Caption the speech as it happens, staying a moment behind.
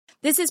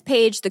This is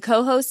Paige, the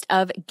co-host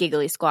of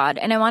Giggly Squad,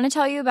 and I want to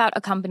tell you about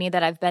a company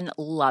that I've been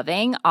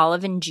loving,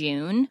 Olive &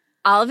 June.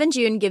 Olive &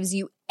 June gives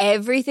you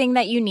everything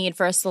that you need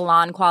for a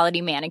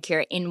salon-quality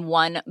manicure in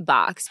one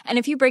box. And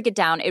if you break it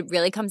down, it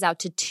really comes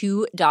out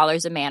to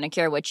 $2 a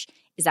manicure, which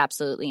is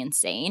absolutely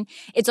insane.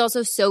 It's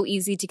also so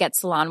easy to get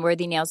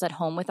salon-worthy nails at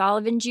home with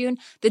Olive & June.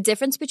 The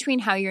difference between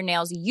how your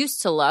nails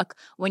used to look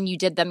when you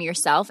did them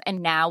yourself and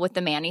now with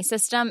the Mani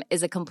system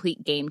is a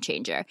complete game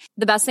changer.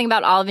 The best thing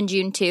about Olive &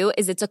 June, too,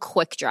 is it's a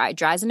quick dry.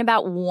 Dries in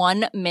about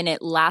 1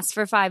 minute, lasts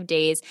for 5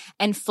 days,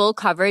 and full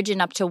coverage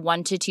in up to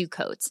 1 to 2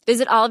 coats.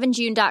 Visit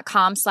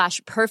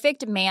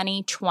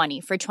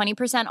oliveandjune.com/perfectmani20 for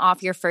 20%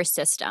 off your first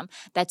system.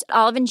 That's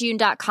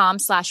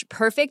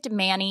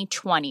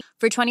oliveandjune.com/perfectmani20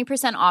 for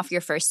 20% off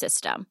your first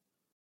system.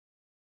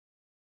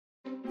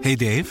 Hey,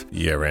 Dave.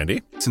 Yeah,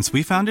 Randy. Since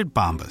we founded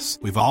Bombas,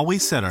 we've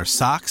always said our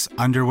socks,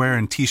 underwear,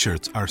 and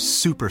T-shirts are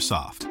super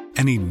soft.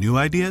 Any new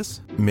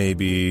ideas?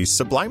 Maybe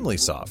sublimely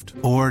soft.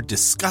 Or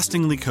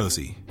disgustingly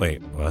cozy.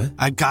 Wait, what?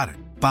 I got it.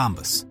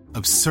 Bombas.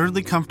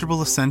 Absurdly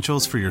comfortable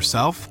essentials for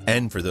yourself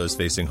and for those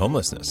facing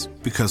homelessness.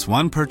 Because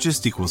one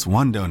purchased equals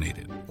one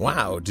donated.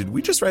 Wow, did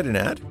we just write an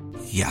ad?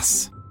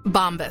 Yes.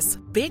 Bombas.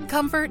 Big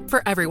comfort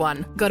for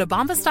everyone. Go to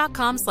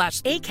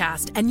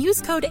bombas.com/ACAST and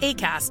use code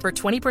ACAST for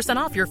 20%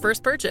 off your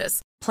first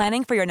purchase.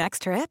 Planning for your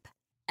next trip?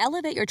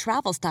 Elevate your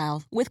travel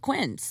style with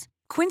Quince.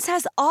 Quince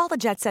has all the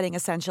jet-setting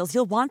essentials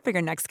you'll want for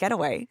your next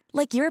getaway,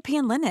 like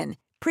European linen,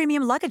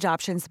 premium luggage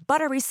options,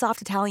 buttery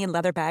soft Italian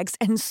leather bags,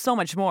 and so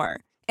much more.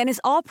 And is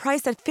all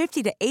priced at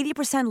 50 to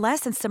 80%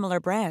 less than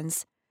similar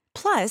brands.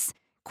 Plus,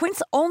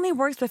 Quince only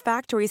works with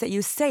factories that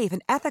use safe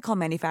and ethical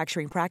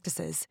manufacturing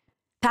practices.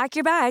 Pack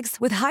your bags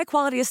with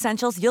high-quality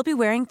essentials you'll be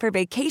wearing for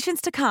vacations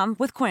to come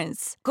with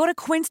Quince. Go to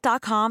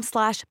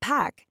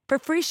quince.com/pack for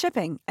free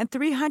shipping and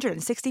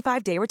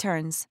 365-day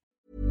returns.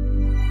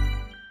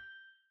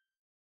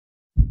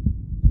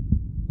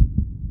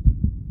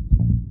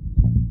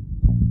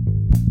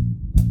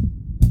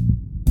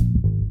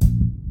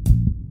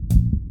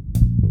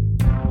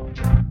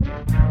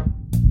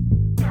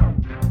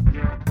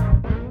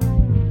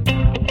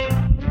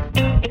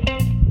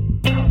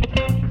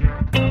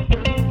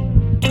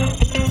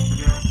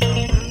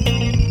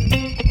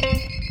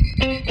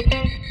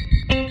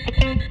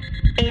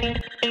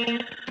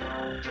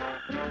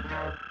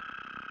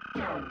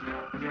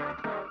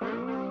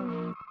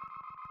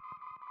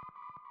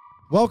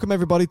 Welcome,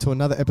 everybody, to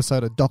another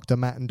episode of Dr.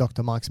 Matt and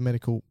Dr. Mike's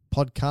Medical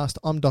Podcast.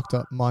 I'm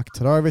Dr. Mike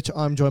Todorovich.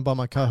 I'm joined by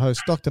my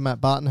co-host, Dr. Matt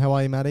Barton. How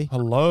are you, Matty?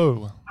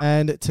 Hello.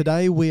 And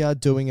today we are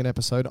doing an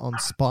episode on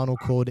spinal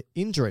cord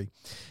injury.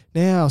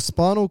 Now,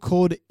 spinal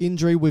cord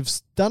injury, we've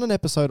done an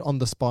episode on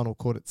the spinal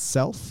cord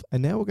itself,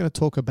 and now we're going to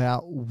talk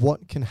about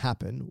what can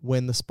happen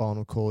when the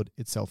spinal cord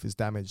itself is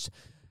damaged.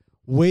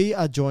 We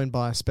are joined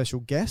by a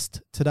special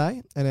guest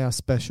today, and our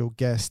special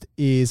guest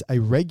is a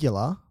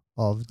regular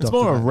of It's Dr.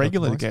 more a Matt,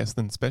 regular Dr. Mike's. guest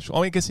than special. I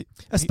mean, I guess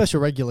A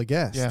special regular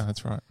guest. Yeah,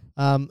 that's right.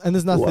 And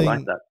there's nothing. Ooh, I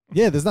like that.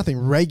 Yeah, there's nothing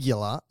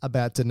regular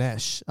about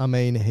Dinesh. I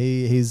mean,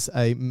 he's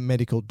a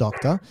medical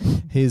doctor.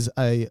 He's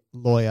a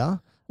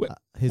lawyer.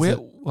 He's a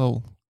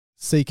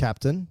sea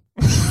captain.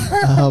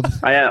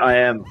 I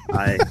am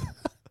a.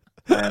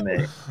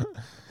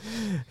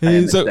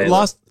 So the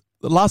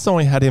last time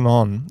we had him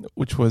on,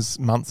 which was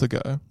months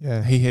ago,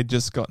 Yeah. he had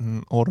just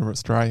gotten Order of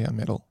Australia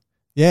medal.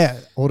 Yeah,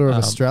 Order of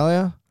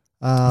Australia.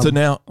 So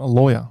now a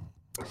lawyer.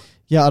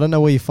 Yeah, I don't know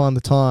where you find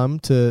the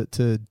time to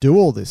do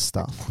all this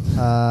stuff.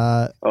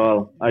 I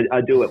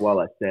do it while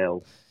I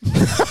sail.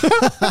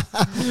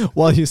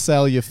 While you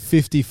sail your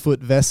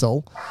 50-foot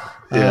vessel.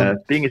 Yeah,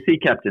 being a sea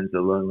captain's a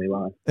lonely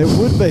life. It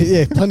would be,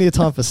 yeah, plenty of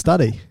time for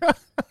study.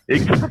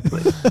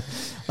 Exactly.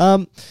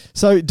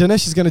 So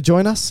Dinesh is going to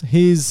join us.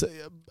 He's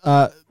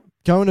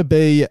going to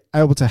be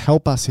able to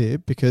help us here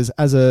because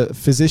as a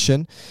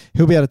physician,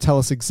 he'll be able to tell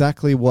us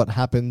exactly what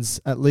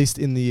happens, at least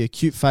in the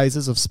acute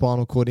phases of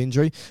spinal cord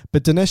injury.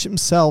 But Dinesh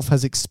himself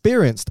has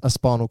experienced a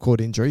spinal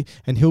cord injury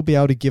and he'll be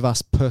able to give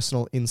us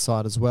personal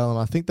insight as well. And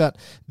I think that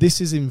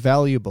this is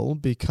invaluable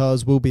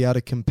because we'll be able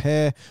to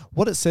compare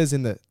what it says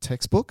in the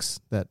textbooks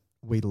that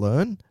we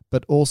learn,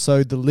 but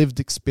also the lived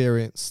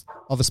experience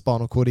of a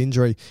spinal cord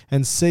injury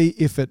and see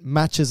if it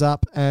matches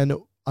up. And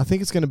I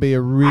think it's going to be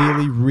a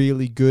really,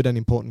 really good and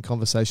important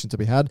conversation to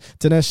be had.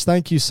 Dinesh,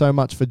 thank you so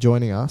much for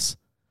joining us.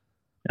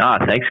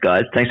 Thanks,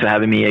 guys. Thanks for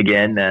having me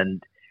again.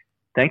 And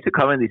thanks for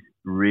covering this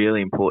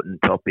really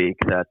important topic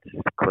that's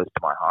close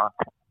to my heart.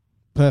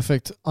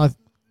 Perfect.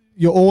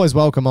 You're always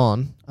welcome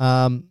on.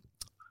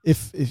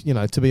 If you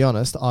know, to be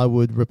honest, I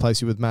would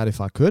replace you with Matt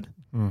if I could.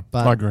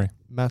 But I agree.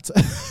 Matt's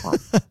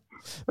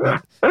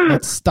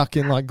stuck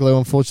in like glue.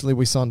 Unfortunately,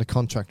 we signed a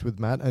contract with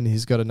Matt and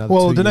he's got another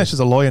 2 years. Dinesh is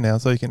a lawyer now,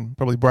 so he can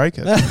probably break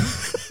it.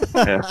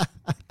 Yeah.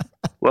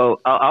 Well,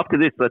 after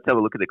this, let's have a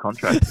look at the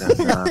contract.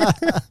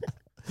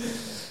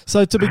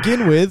 So to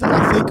begin with,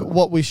 I think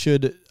what we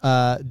should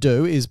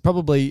do is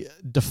probably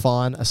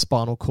define a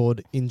spinal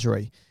cord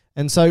injury.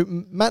 And so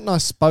Matt and I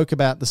spoke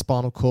about the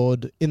spinal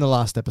cord in the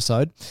last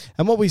episode,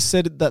 and what we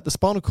said that the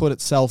spinal cord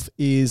itself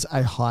is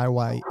a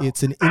highway.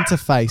 It's an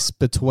interface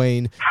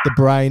between the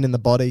brain and the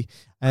body,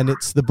 and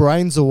it's the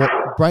brain's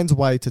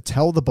way to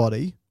tell the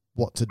body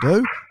what to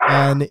do,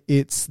 and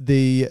it's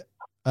the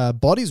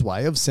body's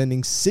way of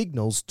sending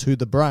signals to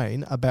the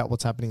brain about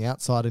what's happening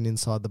outside and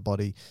inside the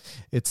body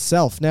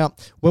itself. Now,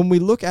 when we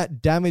look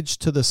at damage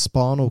to the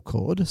spinal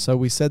cord, so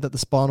we said that the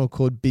spinal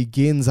cord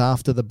begins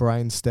after the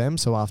brain stem,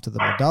 so after the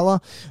medulla,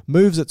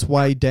 moves its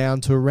way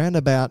down to around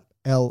about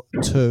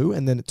L2,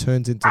 and then it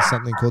turns into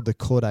something called the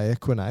chordae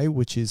equinae,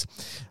 which is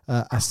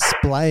a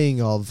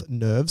splaying of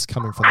nerves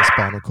coming from the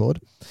spinal cord.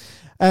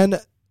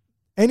 And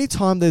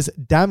anytime there's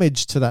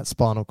damage to that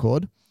spinal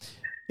cord,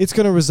 it's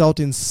going to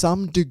result in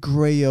some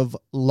degree of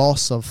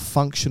loss of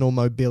functional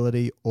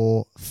mobility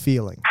or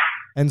feeling.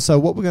 And so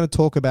what we're going to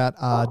talk about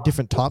are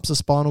different types of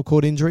spinal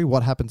cord injury,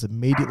 what happens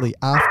immediately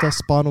after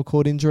spinal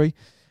cord injury,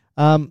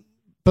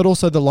 but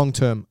also the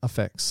long-term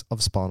effects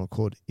of spinal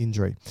cord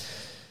injury.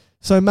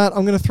 So, Matt,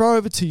 I'm going to throw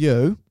over to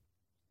you.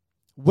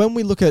 When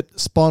we look at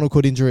spinal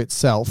cord injury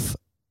itself,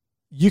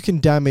 you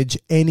can damage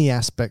any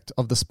aspect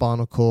of the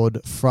spinal cord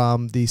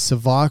from the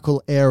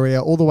cervical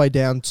area all the way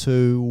down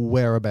to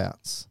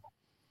whereabouts.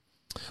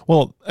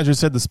 Well, as you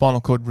said, the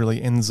spinal cord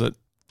really ends at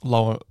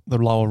the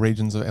lower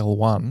regions of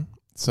L1.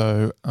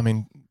 So, I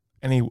mean,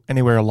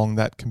 anywhere along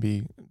that can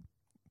be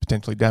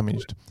potentially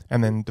damaged.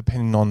 And then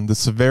depending on the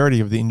severity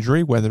of the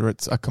injury, whether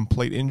it's a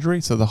complete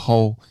injury, so the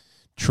whole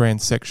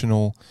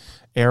transsectional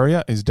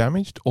area is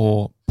damaged,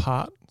 or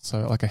part,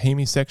 so like a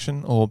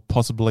hemisection, or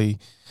possibly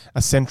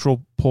a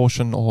central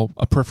portion or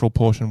a peripheral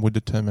portion, would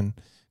determine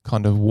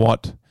kind of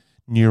what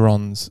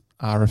neurons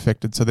are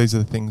affected. So these are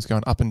the things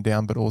going up and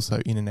down, but also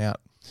in and out.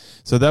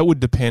 So that would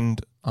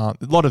depend a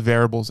lot of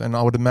variables, and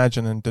I would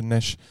imagine, and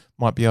Dinesh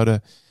might be able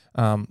to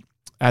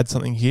add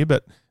something here,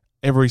 but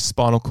every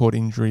spinal cord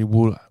injury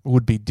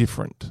would be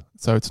different.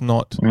 So it's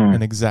not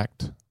an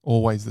exact,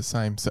 always the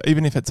same. So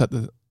even if it's at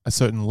a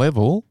certain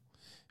level,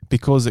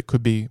 because it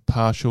could be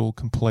partial,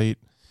 complete,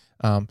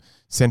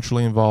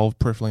 centrally involved,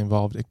 peripherally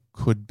involved, it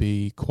could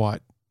be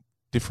quite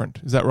different.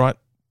 Is that right,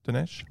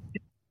 Dinesh?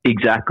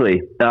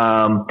 Exactly.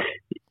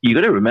 You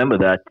got to remember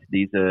that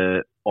these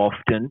are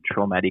often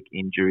traumatic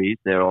injuries.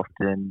 They're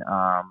often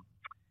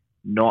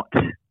not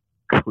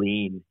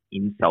clean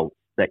insults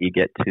that you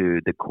get to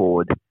the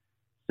cord.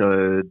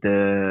 So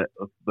the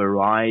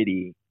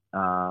variety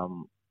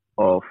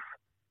of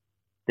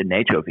the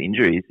nature of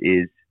injuries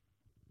is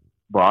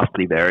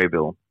vastly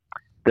variable.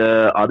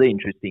 The other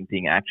interesting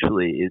thing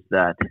actually is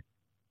that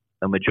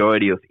a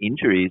majority of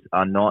injuries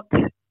are not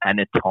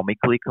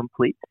anatomically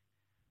complete.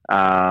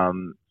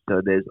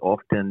 So there's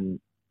often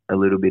a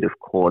little bit of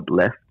cord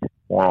left,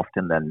 more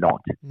often than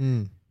not.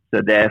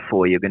 So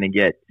therefore, you're going to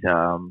get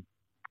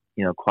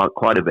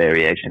quite a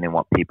variation in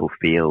what people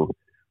feel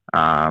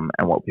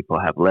and what people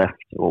have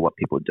left or what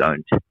people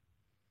don't.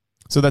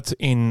 So that's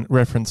in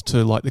reference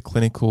to like the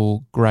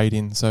clinical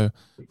grading. So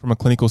from a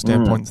clinical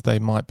standpoint, they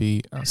might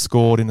be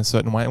scored in a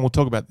certain way, and we'll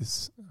talk about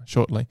this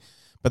shortly,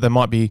 but they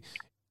might be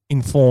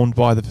informed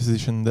by the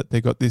physician that they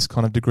got this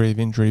kind of degree of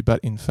injury, but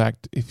in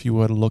fact, if you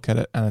were to look at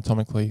it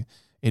anatomically,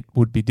 it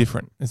would be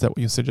different. Is that what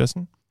you're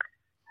suggesting?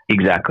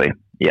 Exactly,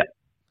 yeah.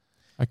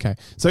 Okay,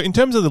 so in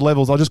terms of the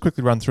levels, I'll just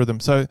quickly run through them.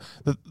 So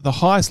the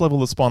highest level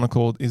of the spinal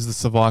cord is the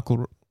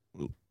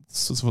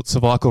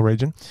cervical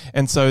region,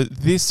 and so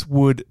this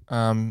would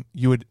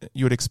you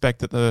would expect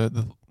that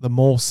the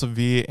more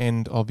severe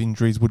end of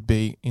injuries would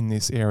be in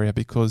this area,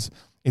 because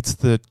it's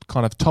the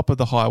kind of top of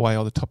the highway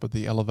or the top of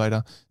the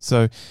elevator.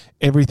 So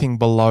everything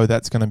below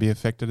that's going to be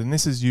affected, and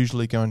this is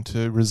usually going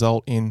to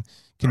result in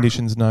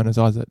conditions known as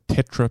either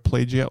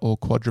tetraplegia or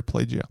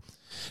quadriplegia.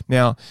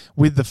 Now,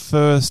 with the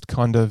first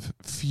kind of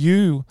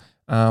few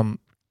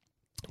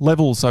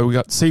levels, so we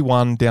got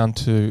C1 down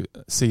to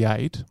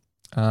C8.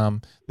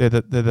 They're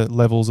the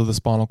levels of the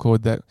spinal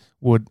cord that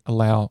would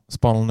allow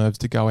spinal nerves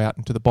to go out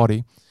into the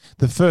body.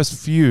 The first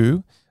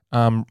few,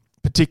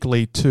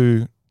 particularly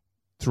 2,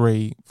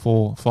 3,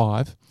 4,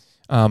 5,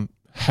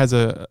 has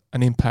an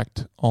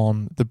impact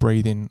on the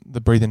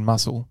breathing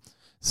muscle.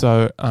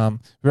 So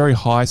very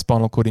high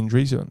spinal cord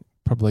injuries,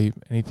 probably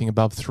anything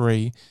above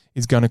 3,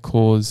 is going to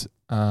cause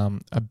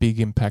a big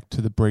impact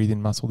to the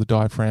breathing muscle, the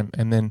diaphragm,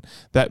 and then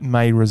that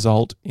may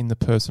result in the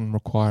person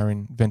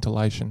requiring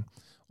ventilation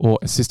or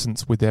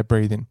assistance with their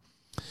breathing.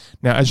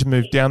 Now, as you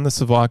move down the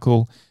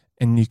cervical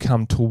and you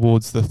come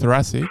towards the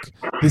thoracic,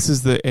 this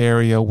is the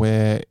area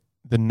where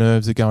the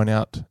nerves are going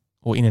out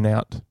or in and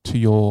out to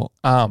your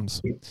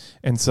arms.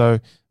 And so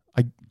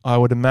I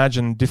would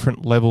imagine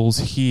different levels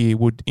here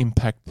would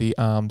impact the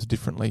arms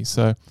differently.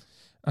 So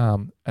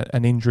an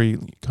injury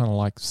kind of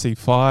like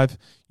C5,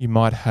 you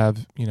might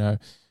have,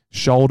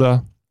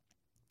 shoulder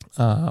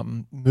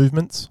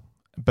movements,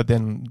 but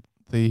then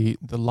the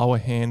lower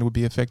hand would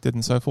be affected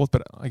and so forth.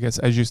 But I guess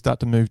as you start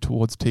to move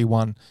towards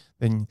T1,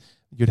 then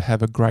you'd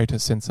have a greater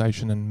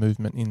sensation and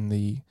movement in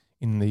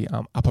the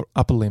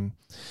upper limb.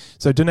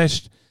 So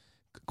Dinesh,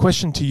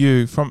 question to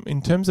you,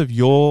 in terms of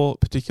your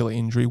particular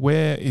injury,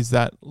 where is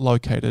that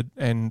located,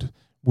 and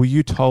were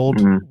you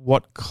told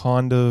what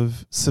kind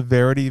of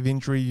severity of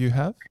injury you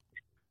have?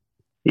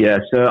 Yeah,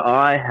 so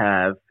I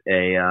have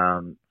a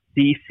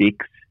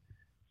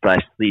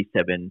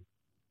C6/C7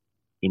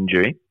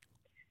 injury,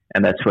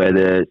 and that's where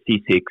the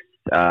C6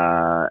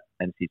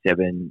 and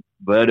C7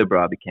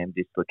 vertebra became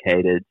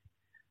dislocated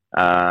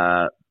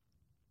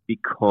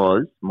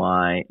because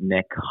my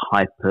neck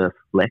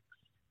hyperflexed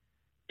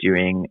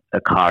during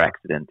a car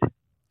accident.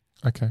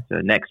 Okay.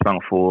 So neck sprung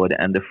forward,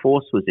 and the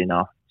force was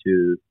enough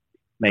to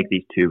make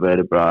these two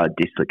vertebrae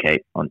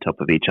dislocate on top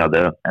of each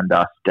other and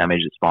thus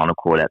damage the spinal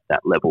cord at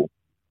that level.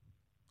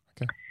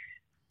 Okay.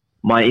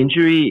 My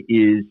injury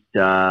is,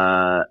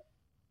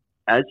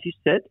 as you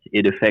said,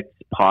 it affects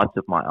parts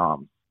of my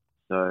arms.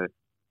 So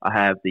I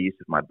have the use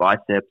of my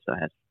biceps,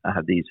 I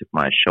have the use of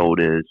my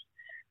shoulders,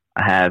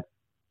 I have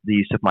the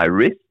use of my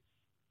wrists,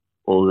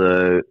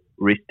 although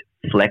wrist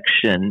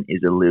flexion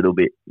is a little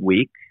bit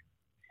weak,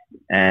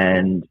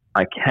 and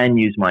I can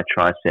use my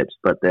triceps,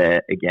 but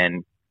they're,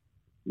 again,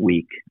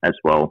 weak as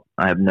well.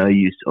 I have no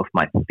use of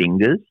my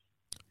fingers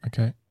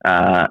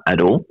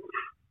at all.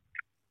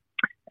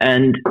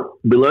 And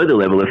below the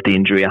level of the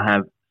injury, I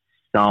have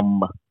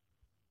some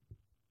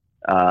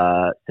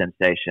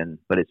sensation,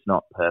 but it's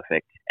not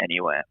perfect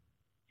anywhere.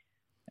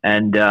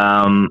 And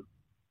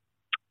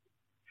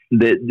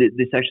this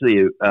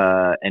actually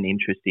an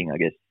interesting, I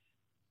guess,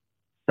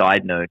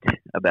 side note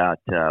about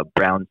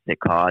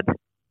Brown-Séquard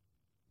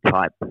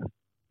type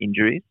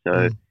injuries.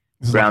 So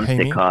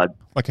Brown-Séquard,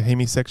 like a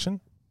hemisection.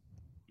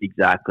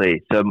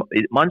 Exactly. So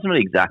mine's not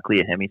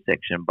exactly a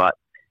hemisection, but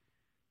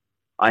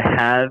I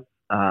have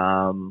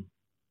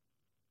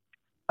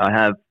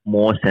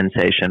more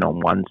sensation on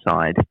one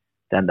side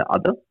than the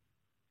other.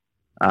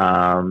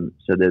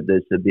 So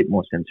there's a bit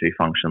more sensory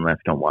function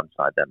left on one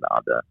side than the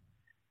other,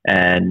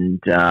 and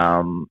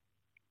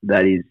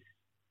that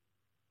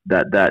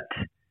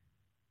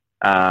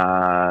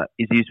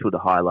is useful to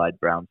highlight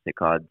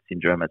Brown-Séquard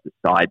syndrome as a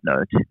side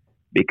note,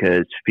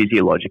 because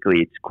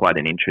physiologically it's quite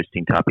an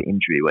interesting type of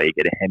injury where you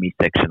get a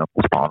hemisection of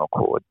the spinal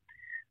cord,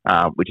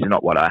 which is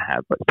not what I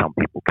have, but some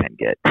people can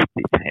get this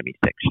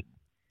hemisection.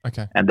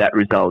 Okay. And that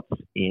results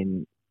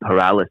in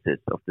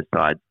paralysis of the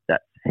side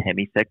that's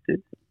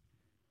hemisected.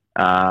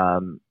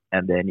 And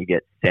then you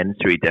get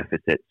sensory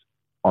deficits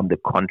on the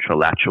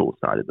contralateral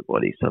side of the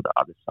body, so the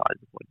other side of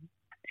the body.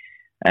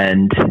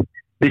 And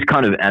this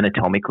kind of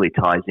anatomically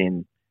ties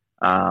in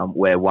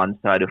where one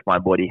side of my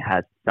body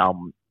has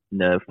some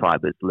nerve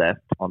fibers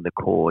left on the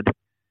cord,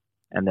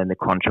 and then the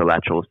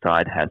contralateral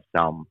side has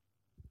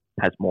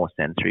more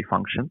sensory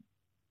function.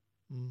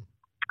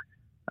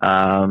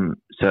 So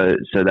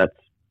that's.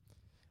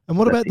 And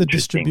what about the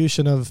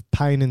distribution of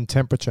pain and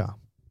temperature?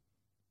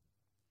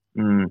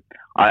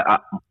 I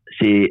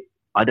see.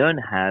 I don't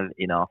have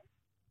enough.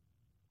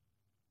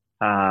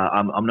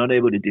 I'm not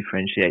able to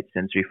differentiate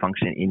sensory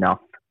function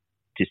enough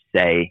to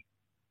say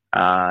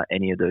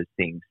any of those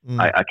things.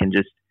 I can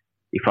just,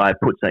 if I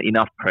put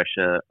enough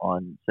pressure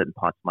on certain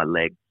parts of my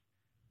legs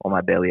or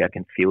my belly, I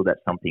can feel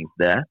that something's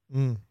there.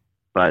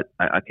 But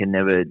I can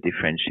never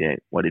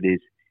differentiate what it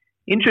is.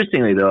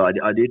 Interestingly, though,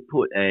 I did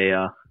put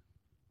I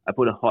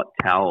put a hot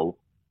towel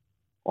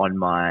on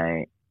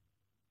my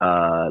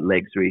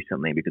legs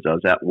recently because I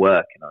was at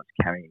work and I was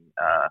carrying,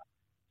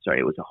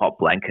 it was a hot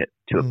blanket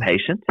to a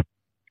patient,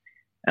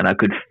 and I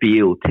could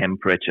feel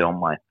temperature on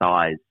my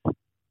thighs,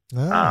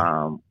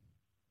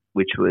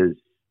 which was,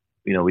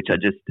 which I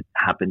just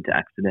happened to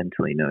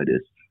accidentally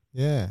notice.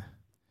 Yeah.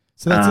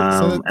 So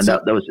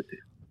that was just.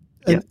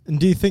 And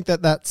do you think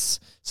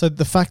that's so?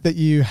 The fact that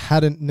you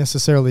hadn't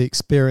necessarily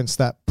experienced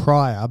that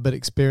prior, but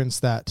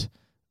experienced that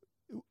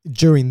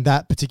during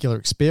that particular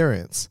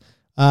experience,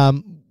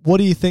 what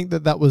do you think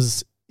that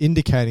was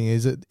indicating?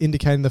 Is it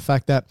indicating the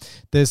fact that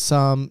there's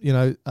some,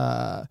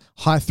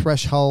 high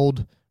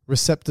threshold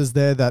receptors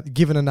there that,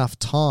 given enough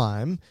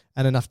time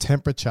and enough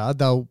temperature,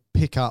 they'll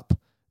pick up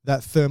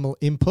that thermal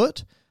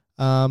input?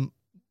 So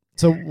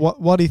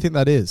what do you think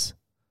that is?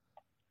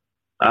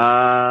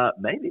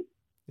 Maybe.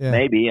 Yeah.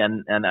 Maybe,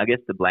 and I guess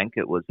the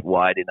blanket was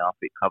wide enough,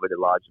 it covered a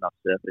large enough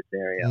surface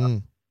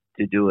area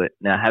to do it.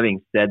 Now,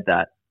 having said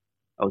that,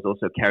 I was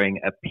also carrying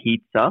a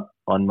pizza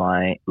on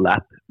my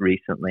lap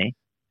recently,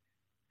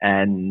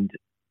 and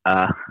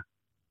I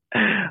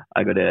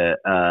got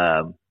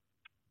a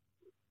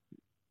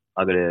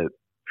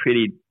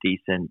pretty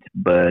decent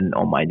burn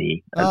on my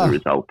knee as a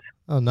result.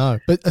 Oh no!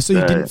 But so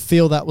you didn't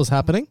feel that was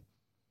happening?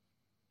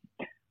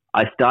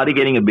 I started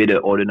getting a bit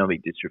of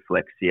autonomic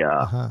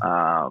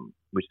dysreflexia,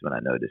 which is when I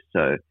noticed.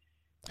 So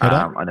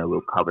I know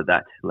we'll cover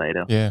that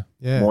later. Yeah.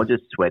 More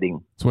just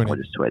sweating. More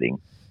just sweating.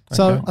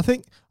 So I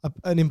think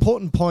an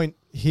important point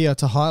here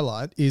to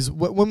highlight is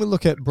when we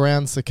look at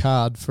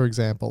Brown-Séquard, for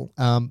example,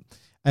 and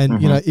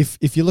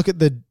if you look at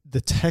the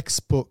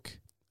textbook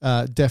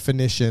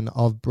definition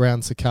of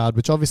Brown-Séquard,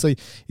 which obviously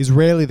is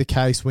rarely the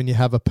case when you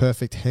have a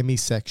perfect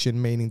hemisection,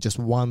 meaning just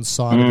one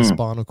side of the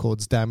spinal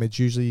cord's damaged.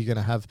 Usually you're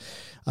going to have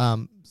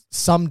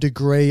some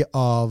degree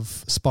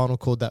of spinal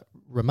cord that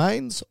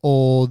remains,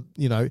 or,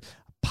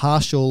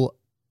 partial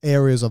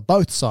areas of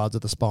both sides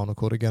of the spinal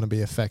cord are going to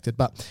be affected.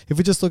 But if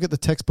we just look at the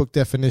textbook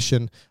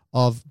definition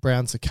of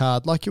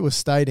Brown-Séquard, like you were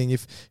stating,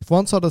 if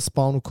one side of the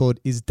spinal cord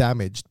is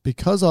damaged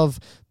because of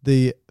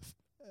the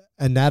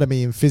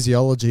anatomy and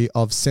physiology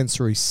of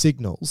sensory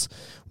signals,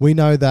 we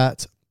know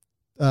that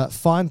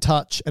fine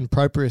touch and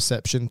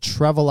proprioception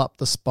travel up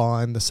the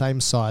spine the same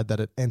side that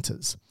it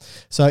enters.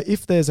 So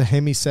if there's a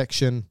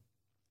hemisection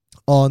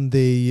on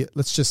the,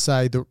 let's just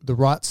say the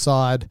right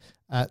side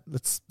at,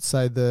 let's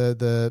say,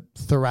 the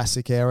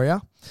thoracic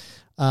area,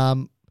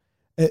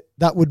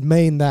 that would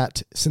mean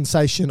that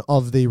sensation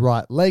of the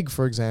right leg,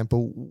 for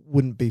example,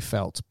 wouldn't be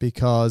felt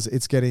because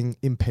it's getting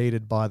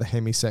impeded by the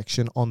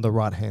hemisection on the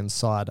right-hand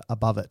side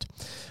above it.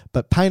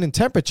 But pain and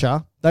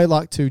temperature, they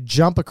like to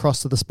jump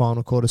across to the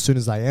spinal cord as soon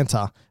as they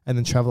enter and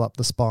then travel up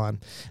the spine.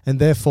 And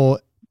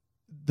therefore,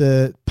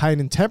 the pain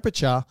and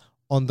temperature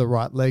on the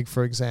right leg,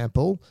 for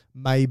example,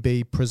 may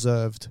be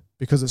preserved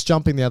because it's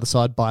jumping the other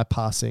side,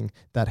 bypassing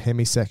that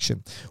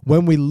hemisection.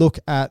 When we look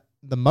at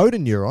the motor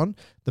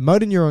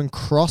neuron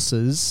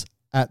crosses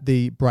at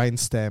the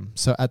brainstem,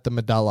 so at the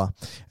medulla.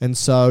 And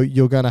so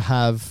you're going to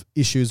have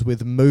issues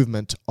with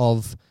movement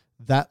of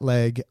that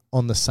leg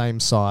on the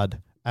same side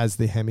as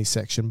the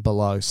hemisection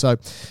below. So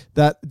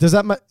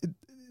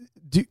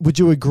would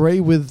you agree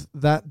with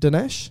that,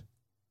 Dinesh?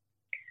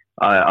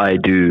 I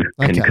do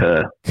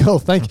concur. Cool.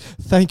 Thank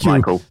you,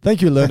 Michael.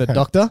 Thank you, learned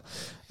doctor.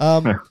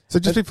 So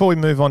just before we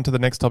move on to the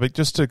next topic,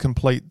 just to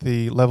complete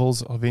the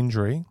levels of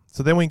injury.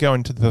 So then we go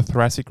into the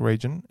thoracic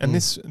region, and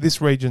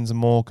this region's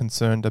more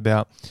concerned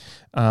about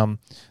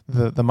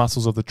the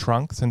muscles of the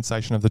trunk,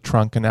 sensation of the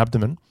trunk and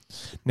abdomen.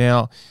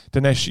 Now,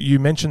 Dinesh, you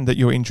mentioned that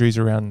your injuries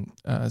are around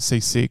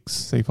C5,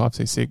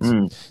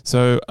 C6.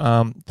 So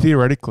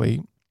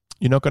theoretically,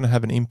 you're not going to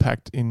have an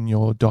impact in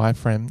your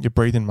diaphragm, your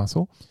breathing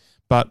muscle,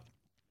 but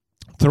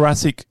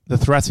the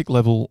thoracic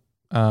level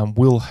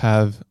will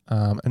have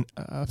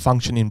a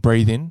function in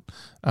breathing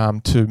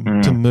to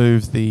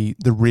move the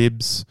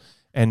ribs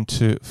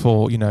and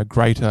for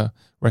greater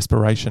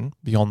respiration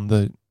beyond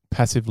the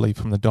passively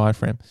from the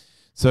diaphragm.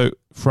 So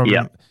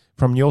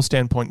from your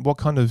standpoint, what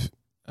kind of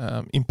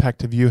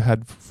impact have you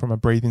had from a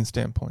breathing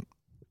standpoint?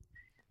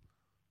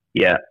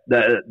 Yeah,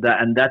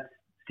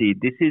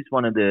 this is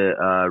one of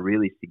the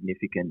really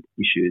significant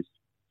issues.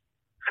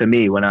 For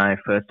me, when I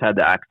first had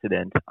the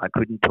accident, I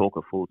couldn't talk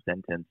a full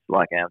sentence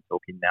like I am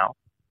talking now.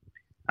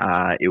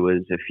 It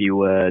was a few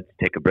words,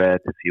 take a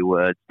breath, a few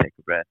words, take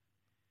a breath.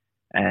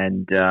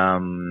 And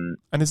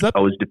is that,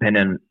 I was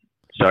dependent.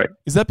 Sorry?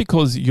 Is that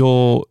because a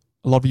lot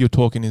of your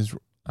talking is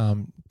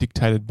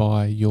dictated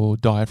by your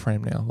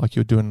diaphragm now? Like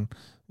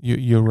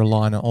you're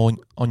relying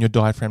on your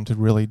diaphragm to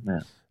really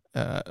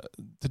to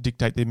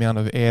dictate the amount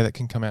of air that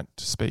can come out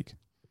to speak?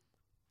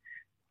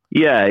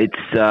 Yeah, it's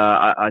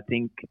I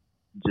think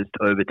just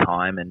over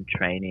time and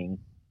training,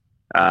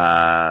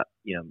 and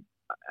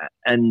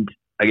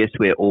I guess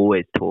we're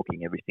always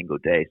talking every single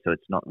day, so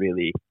it's not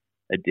really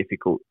a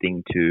difficult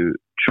thing to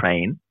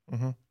train,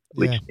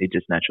 which it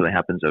just naturally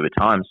happens over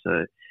time.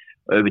 So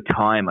over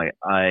time,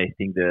 I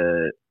think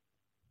the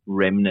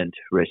remnant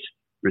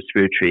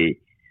respiratory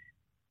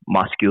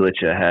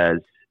musculature has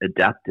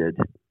adapted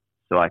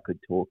so I could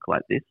talk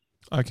like this.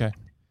 Okay.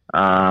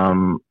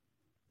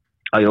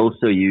 I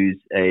also use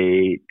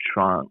a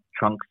trunk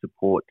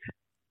support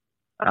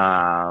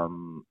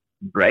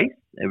brace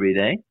every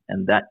day,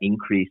 and that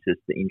increases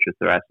the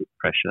intrathoracic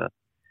pressure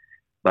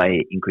by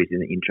increasing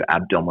the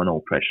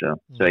intra-abdominal pressure.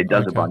 So it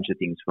does a bunch of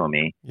things for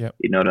me. Yep.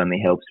 It not only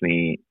helps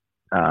me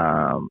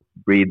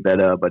breathe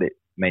better, but it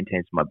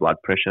maintains my blood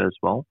pressure as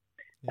well,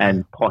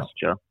 and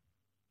posture.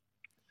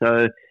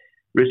 So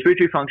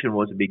respiratory function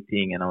was a big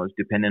thing, and I was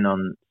dependent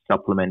on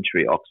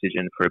supplementary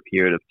oxygen for a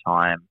period of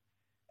time.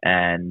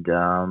 And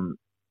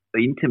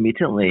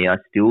intermittently, I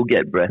still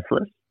get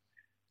breathless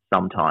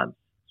sometimes.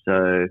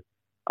 So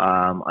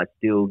I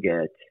still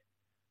get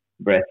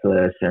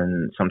breathless,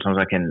 and sometimes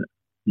I can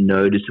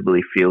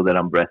noticeably feel that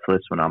I'm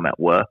breathless when I'm at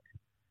work.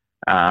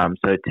 So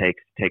it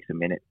takes a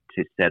minute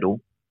to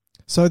settle.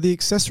 So the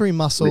accessory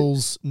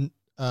muscles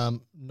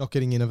not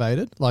getting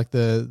innervated, like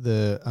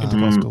the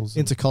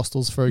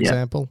intercostals, for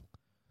example?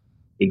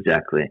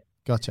 Exactly.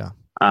 Gotcha.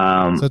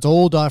 So it's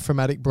all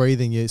diaphragmatic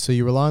breathing. So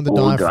you rely on the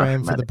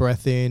diaphragm for the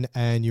breath in,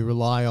 and you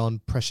rely on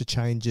pressure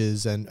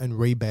changes and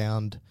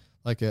rebound,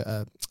 like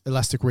a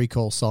elastic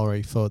recall, for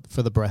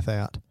the breath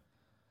out.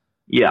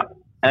 Yeah.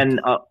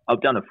 And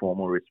I've done a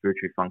formal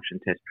respiratory function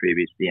test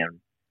previously, and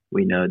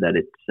we know that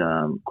it's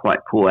quite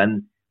poor.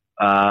 And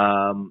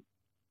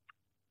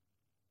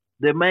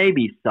there may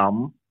be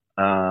some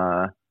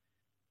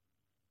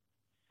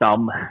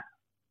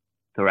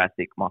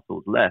thoracic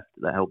muscles left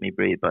that help me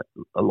breathe, but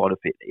a lot of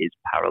it is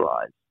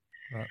paralyzed.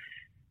 Right.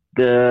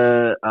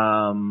 The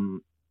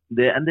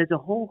there's a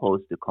whole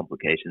host of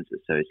complications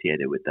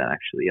associated with that,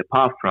 actually,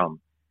 apart from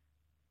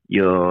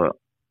your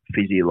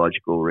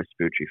physiological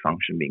respiratory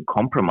function being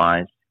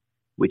compromised,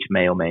 which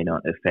may or may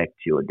not affect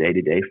your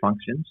day-to-day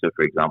function. So,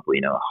 for example,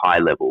 a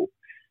high-level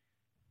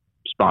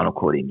spinal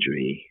cord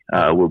injury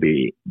will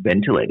be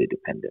ventilator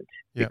dependent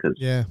because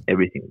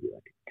everything will be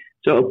like it.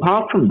 So,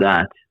 apart from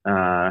that,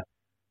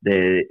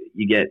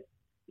 you get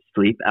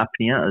sleep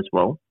apnea as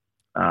well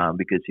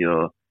because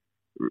your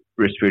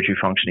respiratory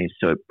function is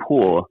so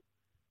poor.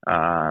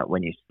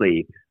 When you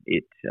sleep,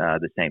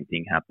 the same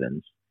thing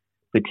happens,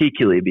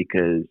 particularly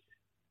because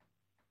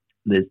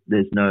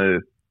there's no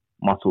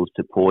muscles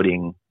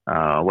supporting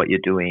what you're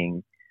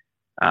doing,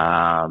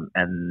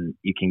 and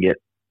you can get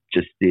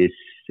just this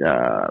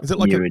is it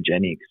like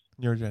neurogenics.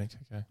 Neurogenics,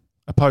 okay.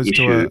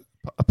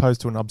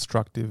 Opposed to an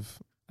obstructive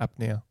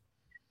apnea.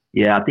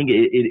 Yeah, I think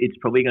it's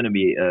probably going to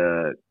be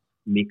a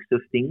mix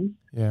of things.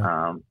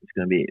 Yeah. It's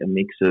going to be a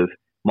mix of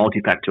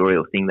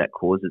multifactorial thing that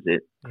causes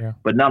it. Yeah.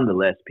 But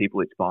nonetheless, people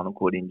with spinal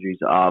cord injuries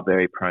are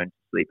very prone to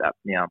sleep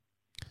apnea.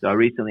 So I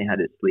recently had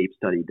a sleep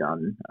study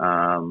done,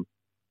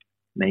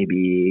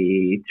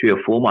 maybe 3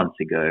 or 4 months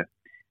ago,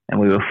 and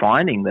we were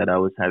finding that I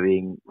was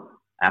having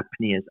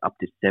apneas up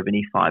to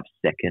 75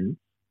 seconds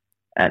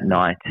at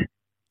night,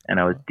 and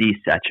I was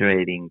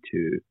desaturating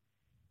to,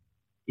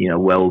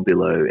 well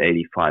below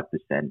 85%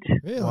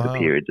 for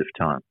periods of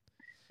time.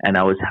 And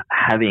I was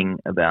having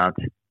about,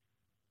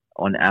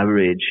 on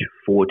average,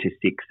 4 to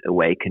 6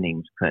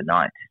 awakenings per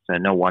night. So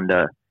no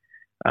wonder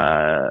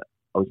I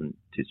wasn't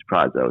too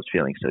surprised that I was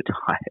feeling so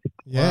tired.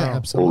 Yeah,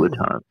 absolutely. All the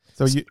time.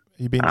 So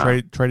you been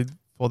treated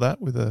for that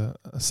with a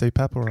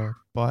CPAP or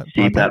a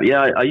CPAP?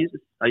 Yeah, I use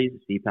a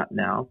CPAP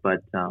now,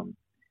 but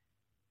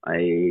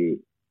I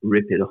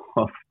rip it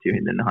off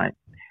during the night.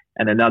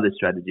 And another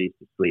strategy is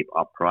to sleep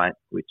upright,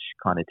 which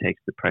kind of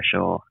takes the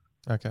pressure off.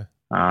 Okay.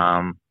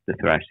 The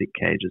thoracic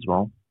cage as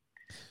well.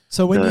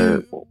 So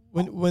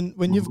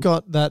when you've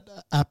got that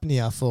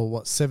apnea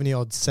for 70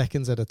 odd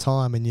seconds at a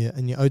time, and your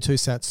O2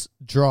 sats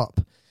drop,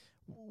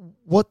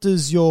 what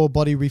does your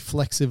body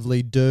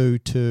reflexively do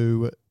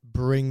to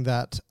bring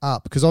that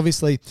up? Because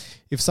obviously,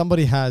 if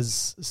somebody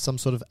has some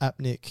sort of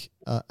apneic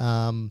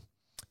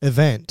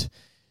event,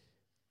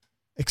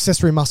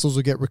 accessory muscles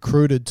will get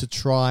recruited to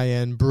try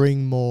and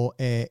bring more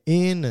air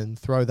in and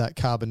throw that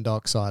carbon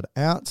dioxide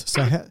out.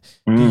 So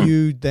do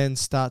you then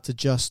start to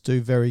just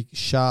do very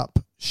sharp,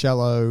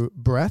 shallow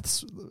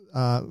breaths,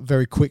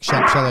 very quick,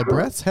 sharp, shallow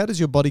breaths? How does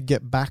your body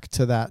get back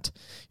to that,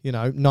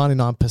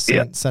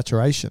 99%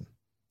 saturation?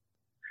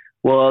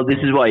 Well, this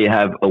is why you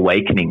have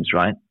awakenings,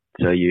 right?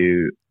 So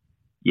you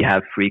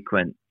have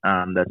frequent,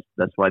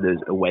 that's why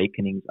those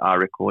awakenings are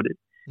recorded.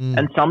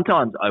 And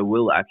sometimes I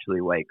will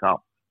actually wake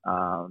up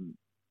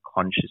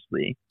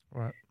consciously,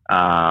 right.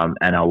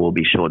 And I will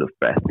be short of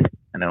breath,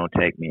 and it'll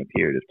take me a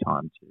period of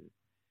time to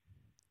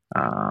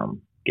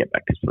get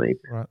back to sleep.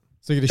 Right.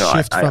 So you get a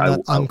shift from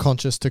that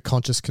unconscious to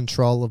conscious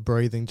control of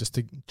breathing just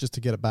to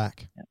get it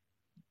back.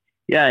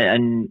 Yeah,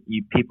 and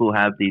people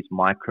have these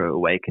micro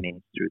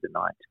awakenings through the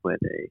night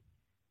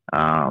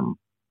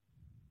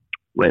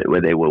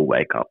where they will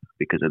wake up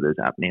because of those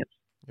apneas.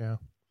 Yeah.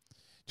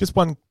 Just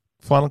one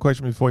final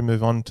question before we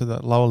move on to the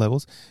lower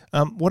levels.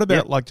 What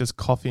about like just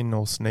coughing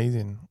or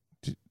sneezing?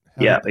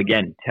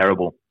 Again,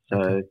 terrible.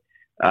 So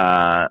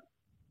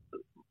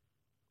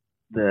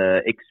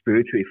the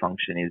expiratory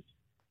function is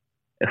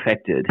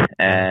affected,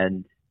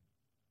 and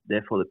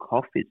therefore the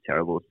cough is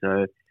terrible.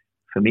 So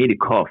for me to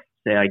cough,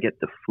 say I get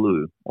the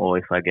flu, or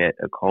if I get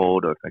a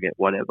cold, or if I get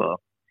whatever,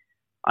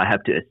 I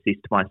have to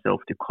assist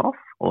myself to cough,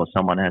 or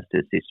someone has to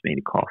assist me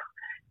to cough.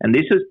 And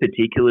this was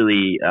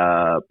particularly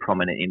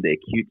prominent in the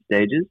acute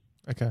stages.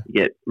 Okay.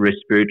 You get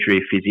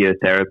respiratory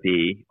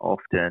physiotherapy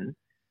often,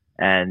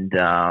 and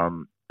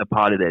a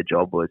part of their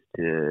job was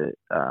to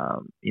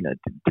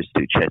just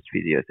do chest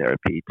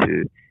physiotherapy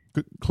to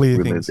clear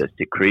remove things. the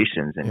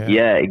secretions. And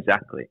yeah,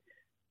 exactly.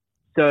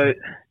 So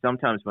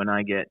sometimes when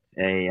I get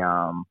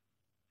the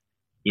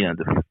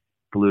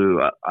flu,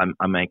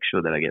 I make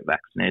sure that I get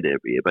vaccinated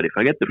every year. But if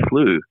I get the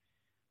flu,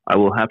 I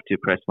will have to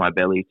press my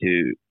belly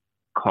to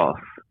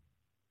cough.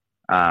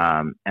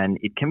 And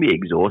it can be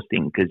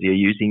exhausting because you're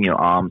using your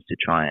arms to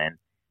try and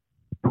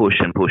push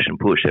and push and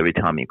push every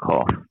time you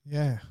cough.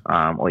 Yeah.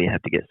 Or you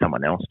have to get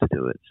someone else to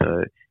do it.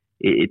 So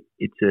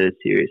it's a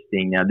serious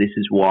thing. Now, this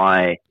is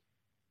why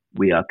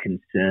we are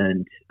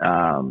concerned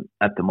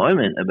at the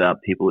moment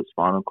about people with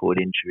spinal cord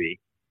injury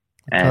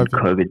and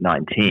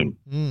COVID-19.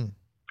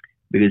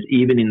 Because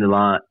even in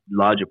the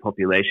larger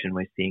population,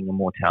 we're seeing a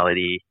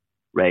mortality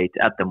rate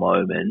at the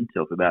moment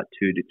of about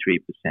 2 to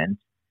 3%.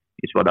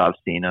 Is what I've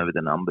seen over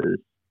the numbers.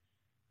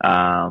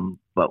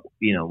 But,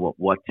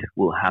 what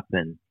will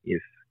happen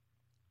if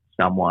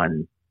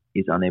someone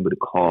is unable to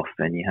cough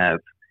and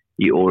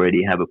you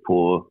already have a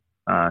poor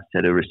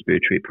set of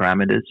respiratory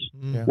parameters?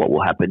 What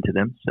will happen to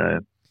them? So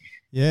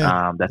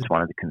that's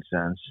one of the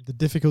concerns. The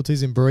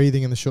difficulties in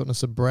breathing and the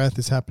shortness of breath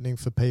is happening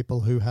for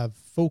people who have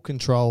full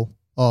control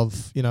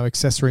of,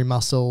 accessory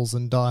muscles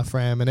and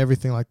diaphragm and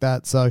everything like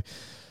that. So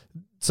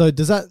So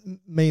does that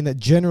mean that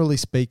generally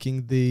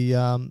speaking, the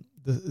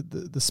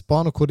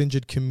spinal cord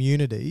injured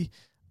community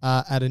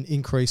are at an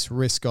increased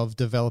risk of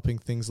developing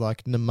things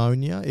like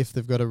pneumonia if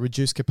they've got a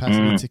reduced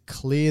capacity to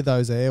clear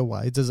those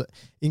airways? Does it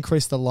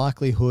increase the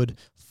likelihood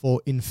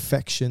for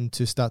infection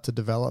to start to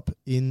develop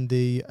in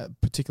the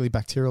particularly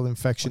bacterial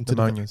infection?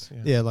 Like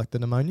pneumonias. Like the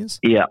pneumonias?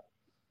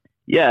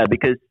 Yeah,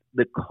 because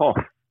the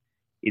cough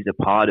is a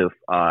part of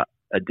a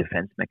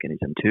defense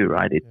mechanism too,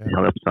 right? It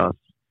helps us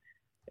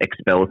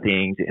expel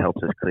things, it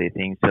helps us clear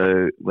things.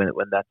 So when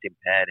that's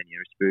impaired and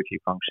your respiratory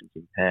function's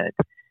impaired,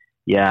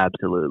 yeah,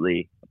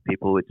 absolutely.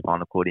 People with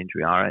spinal cord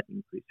injury are at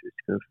increased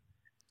risk of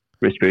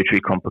respiratory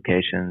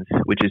complications,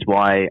 which is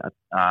why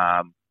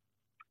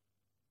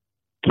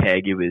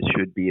caregivers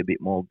should be a bit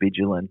more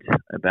vigilant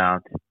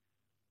about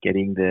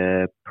getting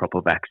the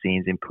proper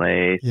vaccines in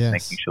place,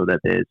 making sure that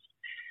there's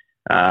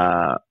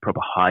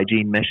proper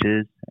hygiene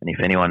measures, and if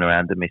anyone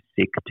around them is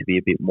sick, to be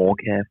a bit more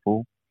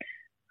careful.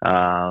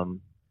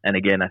 And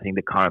again, I think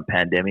the current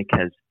pandemic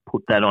has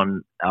put that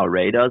on our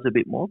radars a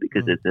bit more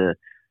because there's a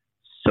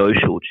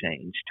social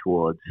change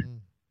towards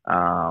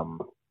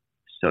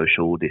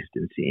social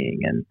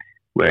distancing and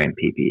wearing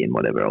PPE and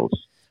whatever else.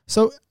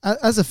 So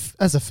as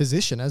a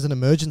physician, as an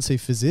emergency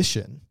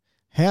physician,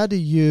 how do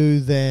you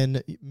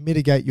then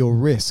mitigate your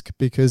risk?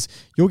 Because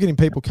you're getting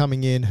people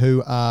coming in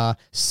who are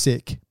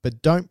sick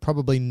but don't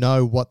probably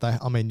know what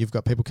you've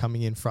got people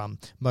coming in from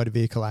motor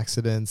vehicle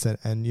accidents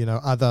and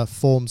other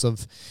forms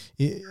of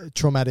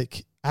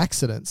traumatic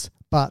accidents,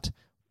 but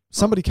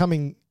somebody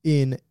coming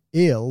in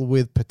ill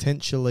with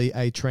potentially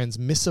a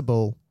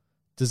transmittable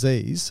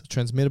disease.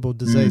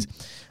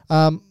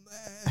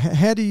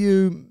 How do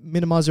you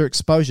minimize their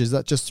exposure? Is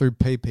that just through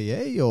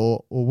PPE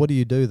or what do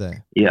you do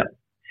there? Yeah.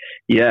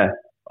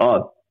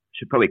 Oh,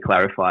 should probably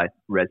clarify,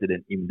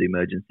 resident in the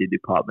emergency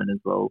department as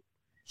well.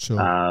 Sure.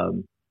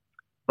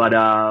 So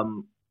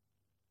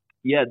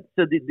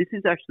this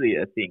is actually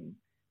a thing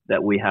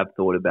that we have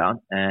thought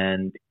about,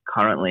 and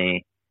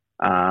currently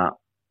I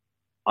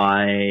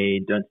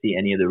don't see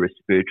any of the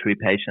respiratory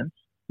patients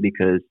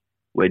because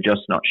we're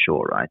just not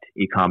sure, right?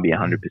 You can't be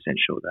 100%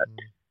 sure that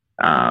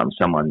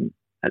someone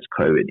has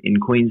COVID. In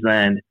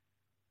Queensland,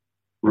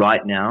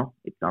 right now,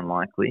 it's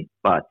unlikely,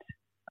 but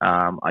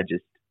I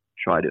just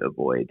try to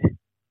avoid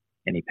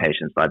any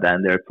patients like that.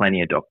 And there are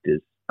plenty of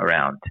doctors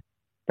around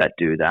that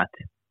do that.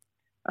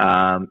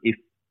 If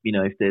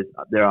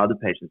there are other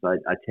patients,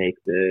 I take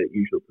the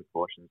usual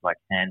precautions like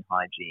hand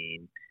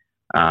hygiene.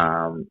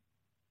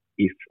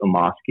 If a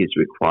mask is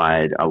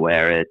required, I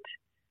wear it.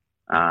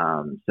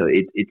 So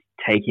it's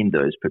taking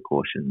those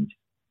precautions.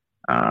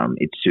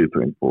 It's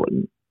super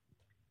important.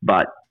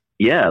 But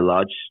yeah, a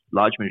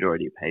large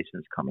majority of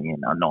patients coming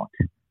in are not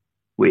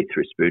with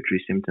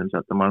respiratory symptoms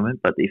at the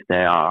moment. But if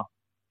they are,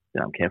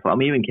 then I'm careful.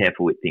 I'm even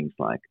careful with things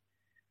like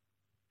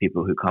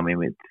people who come in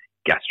with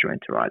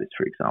gastroenteritis,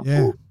 for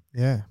example.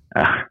 Yeah.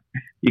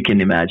 You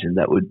can imagine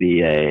that would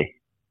be a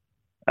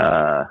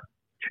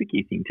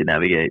tricky thing to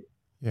navigate.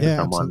 Yeah,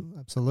 someone.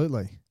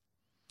 Absolutely.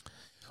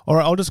 All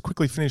right, I'll just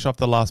quickly finish off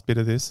the last bit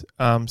of this.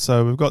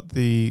 So we've got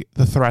the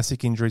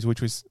thoracic injuries,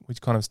 which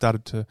kind of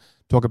started to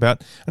talk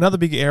about. Another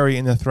big area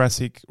in the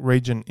thoracic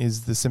region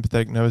is the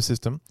sympathetic nervous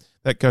system.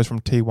 That goes from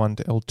T1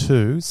 to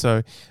L2.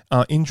 So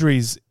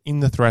injuries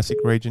in the thoracic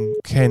region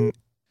can...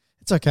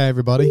 It's okay,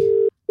 everybody.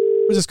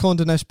 We're just calling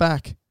Dinesh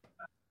back.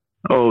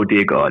 Oh,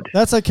 dear God.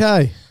 That's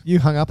okay. You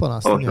hung up on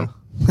us, didn't you?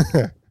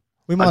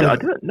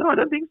 I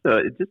don't think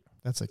so.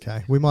 That's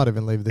okay. We might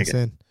even leave this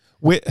in.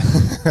 Where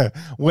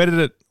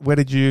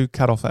did you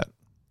cut off at?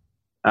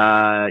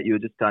 You were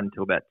just done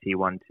until about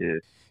T1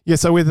 to... Yeah,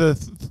 so with the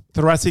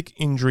thoracic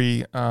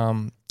injury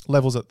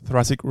levels at the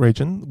thoracic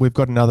region, we've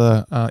got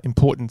another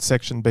important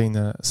section being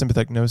the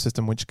sympathetic nervous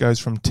system, which goes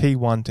from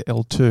T1 to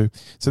L2.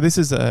 So this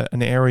is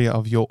an area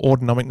of your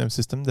autonomic nervous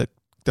system that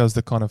does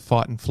the kind of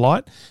fight and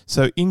flight.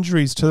 So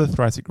injuries to the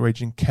thoracic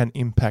region can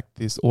impact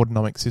this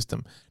autonomic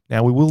system.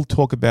 Now, we will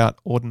talk about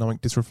autonomic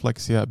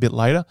dysreflexia a bit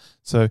later.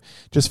 So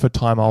just for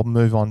time, I'll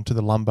move on to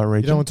the lumbar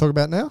region. You don't want to talk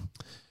about it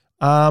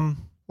now?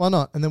 Why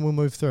not? And then we'll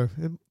move through.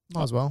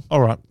 Might as well.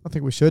 All right. I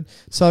think we should.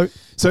 So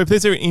if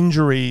there's an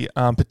injury,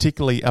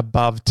 particularly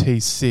above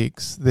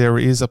T6, there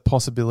is a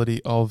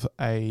possibility of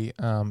a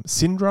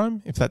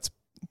syndrome, if that's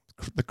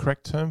the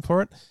correct term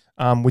for it,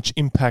 which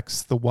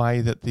impacts the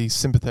way that the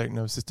sympathetic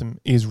nervous system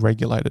is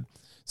regulated.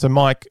 So,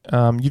 Mike,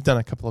 you've done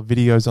a couple of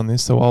videos on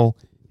this, so I'll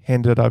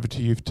hand it over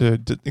to you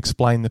to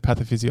explain the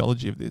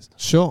pathophysiology of this.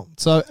 Sure.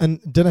 So, and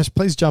Dinesh,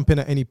 please jump in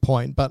at any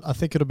point, but I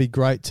think it'll be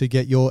great to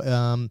get your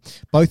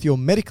both your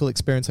medical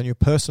experience and your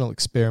personal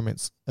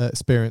experience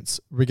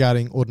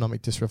regarding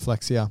autonomic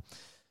dysreflexia.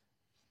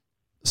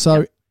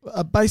 So,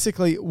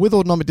 basically, with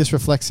autonomic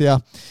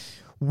dysreflexia,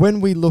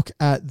 when we look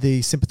at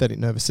the sympathetic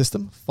nervous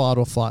system, fight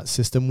or flight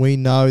system, we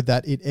know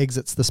that it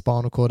exits the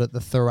spinal cord at the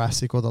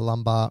thoracic or the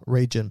lumbar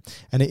region.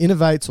 And it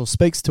innervates or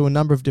speaks to a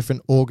number of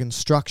different organ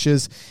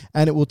structures,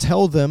 and it will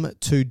tell them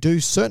to do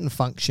certain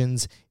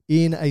functions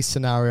in a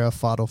scenario of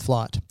fight or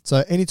flight.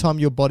 So anytime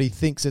your body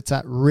thinks it's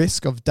at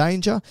risk of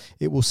danger,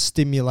 it will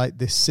stimulate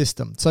this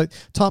system. So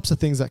types of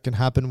things that can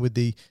happen with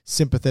the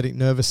sympathetic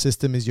nervous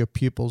system is your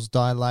pupils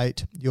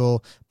dilate, your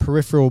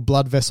peripheral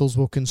blood vessels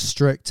will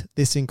constrict.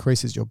 This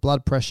increases your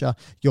blood pressure,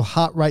 your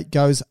heart rate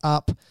goes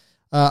up.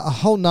 A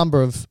whole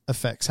number of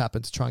effects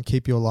happen to try and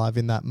keep you alive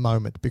in that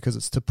moment because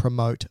it's to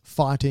promote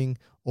fighting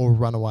or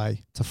run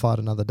away to fight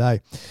another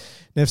day.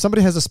 Now, if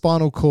somebody has a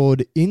spinal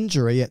cord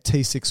injury at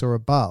T6 or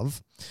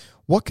above,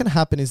 what can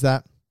happen is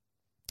that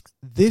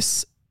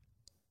this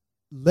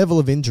level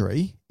of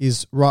injury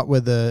is right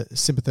where the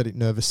sympathetic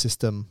nervous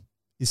system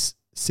is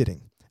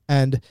sitting.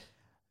 And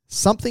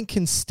something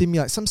can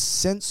stimulate, some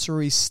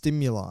sensory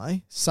stimuli,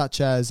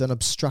 such as an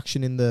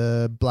obstruction in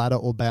the bladder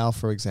or bowel,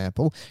 for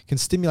example, can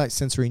stimulate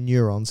sensory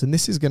neurons. And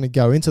this is going to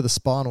go into the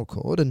spinal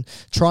cord and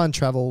try and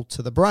travel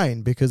to the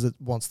brain because it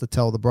wants to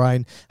tell the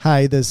brain,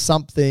 hey, there's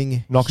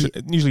something...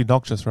 Usually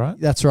noxious, right?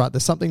 That's right.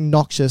 There's something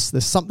noxious.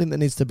 There's something that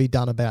needs to be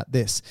done about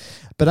this.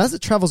 But as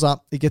it travels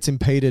up, it gets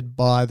impeded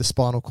by the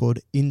spinal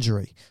cord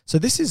injury. So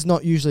this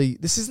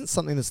isn't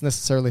something that's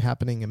necessarily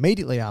happening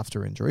immediately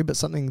after injury, but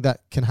something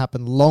that can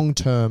happen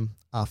long-term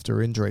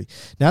after injury.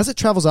 Now, as it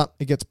travels up,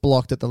 it gets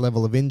blocked at the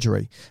level of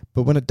injury.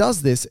 But when it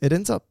does this, it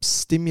ends up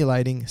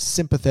stimulating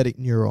sympathetic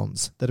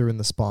neurons that are in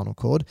the spinal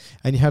cord,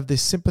 and you have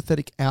this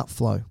sympathetic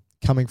outflow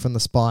coming from the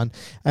spine,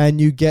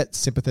 and you get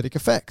sympathetic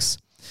effects.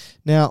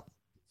 Now,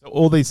 so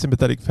all these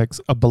sympathetic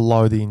effects are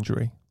below the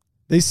injury.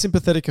 These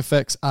sympathetic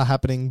effects are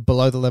happening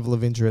below the level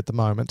of injury at the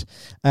moment,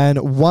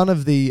 and one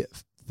of the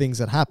things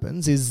that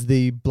happens is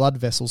the blood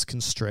vessels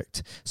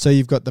constrict. So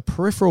you've got the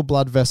peripheral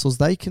blood vessels,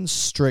 they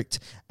constrict,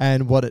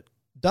 and what it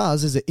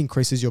does is it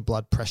increases your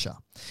blood pressure.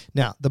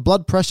 Now, the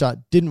blood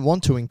pressure didn't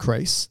want to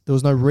increase. There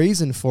was no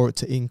reason for it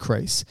to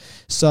increase.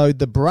 So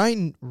the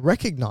brain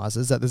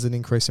recognizes that there's an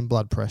increase in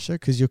blood pressure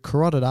because your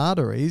carotid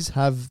arteries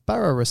have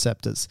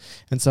baroreceptors.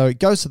 And so it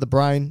goes to the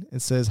brain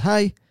and says,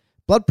 hey,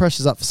 blood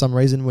pressure's up for some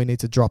reason, we need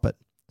to drop it.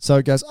 So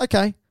it goes,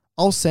 okay,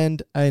 I'll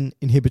send an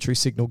inhibitory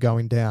signal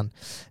going down.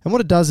 And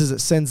what it does is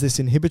it sends this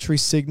inhibitory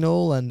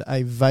signal and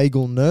a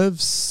vagal nerve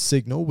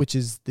signal, which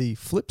is the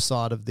flip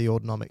side of the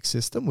autonomic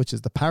system, which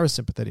is the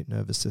parasympathetic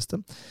nervous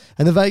system.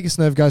 And the vagus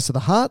nerve goes to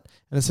the heart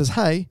and it says,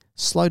 hey,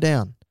 slow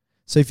down.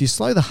 So if you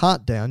slow the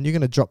heart down, you're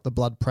going to drop the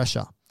blood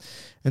pressure.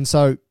 And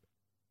so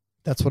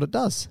that's what it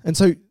does. And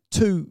so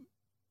two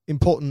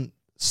important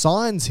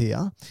signs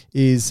here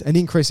is an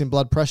increase in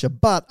blood pressure,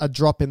 but a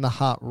drop in the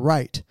heart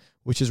rate,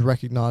 which is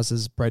recognized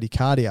as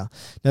bradycardia.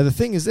 Now, the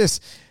thing is this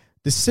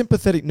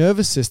sympathetic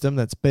nervous system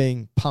that's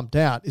being pumped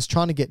out is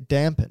trying to get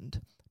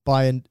dampened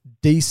by a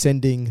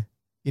descending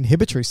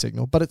inhibitory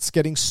signal, but it's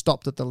getting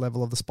stopped at the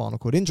level of the spinal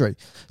cord injury.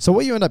 So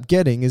what you end up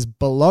getting is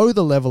below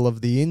the level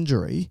of the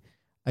injury,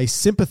 a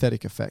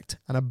sympathetic effect,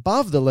 and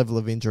above the level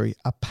of injury,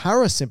 a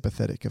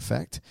parasympathetic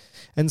effect.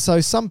 And so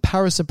some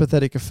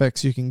parasympathetic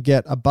effects you can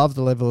get above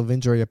the level of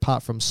injury,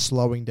 apart from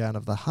slowing down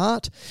of the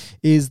heart,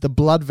 is the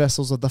blood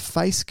vessels of the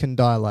face can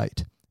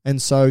dilate. And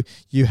so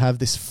you have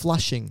this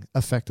flushing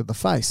effect of the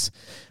face.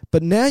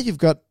 But now you've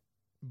got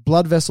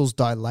blood vessels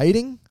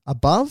dilating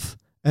above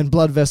and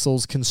blood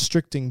vessels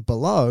constricting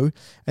below,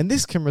 and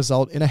this can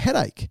result in a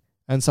headache.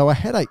 And so a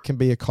headache can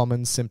be a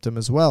common symptom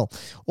as well.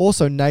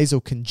 Also, nasal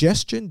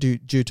congestion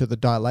due to the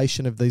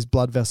dilation of these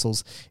blood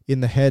vessels in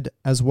the head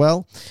as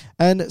well.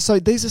 And so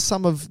these are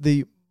some of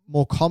the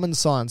more common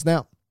signs.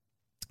 Now,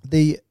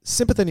 the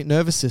sympathetic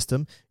nervous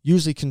system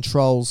usually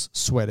controls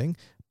sweating,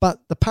 but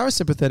the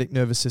parasympathetic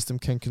nervous system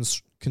can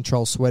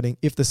control sweating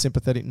if the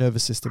sympathetic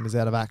nervous system is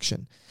out of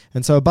action.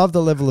 And so above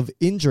the level of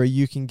injury,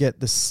 you can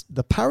get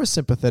the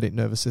parasympathetic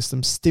nervous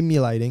system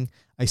stimulating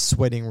a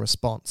sweating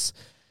response.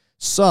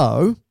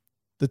 So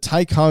the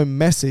take-home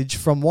message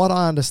from what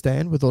I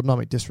understand with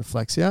autonomic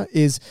dysreflexia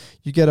is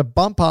you get a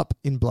bump up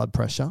in blood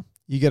pressure,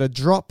 you get a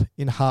drop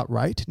in heart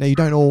rate. Now, you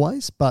don't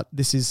always, but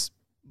this is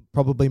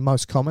probably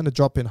most common, a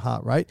drop in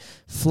heart rate,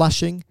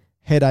 flushing,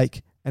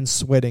 headache, and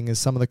sweating is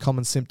some of the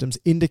common symptoms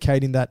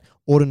indicating that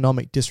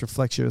autonomic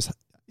dysreflexia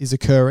is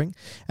occurring,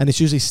 and it's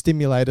usually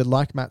stimulated,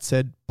 like Matt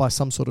said, by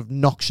some sort of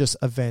noxious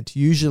event.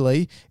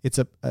 Usually it's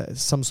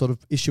some sort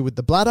of issue with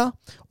the bladder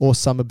or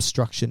some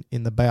obstruction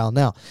in the bowel.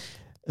 Now,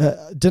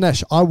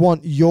 Dinesh, I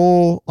want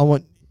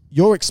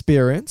your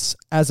experience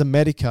as a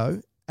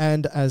medico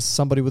and as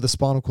somebody with a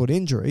spinal cord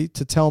injury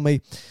to tell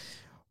me,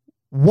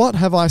 what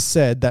have I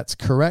said that's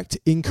correct,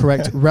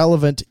 incorrect,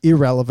 relevant,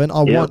 irrelevant?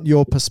 I want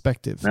your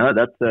perspective. No,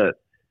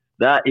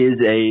 that is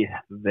a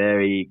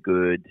very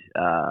good.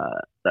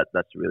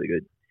 That's really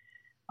good.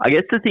 I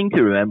guess the thing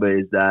to remember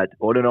is that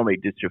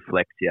autonomic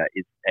dysreflexia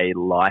is a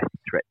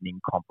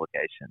life-threatening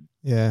complication.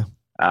 Yeah.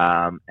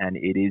 And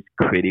it is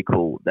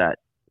critical that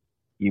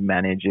you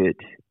manage it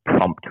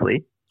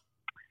promptly.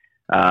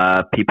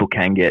 People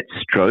can get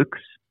strokes,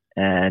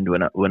 and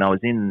when I was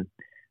in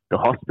the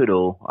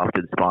hospital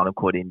after the spinal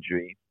cord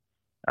injury,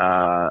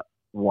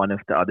 one of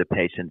the other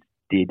patients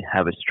did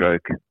have a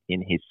stroke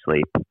in his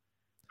sleep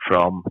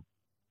from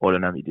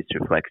autonomic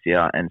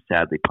dysreflexia and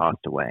sadly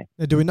passed away.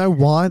 Now, do we know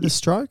why the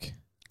stroke?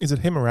 Is it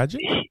hemorrhagic?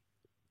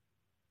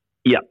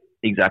 Yeah,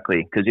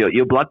 exactly. Because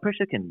your blood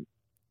pressure can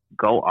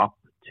go up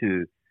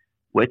to,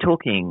 we're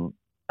talking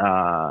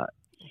Up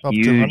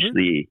 200?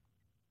 hugely.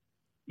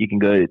 You can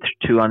go to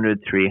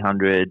 200,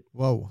 300.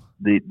 Whoa.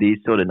 These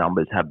sort of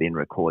numbers have been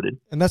recorded.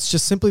 And that's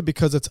just simply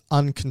because it's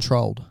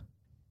uncontrolled.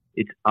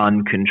 It's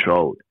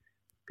uncontrolled.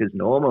 Because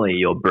normally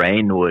your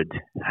brain would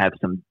have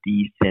some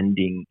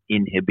descending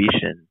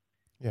inhibition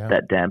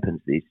that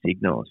dampens these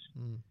signals.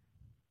 Mm.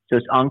 So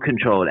it's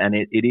uncontrolled, and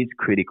it is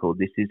critical.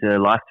 This is a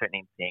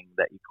life-threatening thing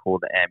that you call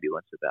the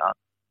ambulance about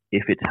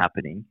if it's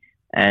happening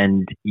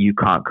and you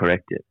can't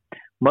correct it.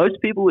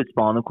 Most people with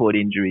spinal cord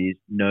injuries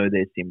know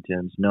their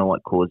symptoms, know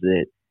what caused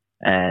it,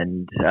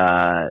 and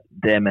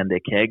them and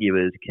their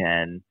caregivers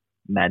can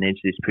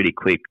manage this pretty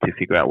quick to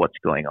figure out what's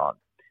going on.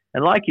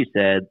 And like you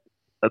said,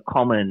 a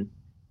common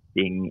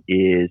thing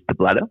is the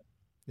bladder,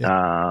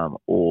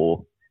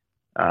 or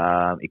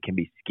it can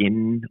be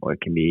skin, or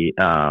it can be,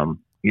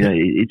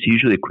 it's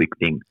usually a quick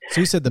thing.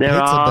 So you said the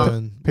pizza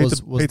burn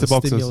was pizza the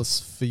boxes.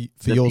 stimulus for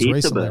yours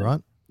recently, burn,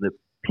 right? The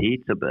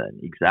pizza burn,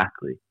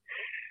 exactly.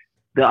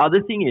 The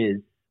other thing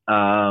is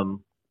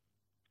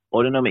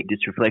autonomic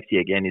dysreflexia,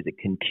 again, is a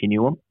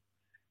continuum.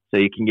 So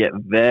you can get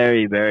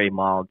very, very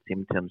mild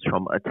symptoms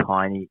from a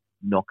tiny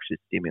noxious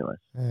stimulus.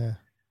 Yeah.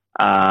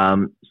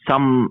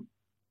 Some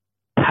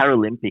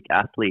Paralympic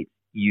athletes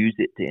use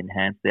it to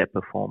enhance their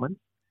performance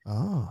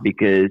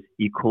because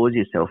you cause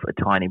yourself a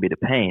tiny bit of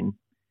pain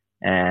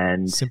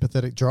and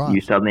sympathetic drive.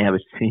 You suddenly have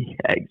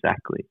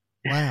exactly.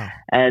 Wow.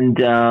 And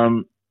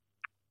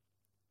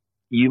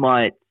you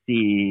might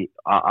see,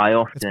 I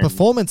often... It's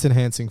performance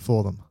enhancing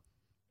for them.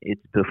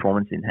 It's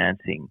performance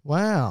enhancing.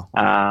 Wow.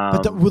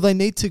 But will they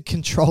need to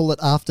control it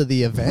after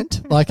the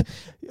event?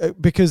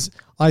 Because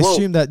I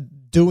assume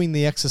that doing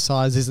the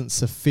exercise isn't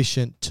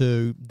sufficient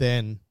to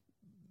then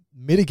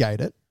mitigate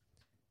it.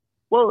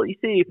 Well, you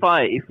see, if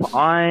I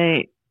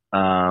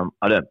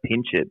don't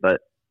pinch it,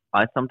 but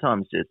I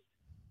sometimes just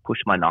push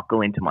my knuckle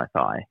into my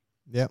thigh.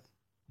 Yep.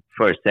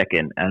 For a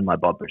second, and my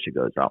blood pressure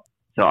goes up.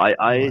 So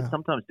I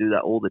sometimes do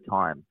that all the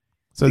time.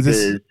 So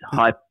because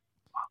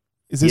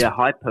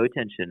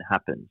hypotension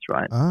happens,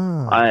 right?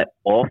 I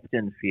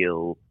often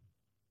feel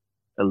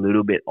a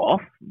little bit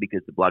off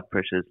because the blood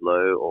pressure is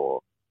low,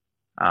 or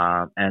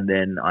and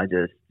then I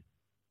just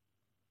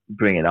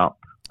bring it up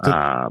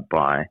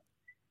by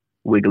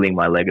wiggling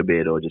my leg a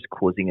bit or just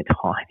causing a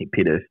tiny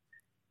bit of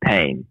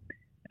pain.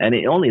 And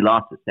it only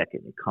lasts a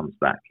second. It comes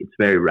back. It's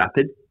very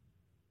rapid.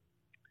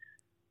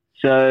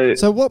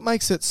 So what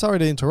makes it, sorry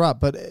to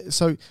interrupt, but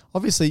so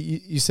obviously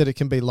you said it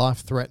can be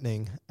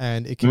life-threatening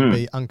and it can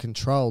be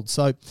uncontrolled.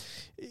 So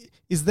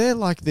is there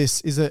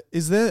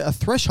is there a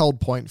threshold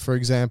point, for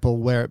example,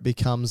 where it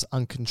becomes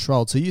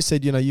uncontrolled? So you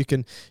said, you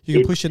can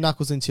push your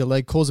knuckles into your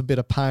leg, cause a bit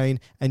of pain,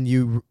 and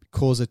you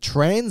cause a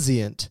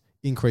transient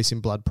increase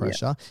in blood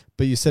pressure,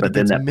 but you said it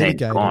gets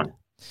mitigated. Gone.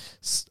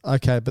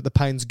 Okay, but the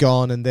pain's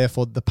gone, and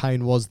therefore the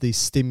pain was the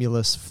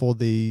stimulus for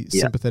the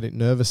sympathetic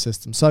nervous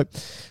system. So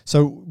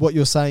what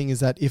you're saying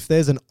is that if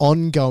there's an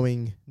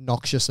ongoing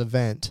noxious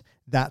event,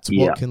 that's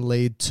what can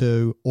lead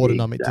to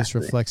autonomic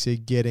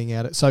dysreflexia getting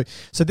at it. So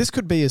this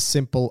could be as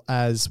simple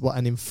as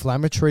an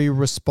inflammatory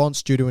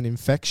response due to an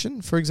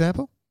infection, for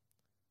example?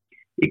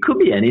 It could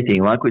be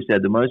anything. Like we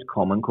said, the most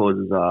common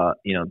causes are,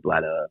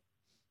 bladder,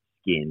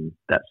 skin,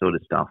 that sort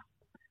of stuff.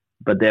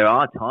 But there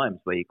are times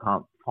where you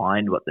can't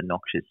find what the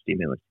noxious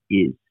stimulus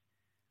is.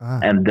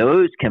 And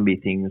those can be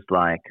things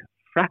like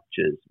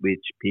fractures,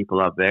 which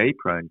people are very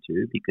prone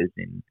to because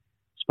in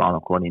spinal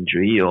cord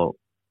injury, you're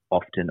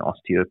often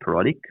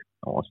osteoporotic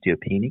or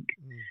osteopenic.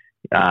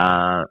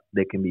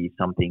 There can be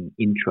something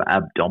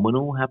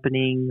intra-abdominal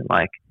happening,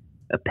 like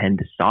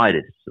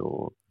appendicitis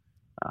or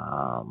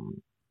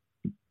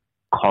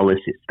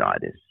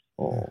cholecystitis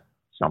or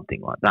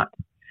something like that.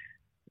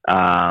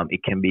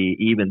 It can be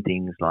even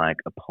things like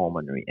a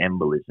pulmonary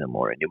embolism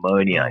or a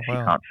pneumonia if you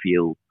can't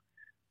feel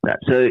that.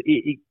 So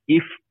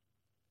if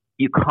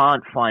you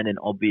can't find an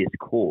obvious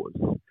cause,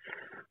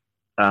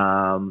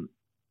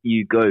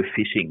 you go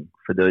fishing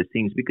for those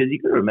things, because you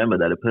got to remember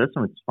that a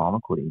person with spinal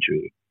cord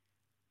injury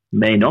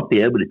may not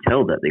be able to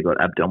tell that they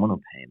got abdominal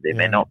pain. They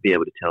may not be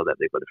able to tell that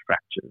they've got a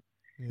fracture.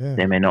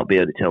 They may not be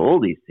able to tell all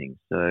these things.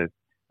 So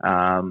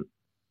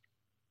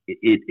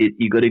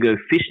you got to go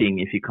fishing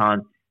if you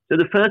can't. So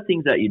the first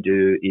things that you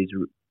do is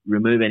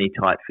remove any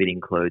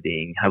tight-fitting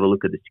clothing, have a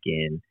look at the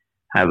skin,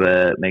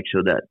 make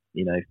sure that,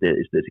 if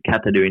there's a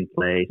catheter in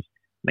place,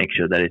 make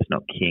sure that it's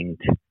not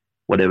kinked,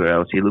 whatever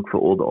else. You look for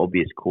all the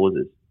obvious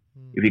causes.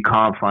 If you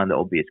can't find the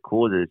obvious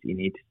causes, you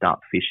need to start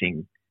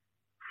fishing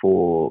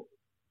for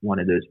one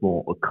of those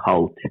more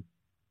occult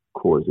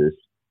causes.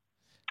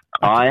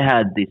 I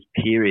had this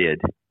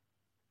period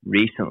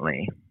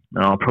recently,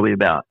 probably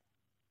about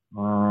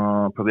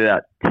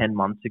 10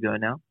 months ago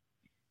now.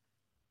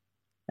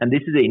 And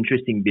this is an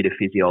interesting bit of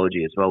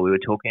physiology as well. We were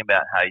talking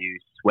about how you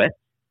sweat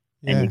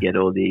and you get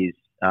all these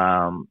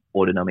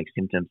autonomic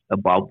symptoms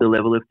above the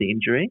level of the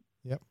injury.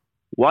 Yep.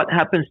 What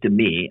happens to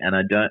me, and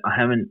I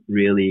haven't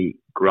really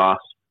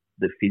grasped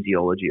the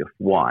physiology of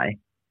why,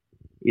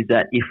 is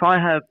that if I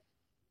have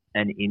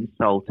an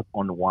insult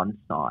on one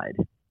side,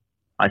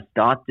 I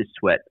start to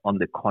sweat on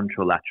the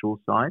contralateral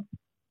side.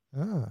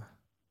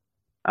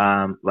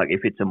 Like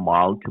if it's a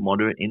mild to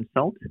moderate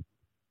insult.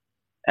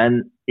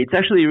 And it's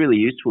actually really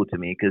useful to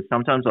me because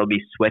sometimes I'll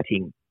be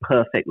sweating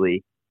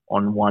perfectly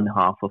on one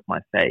half of my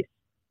face,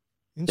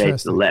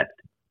 face the left,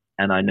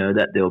 and I know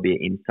that there'll be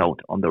an insult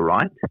on the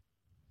right.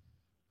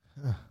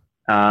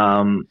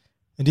 And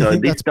do you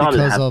think that's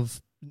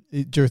because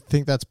do you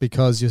think that's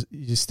because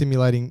you're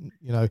stimulating,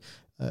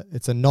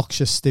 it's a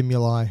noxious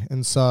stimuli,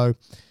 and so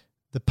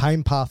the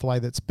pain pathway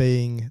that's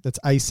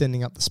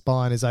ascending up the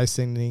spine is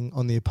ascending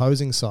on the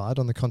opposing side,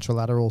 on the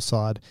contralateral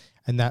side,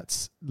 and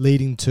that's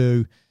leading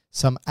to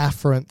some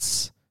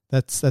afferents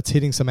that's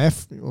hitting some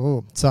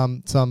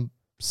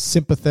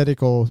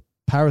sympathetic or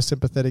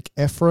parasympathetic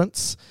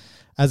efferents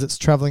as it's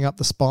traveling up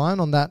the spine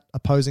on that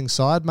opposing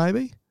side,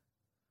 maybe?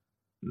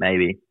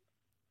 Maybe.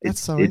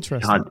 That's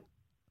interesting. Hard.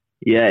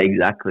 Yeah,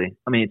 exactly.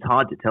 I mean, it's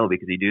hard to tell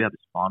because you do have a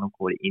spinal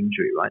cord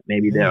injury, right?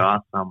 Maybe there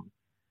are some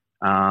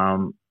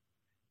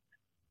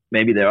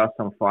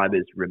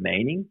fibers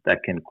remaining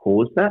that can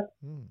cause that.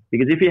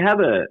 Because if you have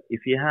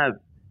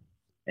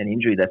an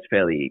injury that's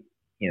fairly,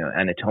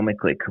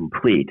 anatomically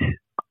complete,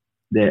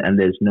 and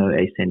there's no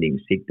ascending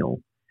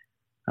signal,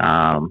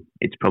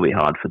 it's probably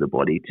hard for the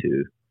body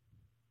to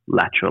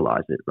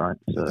lateralize it, right?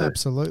 So,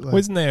 absolutely. Well,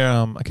 isn't there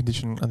a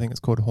condition, I think it's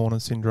called Horner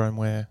syndrome,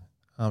 where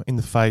in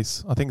the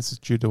face, I think this is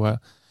due to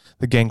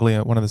the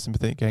ganglia, one of the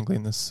sympathetic ganglia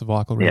in the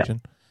cervical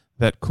region,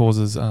 that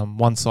causes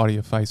one side of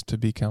your face to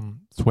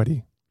become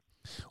sweaty,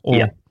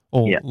 or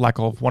lack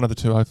of, one of the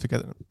two. I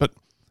forget, but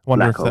I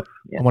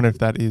wonder if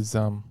that is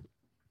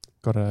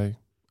got a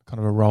kind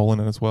of a role in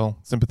it as well.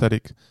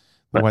 Sympathetic,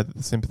 the way that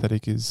the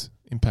sympathetic is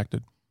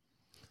impacted.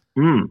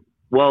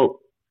 Well,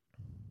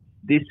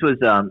 this was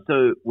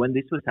so when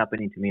this was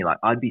happening to me, like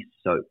I'd be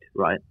soaked,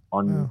 right,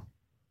 on.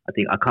 I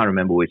think I can't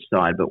remember which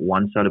side, but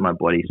one side of my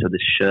body. So the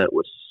shirt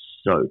was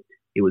soaked;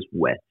 it was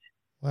wet,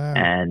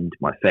 and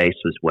my face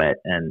was wet,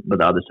 but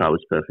the other side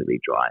was perfectly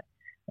dry.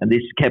 And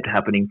this kept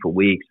happening for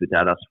weeks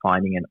without us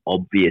finding an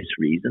obvious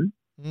reason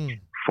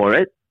for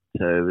it.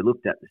 So we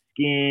looked at the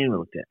skin, we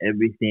looked at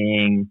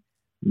everything,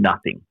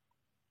 nothing.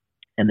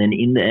 And then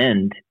in the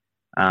end,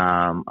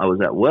 I was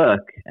at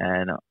work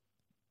and I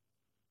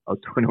was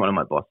talking to one of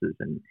my bosses,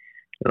 and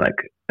they're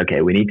like,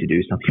 "Okay, we need to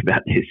do something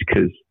about this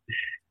because."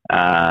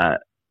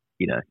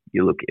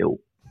 You look ill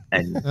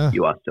and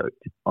you are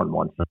soaked on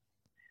one side.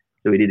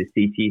 So we did a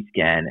CT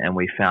scan and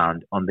we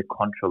found on the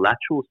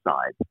contralateral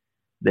side,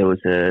 there was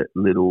a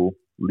little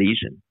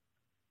lesion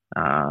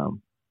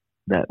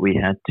that we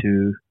had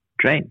to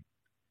drain.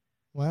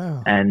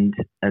 Wow. And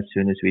as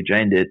soon as we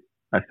drained it,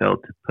 I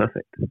felt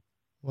perfect.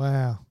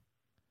 Wow.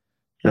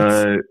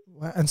 So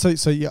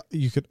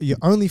you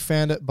only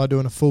found it by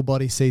doing a full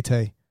body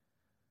CT.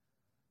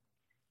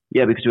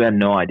 Yeah, because we had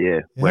no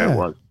idea where it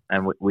was.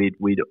 And we'd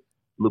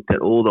looked at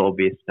all the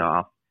obvious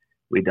stuff.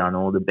 We'd done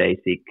all the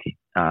basic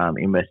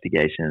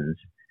investigations,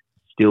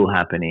 still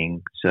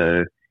happening.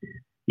 So,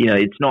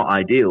 it's not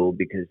ideal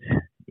because,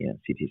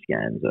 CT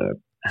scans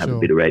have a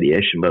bit of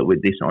radiation. But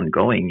with this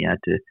ongoing, you had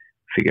to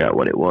figure out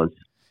what it was.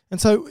 And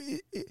so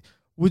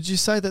would you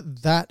say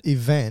that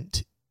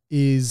event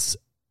is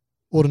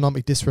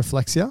autonomic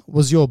dysreflexia?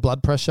 Was your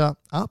blood pressure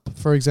up,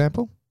 for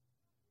example?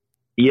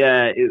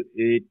 Yeah,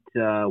 it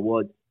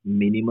was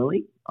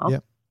minimally up.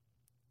 Yep.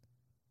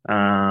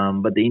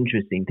 But the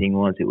interesting thing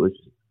was it was,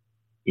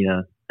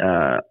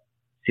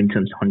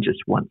 symptoms on just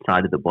one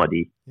side of the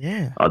body.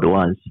 Yeah.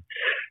 Otherwise,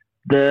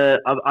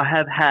 I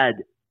have had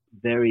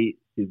very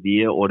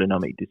severe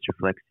autonomic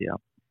dysreflexia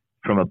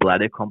from a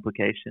bladder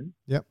complication.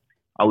 Yep.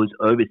 I was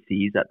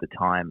overseas at the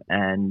time,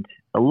 and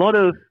a lot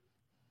of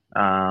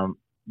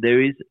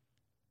there is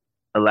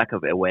a lack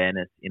of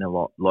awareness in a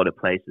lot of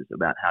places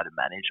about how to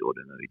manage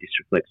autonomic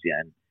dysreflexia,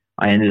 and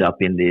I ended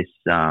up in this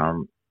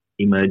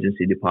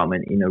emergency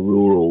department in a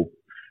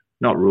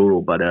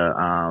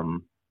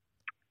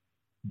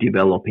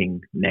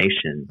developing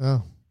nation.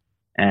 Oh.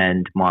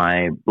 And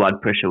my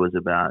blood pressure was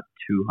about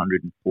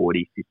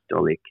 240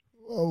 systolic.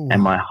 Whoa.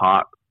 And my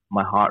heart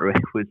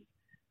rate was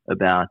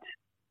about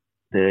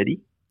 30.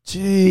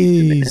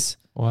 Jeez.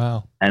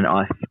 Wow. And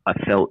I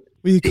felt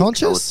Were you sick.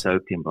 conscious? I was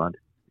soaked in blood.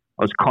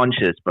 I was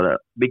conscious, but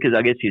because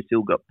I guess you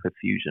still got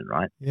perfusion,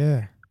 right?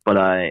 Yeah. But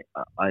I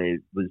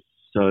was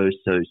so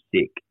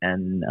sick,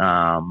 and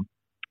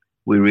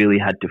we really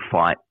had to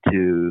fight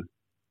to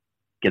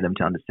get them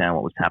to understand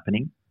what was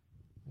happening.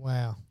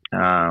 Wow.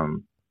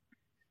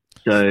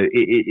 So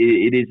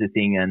it is a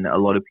thing, and a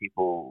lot of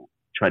people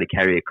try to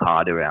carry a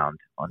card around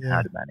on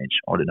how to manage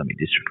autonomic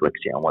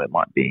dysreflexia and what it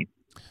might be.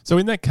 So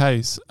in that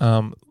case,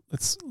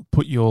 let's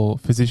put your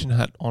physician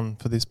hat on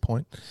for this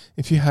point.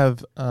 If you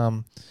have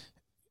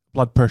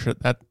blood pressure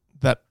at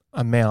that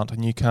amount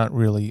and you can't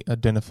really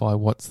identify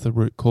what's the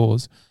root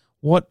cause,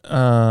 what's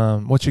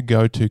your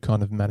go-to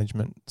kind of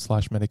management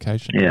 /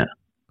 medication? Yeah.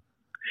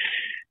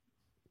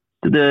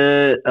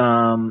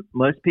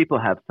 Most people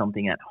have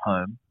something at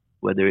home,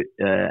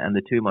 and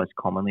the two most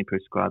commonly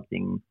prescribed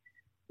things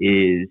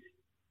is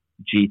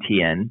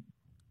GTN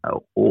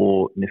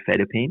or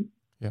nifedipine.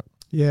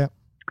 Yeah.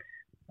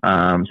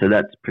 So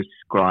that's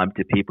prescribed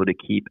to people to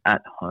keep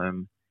at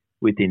home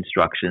with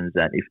instructions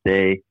that if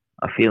they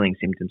are feeling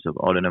symptoms of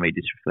autonomic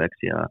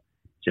dysreflexia,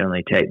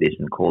 generally take this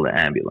and call the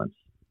ambulance.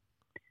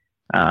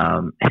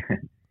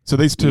 So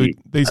these two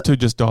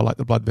just dilate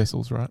the blood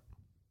vessels, right?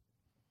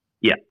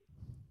 Yeah.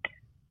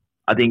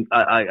 I think,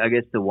 I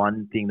guess the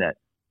one thing that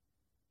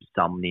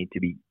some need to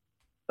be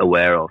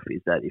aware of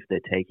is that if they're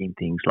taking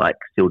things like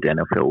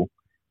sildenafil,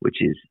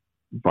 which is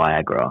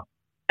Viagra,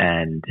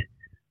 and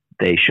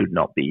they should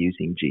not be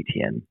using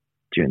GTN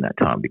during that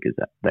time because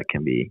that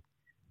can be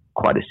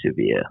quite a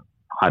severe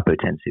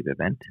hypotensive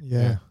event.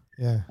 Yeah.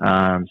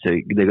 So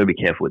they've got to be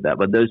careful with that.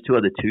 But those two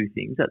are the two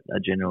things that are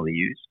generally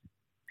used.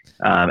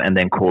 And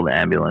then call the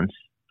ambulance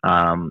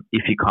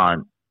if you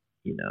can't,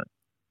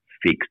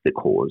 fix the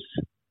cause.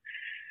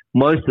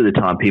 Most of the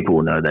time, people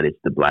will know that it's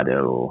the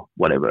bladder or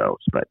whatever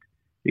else. But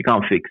if you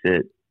can't fix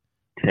it,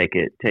 take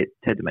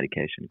the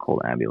medication, call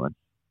the ambulance.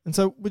 And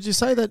so, would you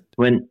say that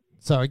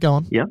Sorry, go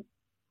on. Yeah.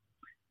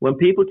 When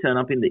people turn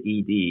up in the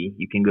ED,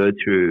 you can go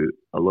through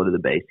a lot of the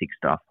basic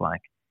stuff,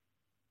 like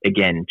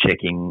again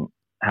checking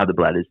how the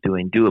bladder's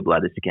doing. Do a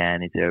bladder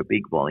scan. Is there a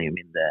big volume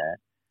in there?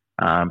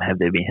 Have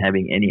they been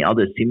having any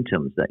other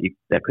symptoms that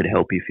could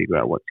help you figure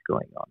out what's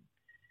going on?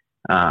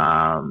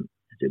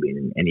 Has there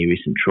been any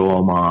recent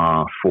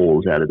trauma,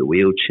 falls out of the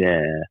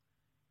wheelchair?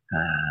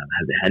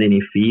 Have they had any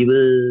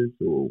fevers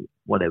or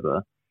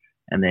whatever?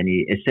 And then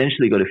you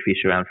essentially got to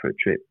fish around for a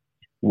trip.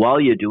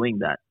 While you're doing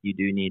that, you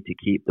do need to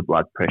keep the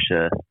blood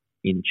pressure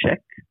in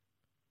check.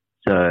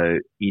 So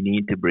you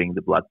need to bring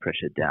the blood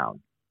pressure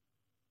down.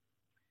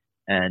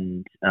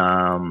 And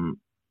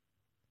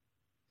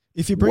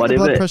if you bring the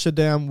blood pressure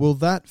down, will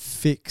that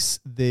fix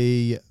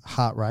the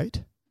heart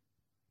rate?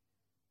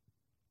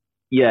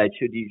 Yeah, it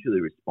should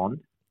usually respond.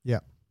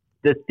 Yeah.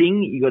 The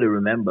thing you got to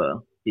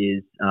remember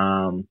is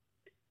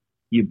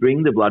you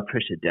bring the blood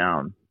pressure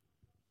down,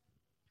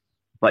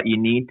 but you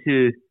need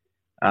to,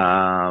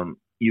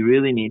 you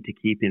really need to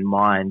keep in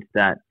mind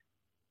that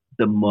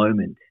the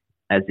moment,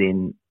 as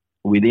in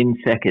within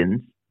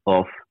seconds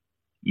of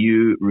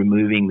you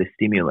removing the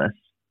stimulus,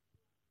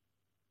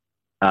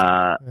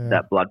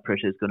 that blood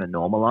pressure is going to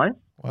normalize.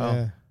 Wow.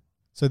 Yeah.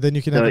 So then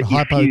you can have a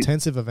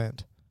hypotensive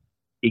event.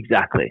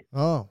 Exactly.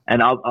 Oh.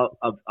 And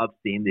I've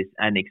seen this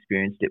and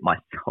experienced it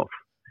myself.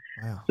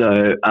 Wow.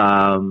 So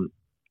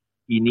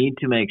you need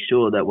to make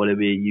sure that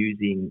whatever you're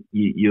using,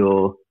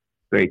 you're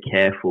very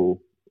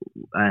careful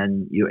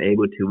and you're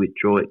able to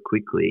withdraw it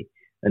quickly.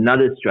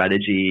 Another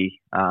strategy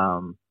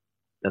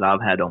that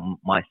I've had on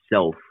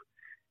myself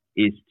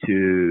is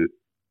to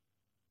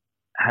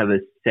have a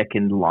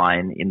second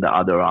line in the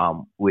other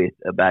arm with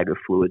a bag of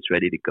fluids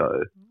ready to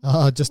go.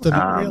 Oh, just to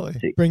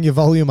bring your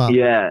volume up.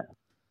 Yeah,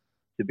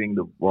 to bring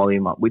the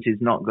volume up, which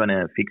is not going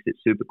to fix it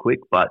super quick,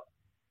 but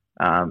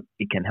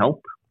it can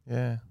help.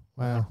 Yeah,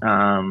 wow.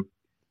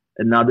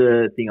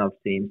 Another thing I've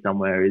seen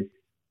somewhere is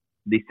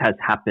this has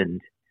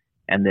happened,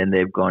 and then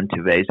they've gone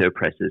to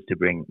vasopressors to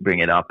bring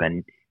it up,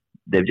 and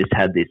they've just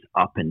had this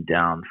up and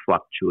down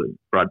fluctuant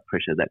blood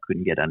pressure that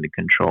couldn't get under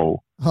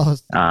control,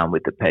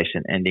 with the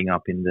patient ending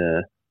up in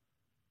the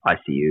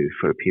ICU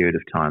for a period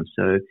of time.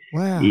 So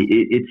wow.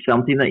 It's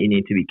something that you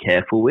need to be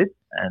careful with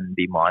and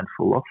be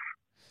mindful of.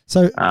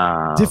 So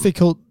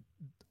difficult.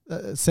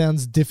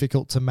 Sounds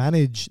difficult to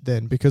manage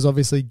then, because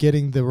obviously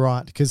getting the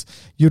right, because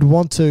you'd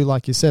want to,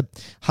 like you said,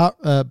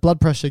 blood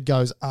pressure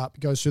goes up,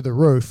 goes through the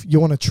roof. You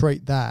want to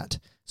treat that.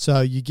 So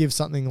you give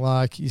something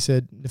like you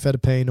said,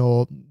 nifedipine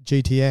or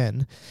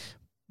GTN,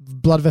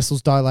 blood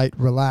vessels dilate,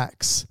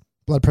 relax,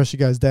 blood pressure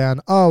goes down.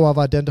 Oh, I've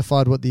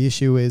identified what the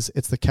issue is.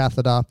 It's the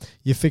catheter.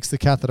 You fix the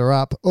catheter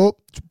up. Oh,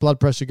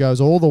 blood pressure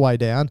goes all the way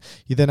down.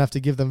 You then have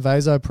to give them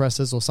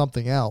vasopressors or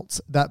something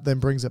else. That then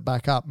brings it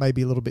back up,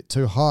 maybe a little bit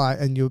too high,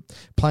 and you're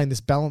playing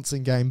this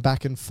balancing game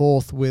back and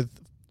forth with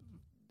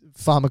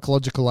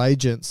pharmacological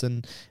agents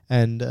and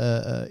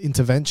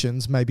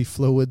interventions, maybe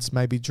fluids,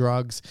 maybe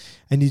drugs,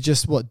 and you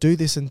just do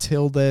this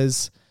until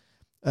there's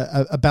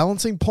a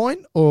balancing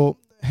point, or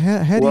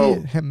how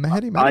do you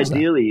manage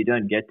ideally that? You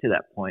don't get to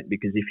that point,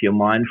 because if you're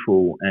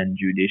mindful and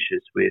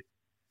judicious with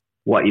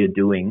what you're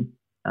doing,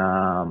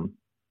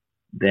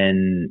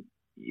 then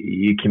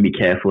you can be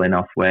careful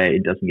enough where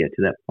it doesn't get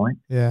to that point.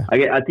 Yeah,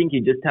 I think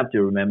you just have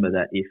to remember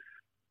that if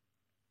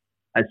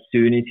as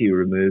soon as you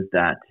remove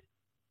that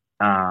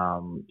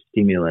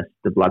stimulus,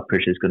 the blood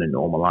pressure is going to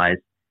normalize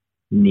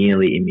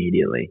nearly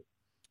immediately.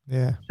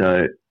 Yeah.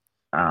 So,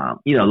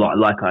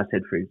 like I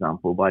said, for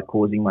example, by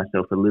causing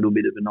myself a little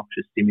bit of a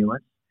noxious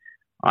stimulus,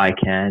 I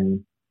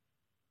can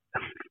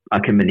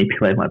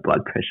manipulate my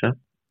blood pressure.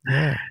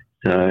 Yeah.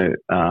 So,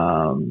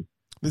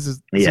 this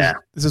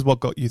is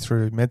what got you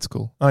through med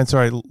school.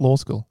 Law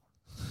school.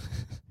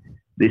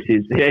 This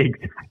is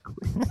exactly.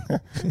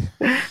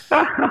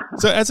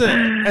 So as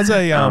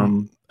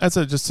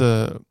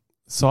a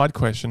side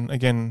question,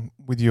 again,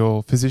 with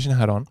your physician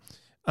hat on,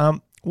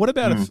 what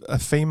about a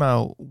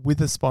female with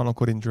a spinal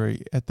cord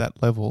injury at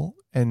that level,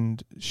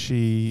 and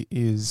she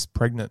is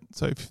pregnant?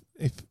 So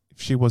if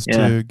she was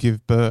to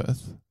give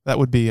birth, that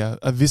would be a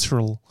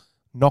visceral,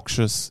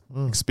 noxious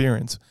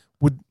experience.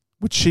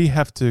 Would she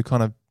have to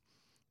kind of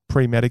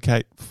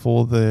pre-medicate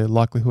for the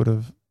likelihood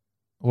of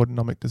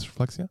autonomic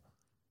dysreflexia?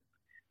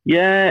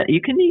 Yeah,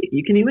 you can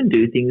even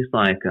do things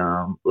like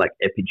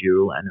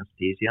epidural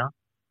anesthesia,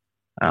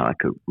 like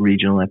a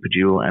regional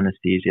epidural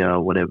anesthesia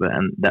or whatever,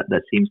 and that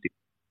seems to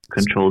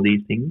control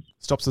these things.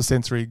 Stops the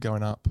sensory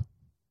going up.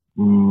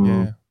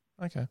 Yeah.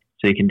 Okay.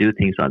 So you can do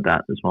things like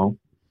that as well,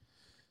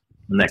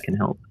 and that can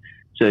help.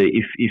 So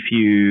if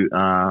you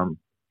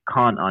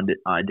can't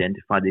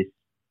identify this,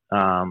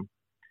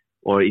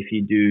 or if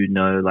you do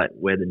know like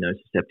where the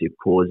nociceptive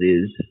cause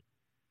is,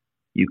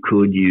 you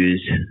could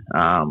use,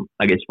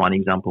 I guess one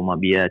example might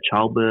be a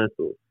childbirth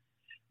or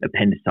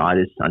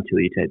appendicitis until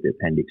you take the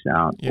appendix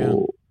out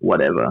or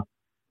whatever.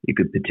 You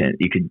could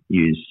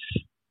use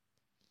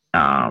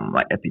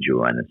like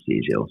epidural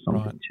anesthesia or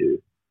something to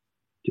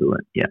do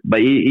it. Yeah,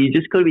 but you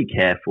just got to be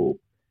careful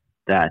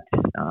that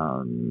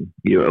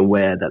you're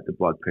aware that the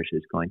blood pressure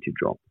is going to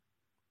drop.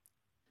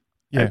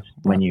 Yeah,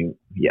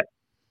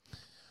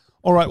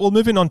 All right. Well,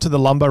 moving on to the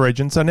lumbar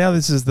region. So now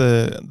this is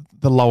the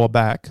lower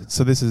back.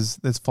 So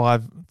there's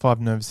five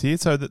nerves here.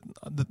 So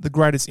the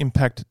greatest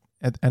impact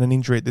at an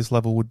injury at this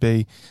level would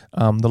be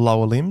the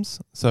lower limbs.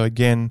 So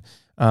again,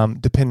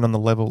 depending on the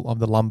level of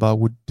the lumbar,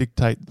 would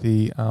dictate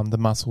the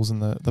muscles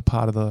and the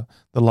part of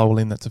the lower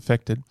limb that's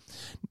affected.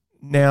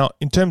 Now,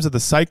 in terms of the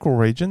sacral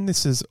region,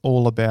 this is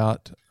all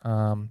about,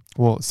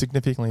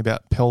 significantly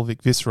about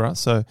pelvic viscera,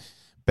 so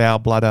bowel,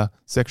 bladder,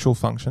 sexual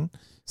function.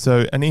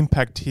 So an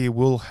impact here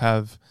will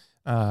have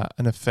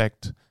an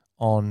effect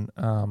on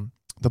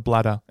the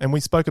bladder. And we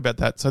spoke about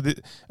that. So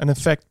an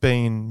effect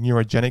being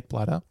neurogenic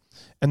bladder,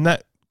 and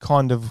that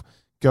kind of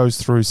goes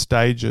through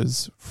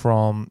stages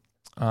from,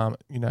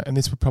 and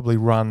this would probably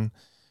run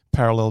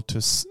parallel to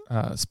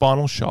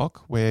spinal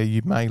shock, where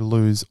you may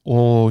lose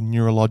all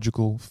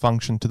neurological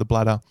function to the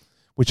bladder,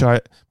 which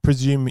I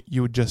presume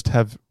you would just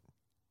have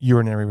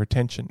urinary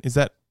retention. Is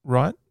that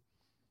right?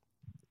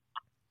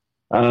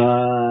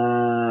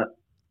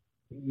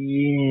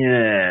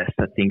 Yes,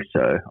 I think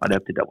so. I'd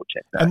have to double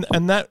check that.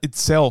 And that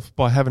itself,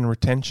 by having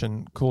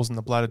retention, causing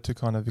the bladder to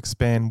kind of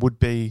expand, would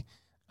be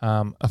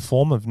a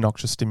form of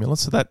noxious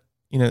stimulus. So that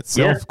in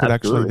itself could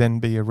actually then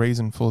be a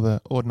reason for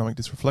the autonomic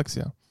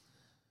dysreflexia.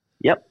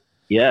 Yep.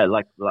 Yeah,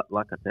 like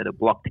I said, a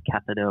blocked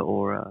catheter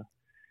or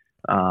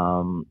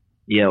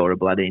or a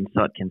bladder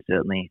insert can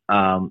certainly,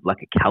 like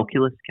a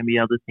calculus can be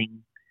other things.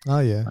 Oh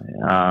yeah.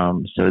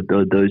 So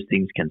those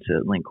things can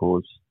certainly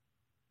cause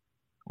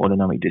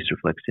autonomic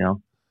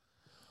dysreflexia.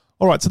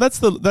 All right, so that's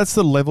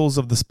the levels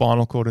of the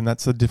spinal cord, and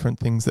that's the different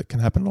things that can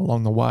happen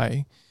along the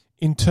way.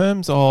 In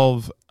terms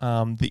of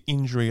the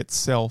injury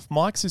itself,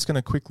 Mike's just going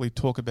to quickly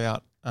talk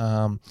about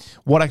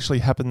what actually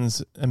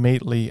happens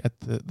immediately at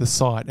the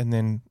site and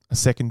then a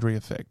secondary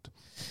effect.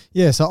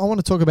 Yeah, so I want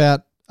to talk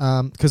about,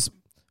 because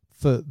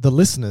for the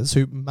listeners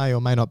who may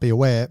or may not be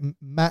aware,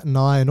 Matt and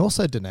I, and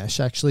also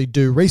Dinesh, actually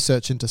do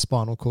research into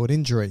spinal cord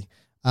injury.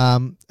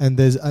 And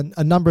there's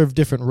a number of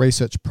different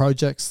research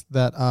projects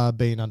that are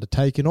being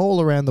undertaken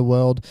all around the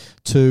world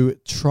to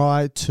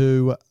try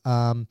to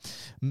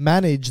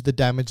manage the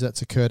damage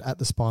that's occurred at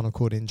the spinal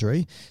cord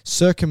injury,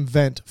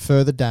 circumvent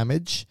further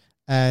damage,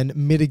 and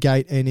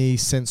mitigate any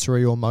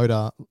sensory or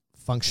motor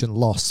function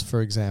loss,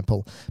 for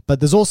example. But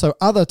there's also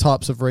other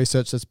types of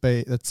research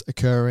that's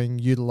occurring,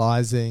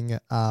 utilizing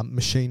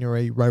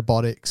machinery,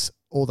 robotics,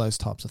 all those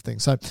types of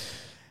things. So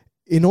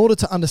in order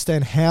to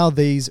understand how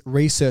these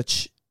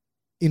research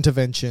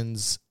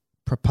interventions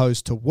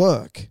proposed to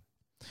work,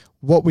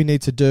 what we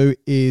need to do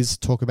is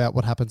talk about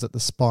what happens at the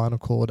spinal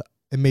cord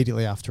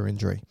immediately after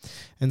injury.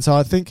 And so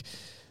I think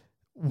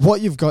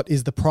what you've got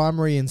is the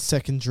primary and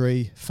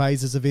secondary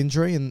phases of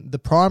injury, and the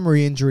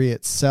primary injury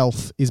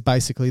itself is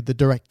basically the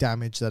direct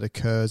damage that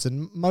occurs,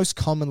 and most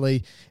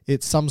commonly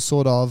it's some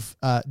sort of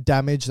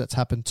damage that's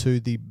happened to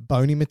the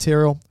bony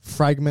material,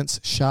 fragments,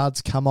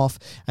 shards come off,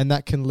 and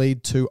that can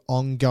lead to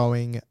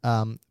ongoing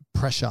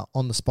pressure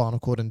on the spinal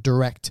cord and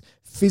direct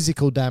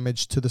physical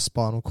damage to the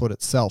spinal cord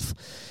itself.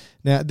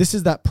 Now, this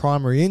is that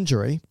primary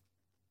injury.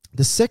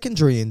 The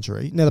secondary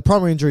injury, now the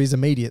primary injury is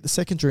immediate. The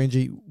secondary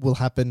injury will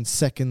happen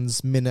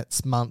seconds,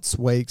 minutes, months,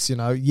 weeks,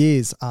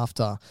 years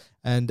after.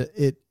 And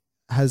it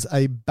has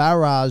a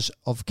barrage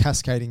of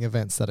cascading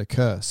events that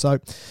occur. So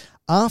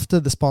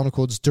after the spinal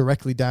cord is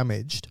directly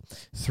damaged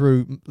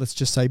through, let's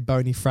just say,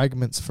 bony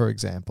fragments, for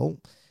example,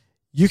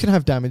 you can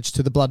have damage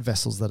to the blood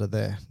vessels that are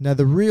there. Now,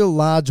 the real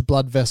large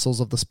blood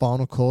vessels of the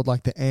spinal cord,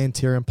 like the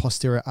anterior and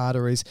posterior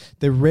arteries,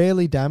 they're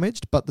rarely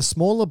damaged, but the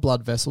smaller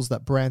blood vessels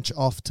that branch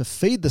off to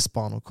feed the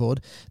spinal cord,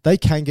 they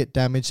can get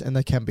damaged and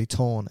they can be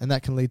torn. And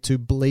that can lead to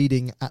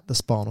bleeding at the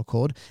spinal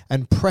cord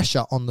and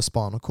pressure on the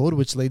spinal cord,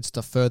 which leads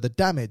to further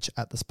damage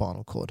at the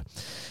spinal cord.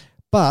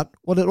 But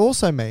what it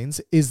also means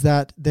is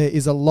that there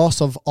is a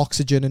loss of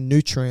oxygen and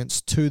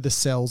nutrients to the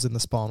cells in the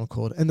spinal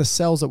cord. And the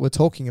cells that we're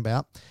talking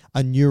about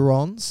are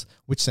neurons,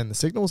 which send the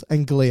signals,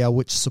 and glia,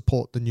 which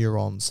support the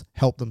neurons,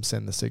 help them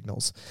send the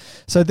signals.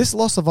 So this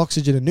loss of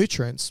oxygen and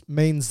nutrients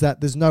means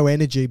that there's no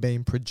energy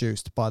being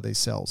produced by these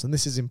cells. And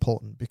this is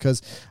important because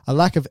a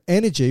lack of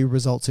energy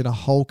results in a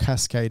whole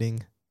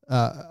cascading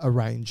a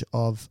range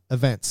of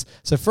events.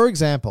 So for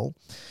example,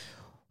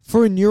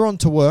 for a neuron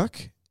to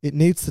work, it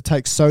needs to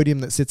take sodium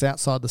that sits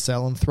outside the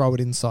cell and throw it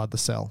inside the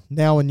cell.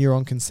 Now a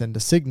neuron can send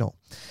a signal.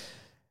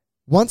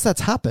 Once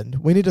that's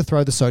happened, we need to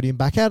throw the sodium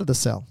back out of the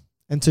cell.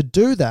 And to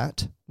do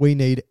that, we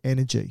need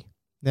energy.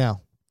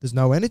 Now, there's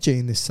no energy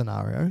in this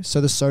scenario,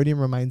 so the sodium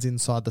remains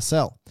inside the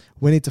cell.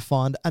 We need to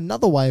find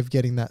another way of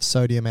getting that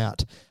sodium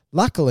out.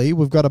 Luckily,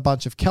 we've got a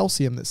bunch of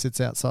calcium that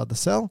sits outside the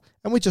cell,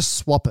 and we just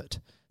swap it.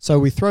 So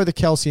we throw the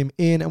calcium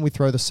in and we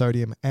throw the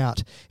sodium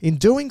out. In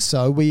doing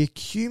so, we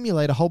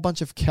accumulate a whole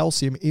bunch of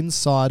calcium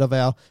inside of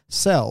our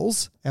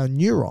cells, our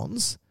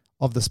neurons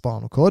of the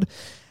spinal cord,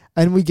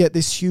 and we get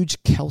this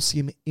huge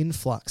calcium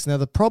influx. Now,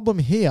 the problem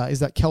here is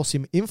that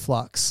calcium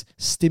influx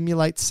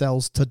stimulates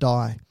cells to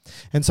die.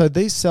 And so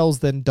these cells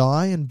then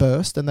die and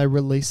burst and they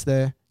release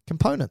their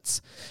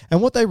components.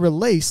 And what they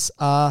release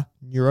are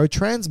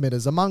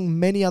neurotransmitters, among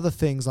many other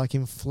things like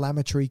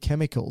inflammatory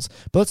chemicals.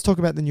 But let's talk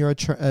about the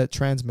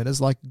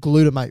neurotransmitters like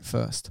glutamate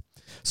first.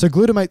 So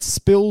glutamate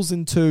spills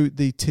into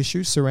the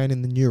tissue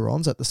surrounding the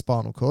neurons at the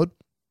spinal cord.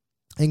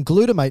 And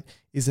glutamate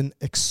is an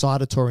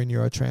excitatory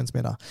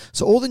neurotransmitter.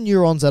 So all the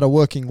neurons that are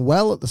working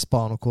well at the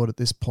spinal cord at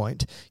this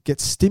point get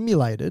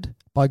stimulated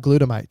by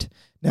glutamate.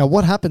 Now,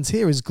 what happens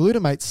here is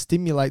glutamate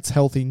stimulates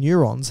healthy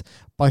neurons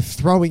by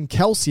throwing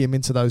calcium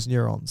into those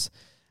neurons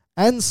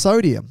and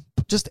sodium,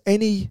 just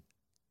any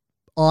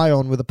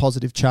ion with a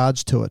positive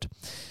charge to it.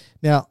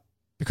 Now,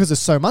 because there's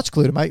so much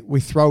glutamate, we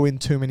throw in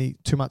too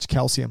much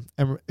calcium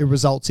and it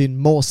results in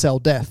more cell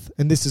death.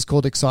 And this is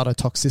called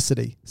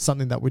excitotoxicity,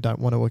 something that we don't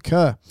want to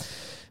occur.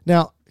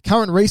 Now,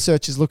 current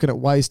research is looking at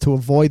ways to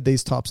avoid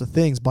these types of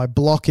things by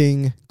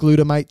blocking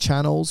glutamate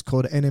channels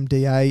called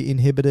NMDA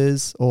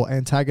inhibitors or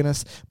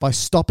antagonists, by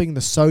stopping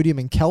the sodium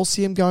and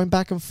calcium going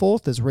back and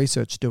forth. There's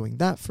research doing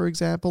that, for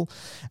example.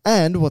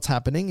 And what's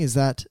happening is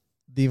that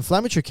the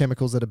inflammatory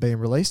chemicals that are being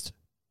released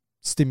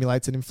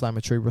stimulates an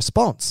inflammatory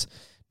response.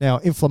 Now,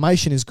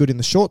 inflammation is good in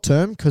the short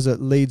term because it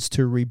leads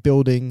to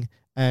rebuilding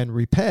and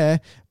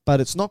repair,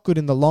 but it's not good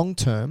in the long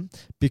term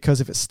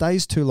because if it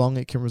stays too long,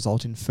 it can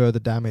result in further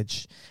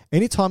damage.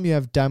 Anytime you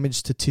have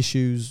damage to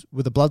tissues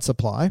with a blood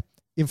supply,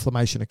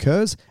 inflammation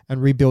occurs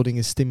and rebuilding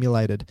is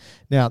stimulated.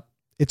 Now,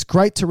 it's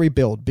great to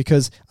rebuild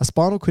because a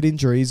spinal cord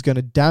injury is going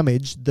to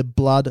damage the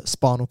blood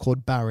spinal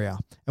cord barrier.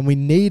 And we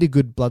need a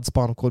good blood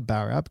spinal cord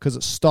barrier because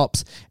it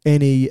stops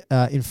any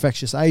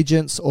infectious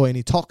agents or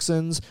any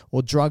toxins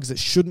or drugs that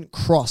shouldn't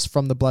cross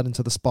from the blood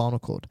into the spinal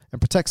cord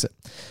and protects it.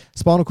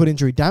 Spinal cord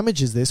injury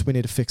damages this, we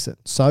need to fix it.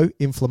 So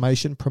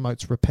inflammation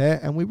promotes repair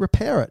and we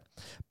repair it.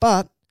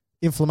 But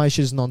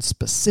inflammation is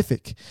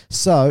non-specific.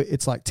 So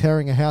it's like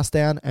tearing a house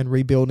down and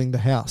rebuilding the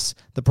house.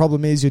 The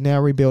problem is you're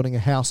now rebuilding a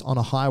house on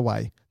a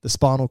highway, the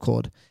spinal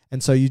cord.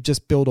 And so you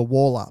just build a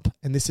wall up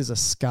and this is a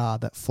scar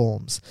that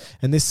forms.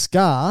 And this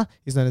scar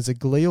is known as a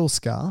glial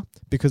scar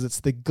because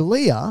it's the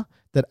glia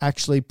that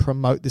actually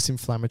promote this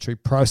inflammatory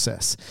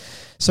process.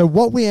 So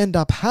what we end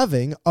up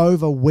having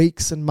over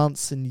weeks and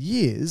months and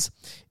years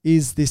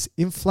is this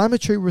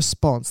inflammatory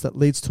response that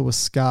leads to a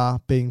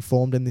scar being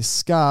formed, and this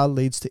scar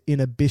leads to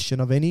inhibition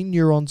of any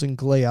neurons and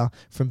glia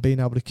from being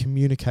able to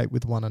communicate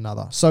with one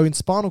another. So in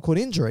spinal cord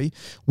injury,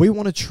 we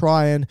want to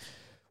try and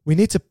we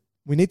need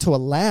to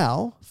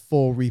allow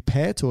for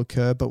repair to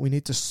occur, but we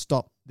need to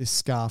stop this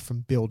scar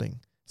from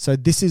building. So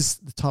this is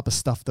the type of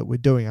stuff that we're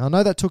doing. I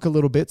know that took a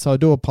little bit, so I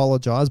do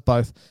apologize,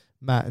 both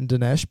Matt and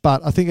Dinesh,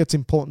 but I think it's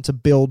important to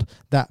build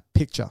that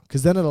picture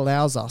because then it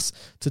allows us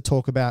to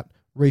talk about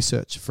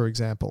research, for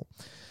example.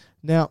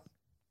 Now,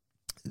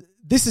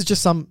 this is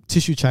just some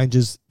tissue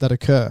changes that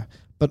occur,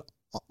 but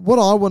what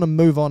I want to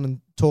move on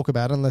and talk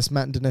about, unless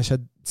Matt and Dinesh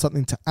had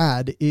something to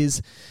add,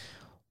 is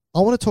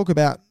I want to talk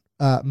about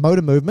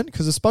motor movement,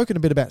 because I've spoken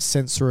a bit about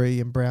sensory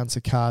and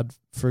Brown-Séquard,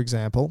 for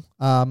example,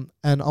 and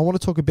I want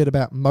to talk a bit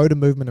about motor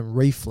movement and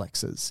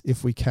reflexes,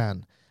 if we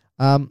can.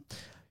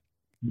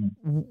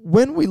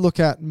 When we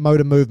look at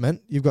motor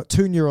movement, you've got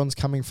two neurons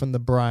coming from the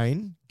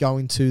brain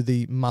going to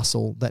the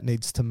muscle that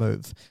needs to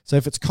move. So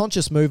if it's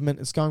conscious movement,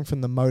 it's going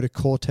from the motor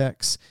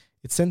cortex.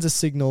 It sends a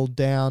signal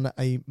down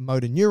a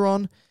motor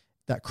neuron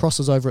that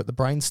crosses over at the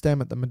brainstem,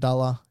 at the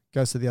medulla,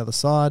 goes to the other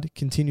side,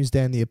 continues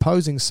down the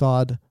opposing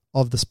side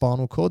of the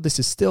spinal cord. This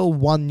is still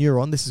one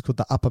neuron. This is called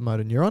the upper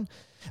motor neuron.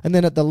 And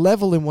then at the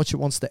level in which it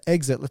wants to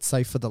exit, let's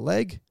say for the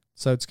leg,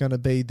 so it's going to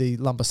be the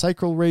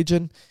lumbosacral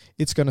region,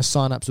 it's going to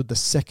synapse with the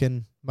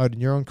second motor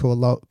neuron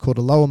called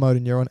a lower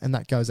motor neuron, and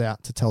that goes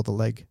out to tell the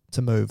leg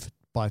to move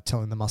by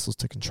telling the muscles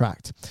to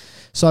contract.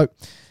 So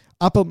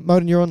upper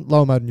motor neuron,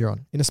 lower motor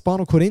neuron. In a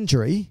spinal cord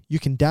injury, you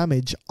can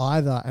damage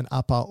either an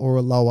upper or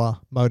a lower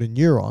motor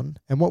neuron.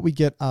 And what we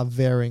get are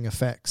varying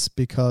effects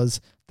because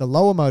the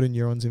lower motor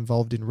neuron's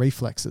involved in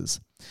reflexes.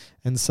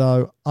 And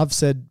so I've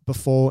said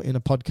before in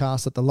a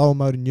podcast that the lower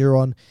motor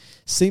neuron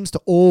seems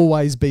to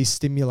always be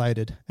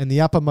stimulated, and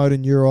the upper motor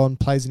neuron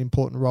plays an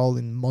important role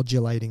in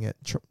modulating it,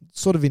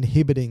 sort of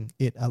inhibiting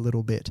it a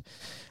little bit.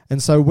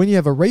 And so when you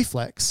have a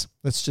reflex,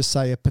 let's just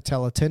say a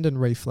patellar tendon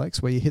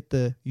reflex, where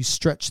you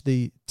stretch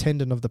the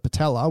tendon of the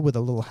patella with a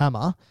little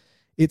hammer,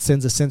 it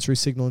sends a sensory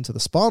signal into the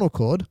spinal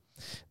cord.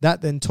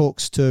 That then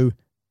talks to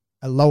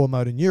a lower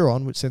motor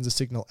neuron, which sends a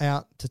signal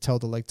out to tell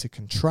the leg to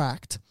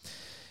contract.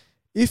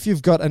 If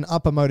you've got an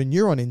upper motor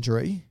neuron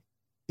injury,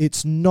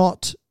 it's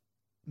not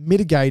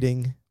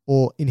mitigating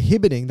or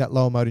inhibiting that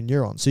lower motor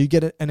neuron. So you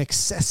get an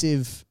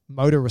excessive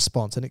motor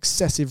response, an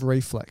excessive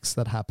reflex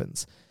that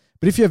happens.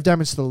 But if you have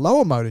damage to the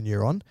lower motor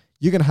neuron,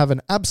 you're going to have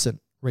an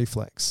absent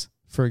reflex,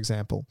 for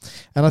example.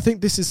 And I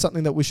think this is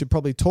something that we should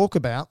probably talk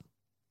about,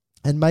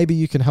 and maybe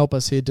you can help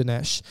us here,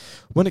 Dinesh,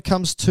 when it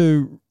comes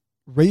to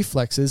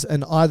reflexes,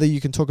 and either you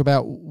can talk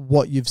about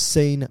what you've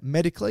seen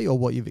medically or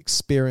what you've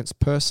experienced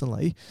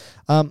personally.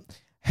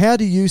 How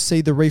do you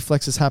see the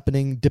reflexes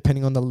happening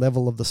depending on the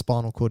level of the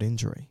spinal cord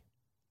injury?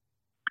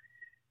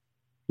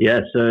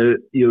 Yeah, so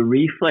your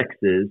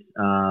reflexes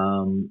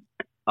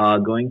are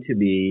going to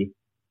be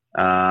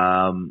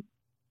hyperreflexic.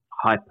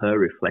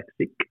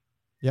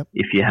 Yep.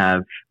 If you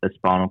have a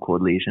spinal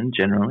cord lesion,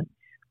 generally,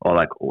 or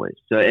like always.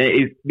 So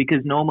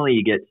because normally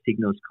you get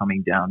signals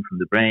coming down from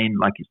the brain,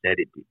 like you said,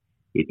 it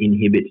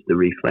inhibits the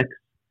reflex.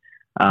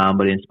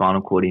 But in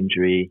spinal cord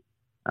injury,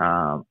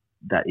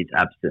 that is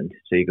absent.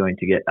 So you're going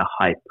to get a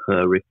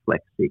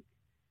hyperreflexic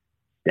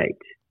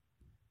state.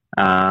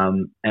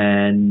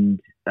 And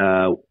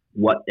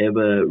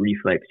whatever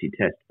reflex you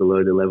test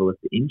below the level of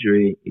the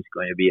injury is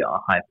going to be a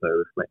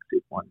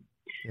hyperreflexive one.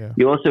 Yeah.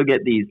 You also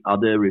get these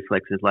other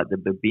reflexes like the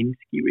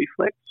Babinski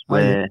reflex,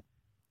 where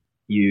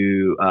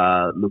you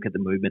look at the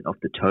movement of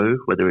the toe,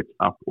 whether it's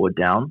up or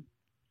down.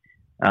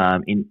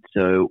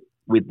 So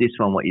with this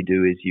one, what you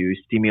do is you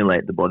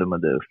stimulate the bottom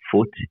of the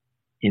foot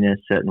in a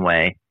certain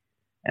way.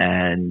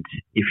 And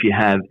if you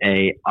have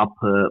a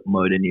upper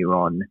motor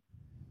neuron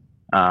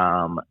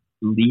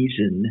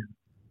lesion,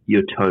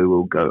 your toe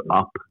will go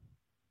up.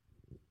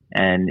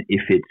 And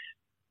if it's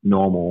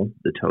normal,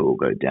 the toe will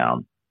go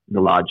down,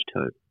 the large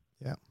toe.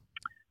 Yeah.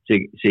 So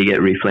you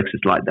get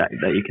reflexes like that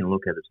you can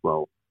look at as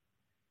well.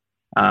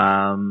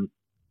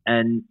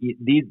 And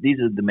these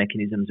are the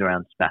mechanisms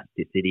around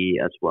spasticity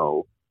as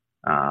well.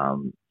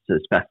 So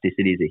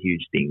spasticity is a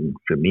huge thing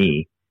for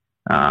me.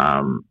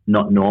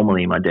 Not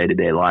normally in my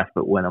day-to-day life,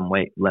 but when I'm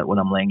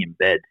laying in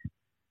bed,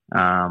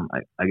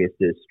 I guess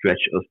the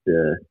stretch of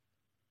the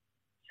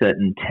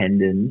certain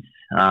tendons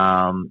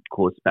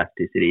cause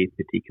spasticity,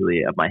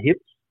 particularly at my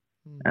hips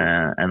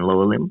and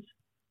lower limbs.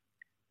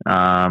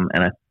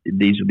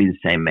 These would be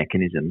the same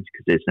mechanisms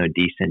because there's no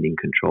descending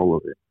control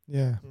of it.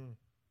 Yeah.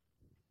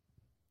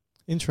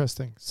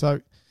 Interesting.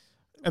 So,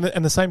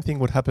 and the same thing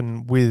would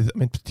happen with,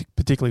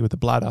 particularly with the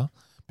bladder,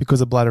 because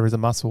the bladder is a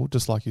muscle,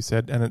 just like you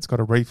said, and it's got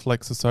a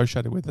reflex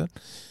associated with it.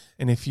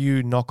 And if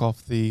you knock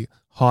off the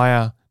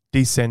higher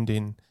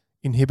descending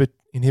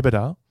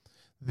inhibitor,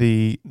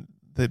 the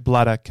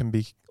bladder can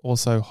be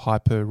also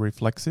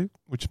hyperreflexive,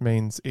 which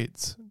means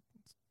it's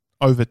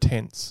over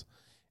tense,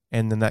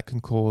 and then that can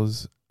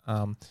cause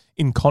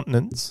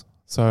incontinence.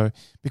 So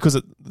because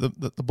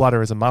the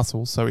bladder is a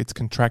muscle, so it's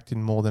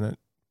contracting more than it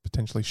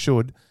potentially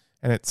should,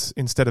 and it's,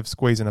 instead of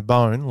squeezing a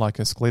bone like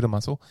a skeletal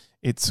muscle,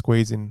 it's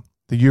squeezing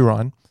the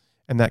urine,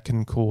 and that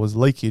can cause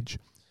leakage.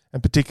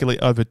 And particularly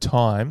over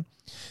time,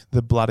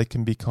 the bladder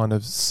can be kind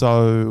of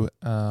so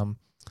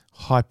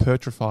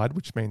hypertrophied,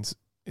 which means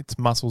its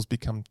muscles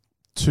become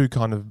too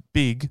kind of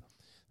big,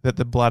 that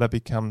the bladder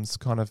becomes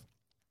kind of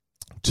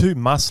too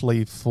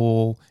muscly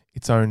for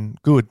its own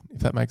good, if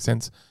that makes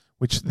sense,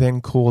 which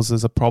then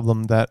causes a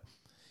problem that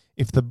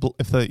if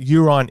the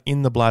urine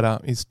in the bladder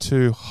is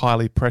too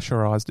highly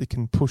pressurized, it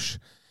can push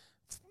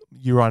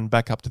urine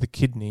back up to the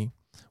kidney,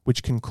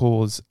 which can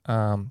cause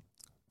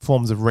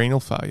forms of renal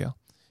failure.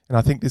 And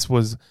I think this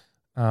was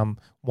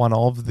one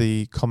of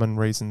the common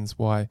reasons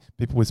why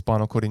people with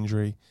spinal cord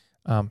injury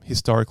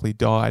historically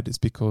died, is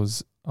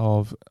because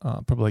of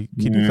probably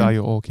kidney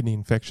failure or kidney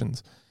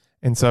infections.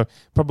 And so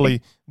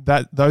probably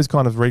those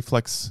kind of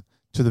reflex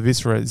to the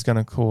viscera is going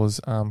to cause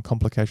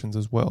complications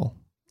as well.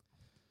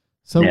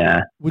 So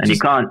yeah, and you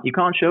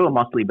can't show a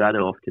muscly bladder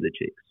off to the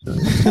chicks. So.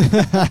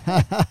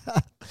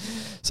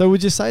 So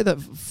would you say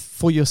that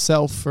for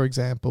yourself, for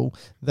example,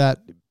 that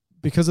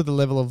because of the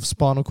level of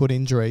spinal cord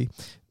injury,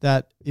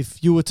 that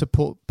if you were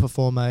to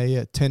perform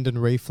a tendon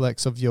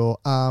reflex of your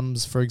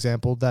arms, for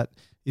example, that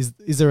is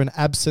there an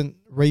absent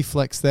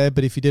reflex there,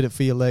 but if you did it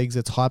for your legs,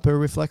 it's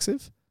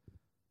hyperreflexive?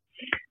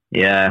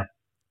 Yeah,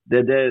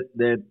 there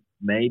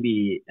may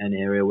be an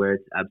area where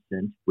it's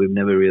absent. We've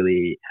never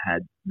really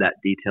had that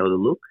detailed a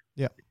look.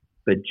 Yeah.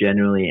 But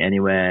generally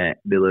anywhere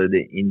below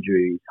the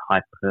injury is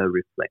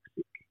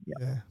hyperreflexic.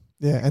 Yeah.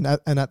 Yeah, and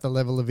at the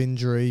level of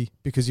injury,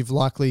 because you've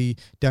likely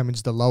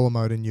damaged the lower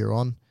motor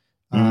neuron,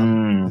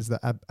 is the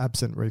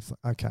absent reflex.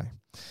 Okay.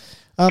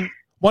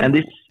 And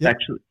this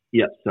actually,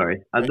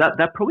 sorry.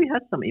 That probably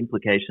has some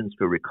implications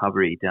for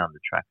recovery down the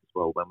track as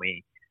well. When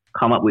we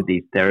come up with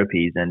these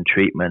therapies and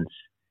treatments,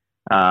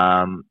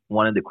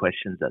 one of the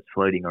questions that's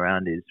floating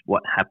around is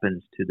what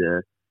happens to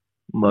the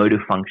motor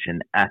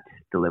function at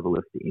the level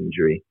of the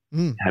injury?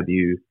 Have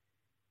you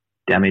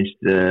damaged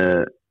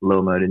the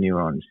lower motor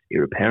neurons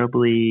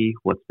irreparably?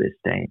 What's their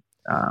state?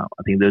 I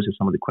think those are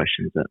some of the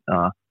questions that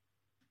are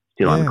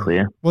still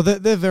unclear. Well,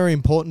 they're very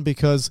important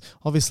because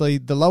obviously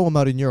the lower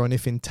motor neuron,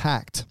 if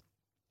intact,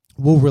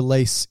 will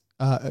release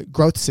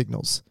growth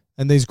signals.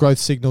 And these growth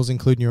signals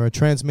include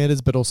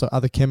neurotransmitters, but also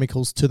other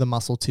chemicals to the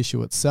muscle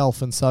tissue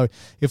itself. And so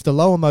if the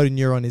lower motor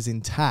neuron is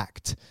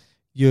intact,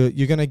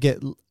 you're going to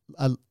get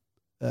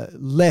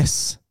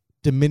less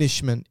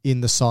diminishment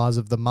in the size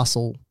of the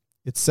muscle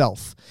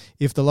itself.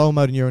 If the lower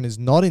motor neuron is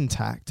not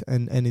intact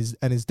and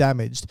is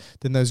damaged,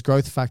 then those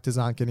growth factors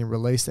aren't getting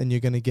released, and you're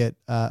going to get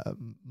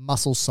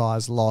muscle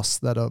size loss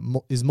that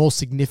is more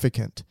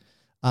significant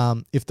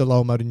if the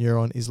lower motor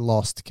neuron is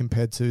lost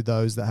compared to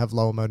those that have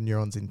lower motor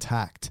neurons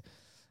intact.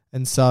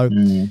 And so,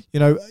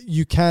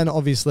 you can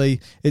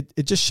obviously,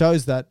 it just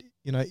shows that,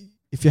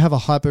 if you have a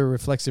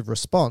hyperreflexive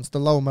response, the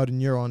lower motor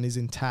neuron is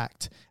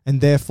intact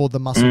and therefore the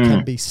muscle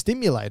can be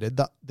stimulated.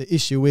 The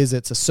issue is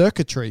it's a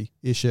circuitry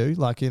issue,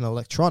 like in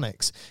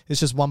electronics.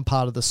 It's just one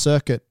part of the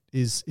circuit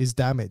is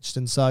damaged.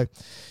 And so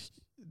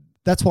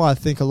that's why I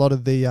think a lot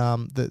of the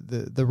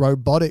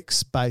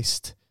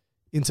robotics-based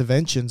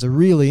interventions are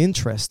really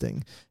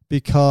interesting,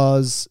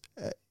 because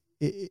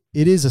it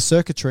is a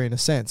circuitry in a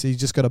sense. You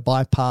just got to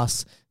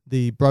bypass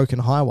the broken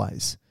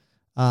highways.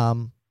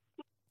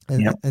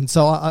 And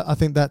so I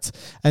think that's,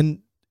 and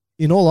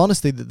in all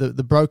honesty,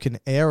 the broken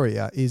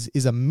area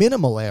is a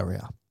minimal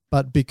area,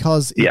 but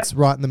because it's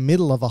right in the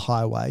middle of a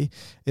highway,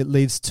 it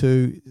leads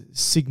to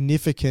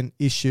significant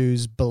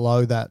issues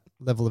below that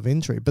level of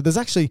injury. But there's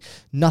actually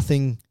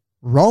nothing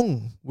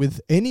wrong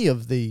with any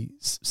of the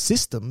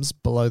systems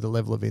below the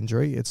level of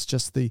injury. It's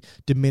just the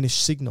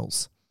diminished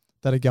signals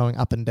that are going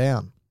up and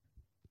down.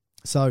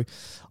 So,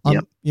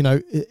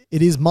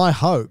 it is my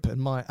hope and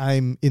my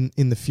aim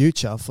in the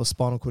future for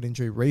spinal cord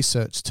injury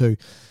research to,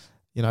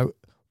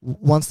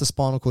 once the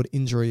spinal cord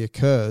injury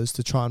occurs,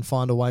 to try and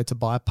find a way to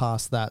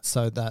bypass that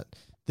so that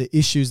the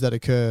issues that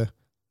occur,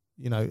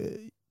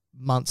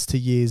 months to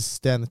years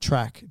down the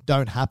track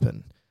don't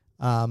happen.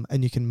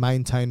 And you can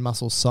maintain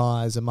muscle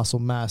size and muscle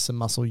mass and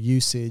muscle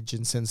usage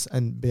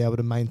and be able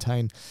to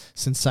maintain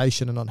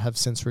sensation and not have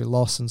sensory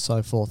loss and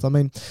so forth. I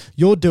mean,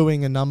 you're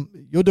doing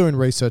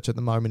research at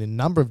the moment in a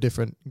number of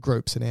different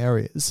groups and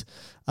areas.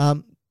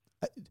 Do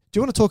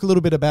you want to talk a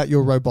little bit about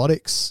your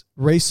robotics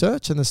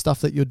research and the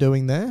stuff that you're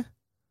doing there?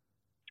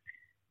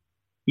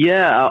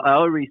 Yeah,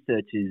 our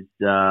research is,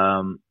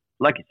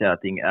 like you said, I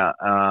think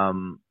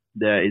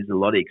there is a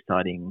lot of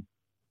exciting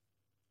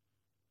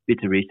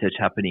bits of research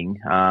happening,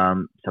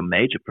 some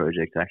major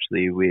projects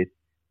actually with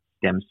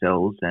stem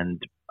cells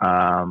and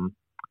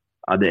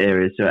other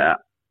areas. So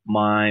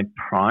my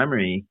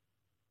primary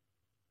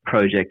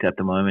project at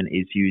the moment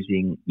is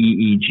using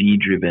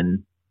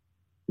EEG-driven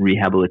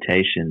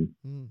rehabilitation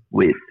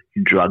with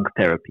drug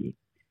therapy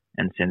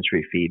and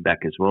sensory feedback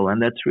as well.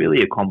 And that's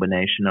really a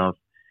combination of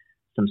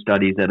some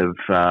studies that have,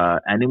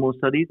 animal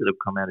studies that have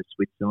come out of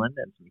Switzerland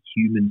and some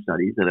human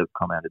studies that have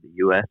come out of the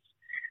US,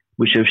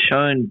 which have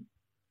shown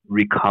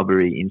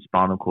recovery in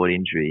spinal cord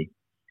injury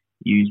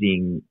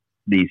using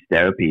these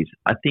therapies.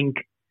 I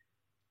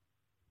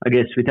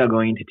guess without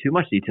going into too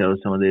much detail,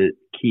 some of the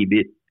key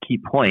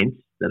points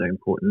that are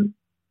important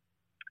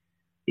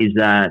is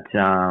that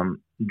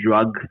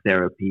drug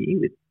therapy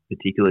with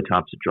particular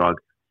types of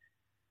drugs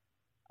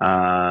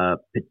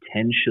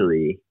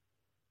potentially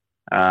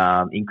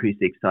increase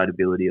the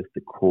excitability of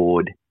the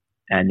cord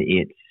and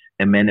its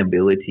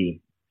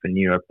amenability for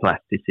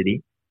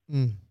neuroplasticity.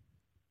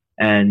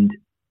 And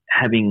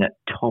having a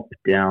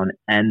top-down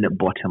and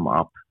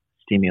bottom-up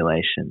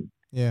stimulation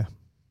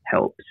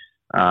helps.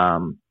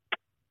 The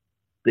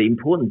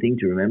important thing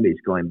to remember is,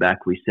 going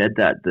back, we said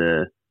that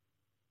the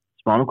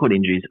spinal cord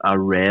injuries are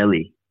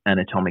rarely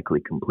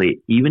anatomically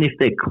complete. Even if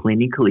they're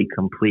clinically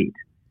complete,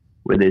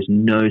 where there's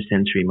no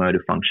sensory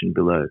motor function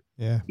below,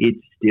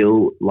 it's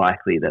still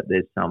likely that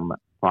there's some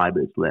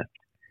fibers left.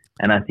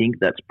 And I think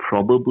that's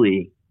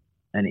probably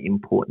an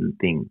important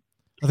thing.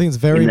 I think it's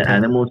very important.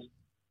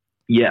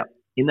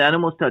 In the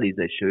animal studies,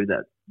 they showed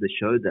that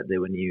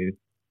there were new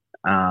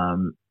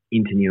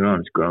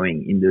interneurons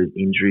growing in those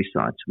injury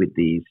sites with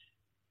these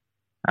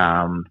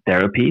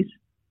therapies.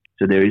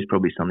 So there is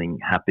probably something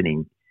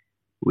happening.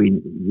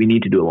 We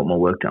need to do a lot more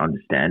work to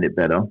understand it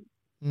better.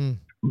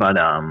 But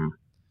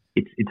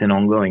it's an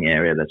ongoing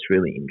area that's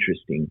really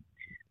interesting.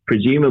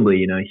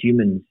 Presumably,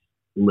 humans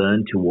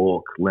learn to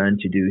walk, learn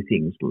to do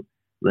things,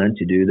 learn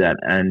to do that.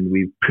 And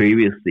we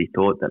previously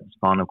thought that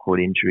spinal cord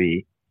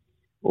injury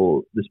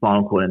or the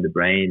spinal cord and the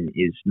brain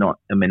is not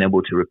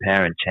amenable to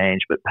repair and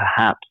change, but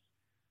perhaps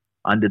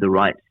under the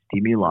right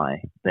stimuli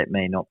that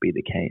may not be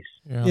the case.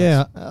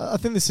 Yeah, I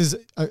think this is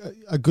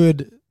a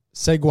good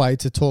segue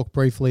to talk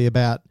briefly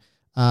about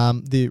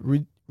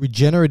the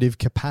regenerative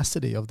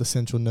capacity of the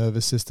central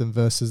nervous system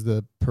versus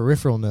the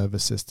peripheral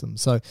nervous system.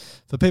 So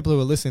for people who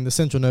are listening, the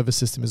central nervous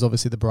system is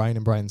obviously the brain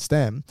and brain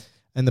stem,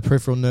 and the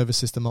peripheral nervous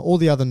system are all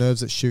the other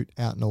nerves that shoot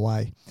out and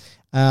away.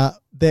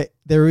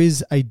 There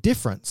is a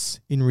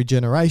difference in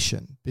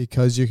regeneration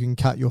because you can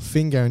cut your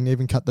finger and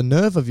even cut the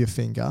nerve of your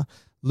finger,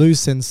 lose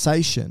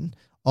sensation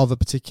of a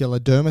particular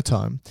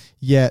dermatome,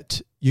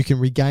 yet you can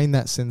regain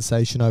that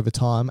sensation over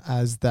time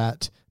as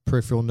that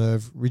peripheral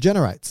nerve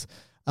regenerates.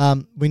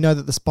 We know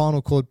that the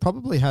spinal cord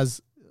probably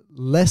has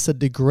lesser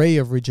degree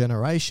of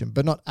regeneration,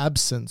 but not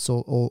absence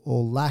or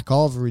lack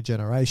of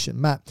regeneration.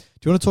 Matt, do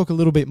you want to talk a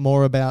little bit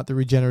more about the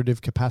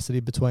regenerative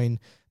capacity between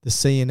the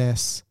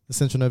CNS, the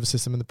central nervous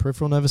system, and the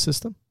peripheral nervous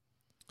system?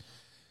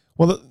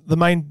 Well, the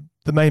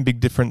main big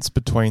difference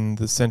between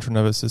the central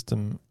nervous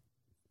system,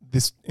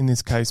 in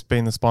this case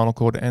being the spinal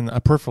cord, and a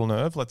peripheral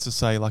nerve, let's just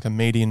say like a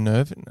median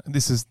nerve,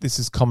 this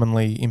is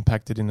commonly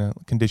impacted in a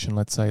condition,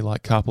 let's say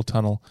like carpal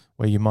tunnel,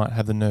 where you might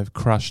have the nerve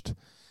crushed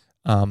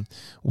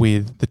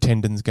with the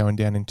tendons going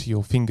down into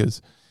your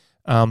fingers.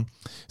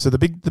 So the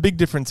big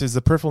difference is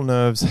the peripheral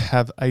nerves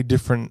have a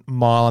different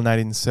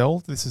myelinating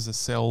cell. This is a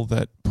cell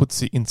that puts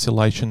the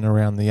insulation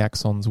around the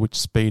axons, which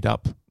speed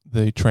up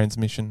the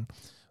transmission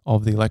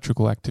of the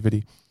electrical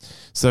activity.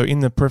 So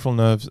in the peripheral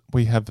nerves,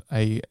 we have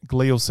a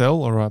glial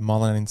cell or a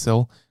myelinating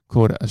cell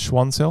called a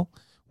Schwann cell,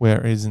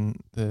 whereas in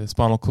the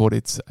spinal cord,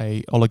 it's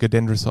a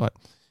oligodendrocyte.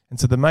 And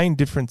so the main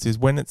difference is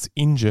when it's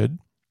injured,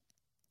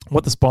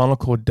 what the spinal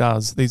cord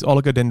does, these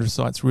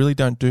oligodendrocytes really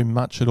don't do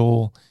much at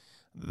all.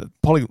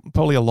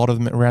 Probably a lot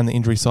of them around the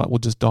injury site will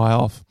just die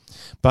off.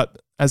 But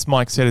as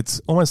Mike said,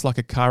 it's almost like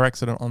a car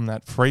accident on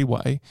that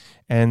freeway.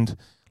 And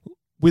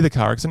with a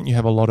car accident, you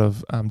have a lot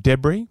of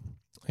debris,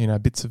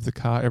 bits of the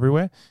car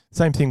everywhere.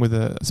 Same thing with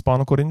a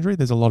spinal cord injury.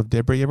 There's a lot of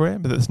debris everywhere,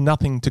 but there's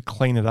nothing to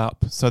clean it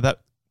up. So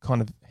that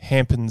kind of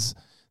hampens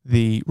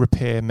the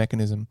repair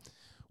mechanism.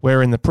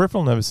 Where in the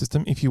peripheral nervous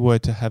system, if you were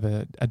to have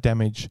a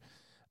damage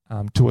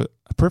to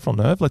a peripheral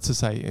nerve, let's just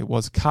say it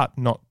was cut,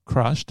 not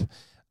crushed,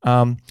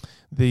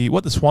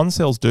 what the Schwann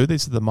cells do,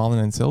 these are the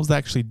myelinating cells, they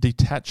actually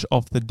detach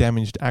off the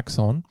damaged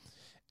axon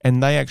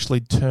and they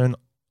actually turn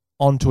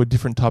onto a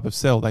different type of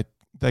cell.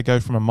 They go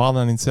from a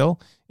myelinating cell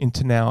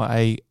into now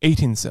a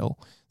eating cell.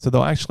 So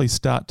they'll actually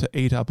start to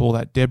eat up all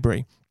that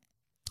debris.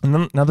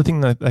 And another thing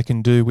that they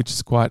can do, which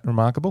is quite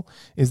remarkable,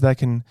 is they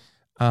can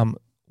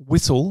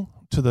whistle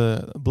to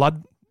the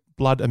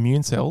blood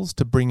immune cells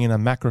to bring in a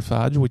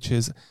macrophage, which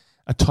is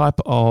a type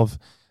of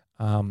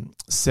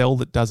cell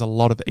that does a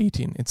lot of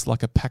eating. It's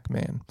like a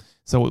Pac-Man.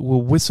 So it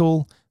will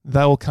whistle,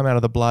 they will come out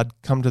of the blood,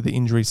 come to the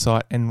injury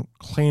site and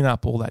clean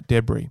up all that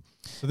debris.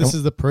 So this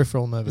is the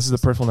peripheral nerve. This is the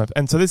peripheral nerve.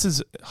 And so this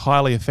is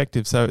highly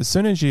effective. So as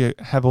soon as you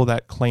have all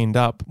that cleaned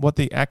up, what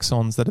the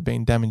axons that have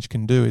been damaged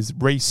can do is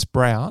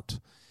re-sprout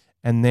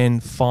and then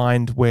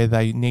find where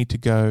they need to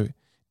go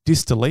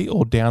distally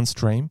or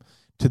downstream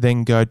to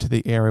then go to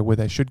the area where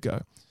they should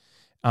go.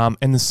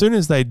 And as soon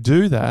as they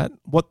do that,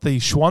 what the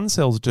Schwann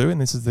cells do,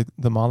 and this is the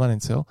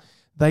myelinating cell,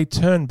 they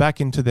turn back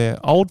into their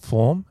old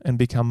form and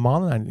become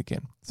myelinated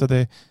again. So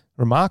they're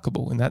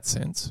remarkable in that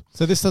sense.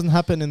 So this doesn't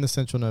happen in the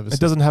central nervous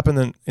system? It doesn't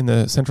happen in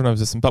the central nervous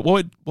system. But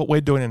what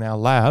we're doing in our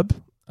lab,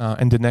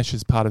 and Dinesh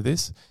is part of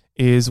this,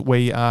 is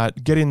we are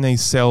getting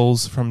these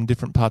cells from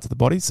different parts of the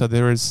body. So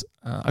there is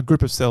a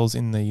group of cells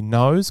in the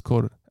nose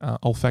called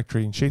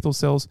olfactory and sheathal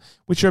cells,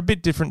 which are a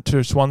bit different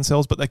to Schwann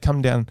cells, but they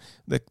come down,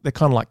 they're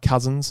kind of like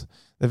cousins.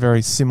 They're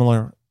very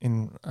similar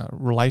in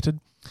related.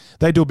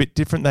 They do a bit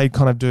different. They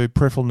kind of do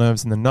peripheral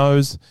nerves in the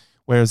nose,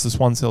 whereas the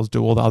Schwann cells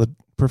do all the other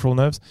peripheral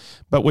nerves.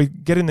 But we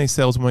get in these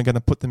cells and we're going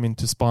to put them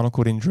into spinal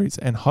cord injuries,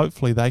 and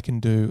hopefully they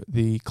can do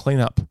the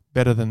cleanup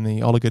better than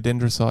the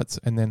oligodendrocytes,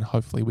 and then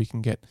hopefully we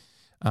can get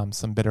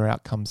some better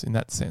outcomes in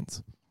that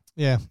sense.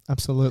 Yeah,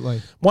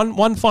 absolutely.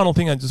 One final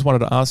thing I just wanted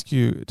to ask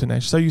you,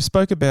 Dinesh. So you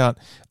spoke about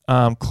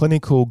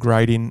clinical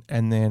grading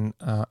and then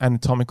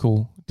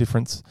anatomical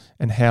difference,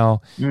 and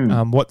how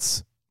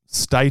what's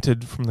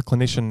stated from the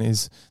clinician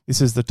is this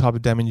is the type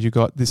of damage you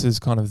got, this is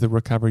kind of the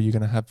recovery you're going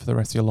to have for the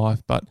rest of your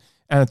life, but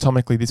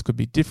anatomically this could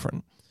be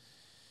different.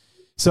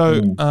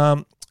 So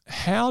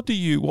how do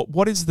you,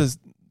 what is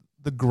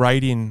the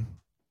grading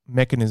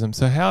mechanism?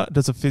 So how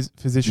does a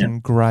physician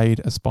grade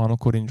a spinal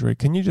cord injury?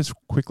 Can you just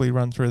quickly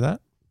run through that?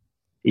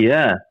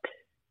 Yeah.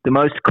 The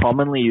most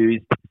commonly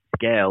used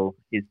scale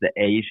is the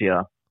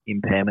Asia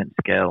Impairment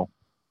Scale.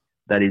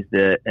 That is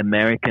the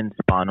American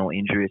Spinal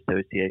Injury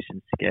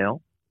Association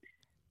scale.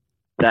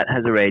 That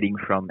has a rating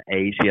from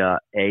Asia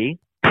A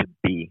to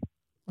B.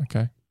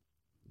 Okay.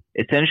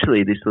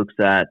 Essentially, this looks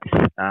at,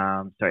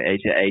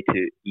 Asia A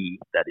to E,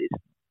 that is.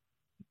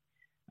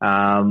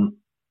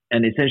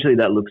 And essentially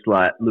that looks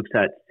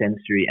at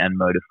sensory and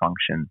motor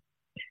function.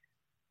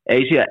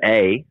 Asia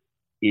A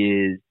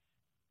is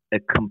a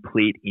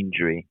complete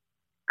injury,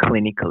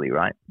 clinically,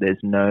 right? There's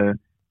no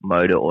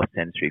motor or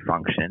sensory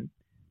function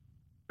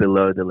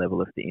below the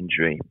level of the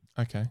injury.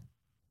 Okay.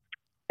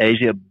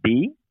 Asia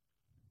B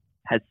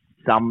has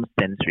some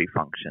sensory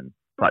function,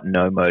 but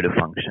no motor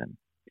function.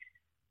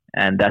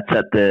 And that's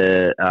at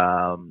the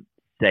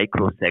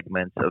sacral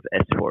segments of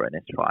S4 and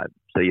S5.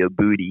 So your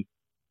booty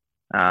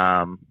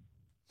should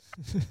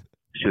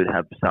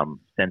have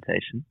some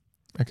sensation.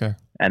 Okay.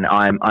 And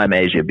I'm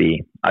Asia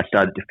B. I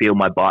started to feel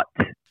my butt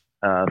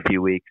a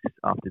few weeks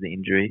after the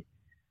injury,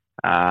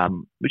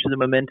 which is a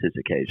momentous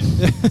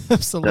occasion.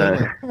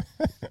 Absolutely.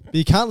 But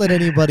you can't let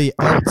anybody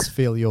else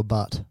feel your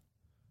butt.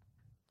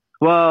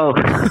 Well,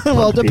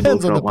 Well, it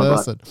depends on the my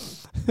butt. person.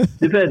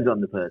 Depends on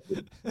the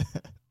person.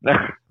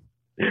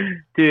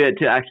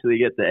 To actually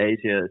get the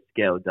Asia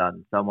scale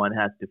done, someone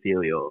has to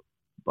feel your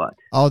butt.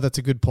 Oh, that's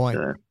a good point.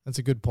 So, That's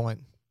a good point.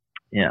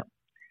 yeah.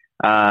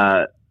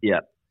 Yeah.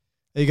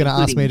 Are you going to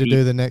ask me to Including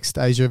do the next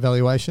Asia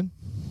evaluation?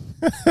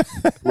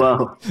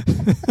 Well,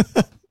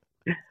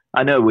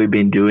 I know we've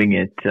been doing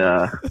it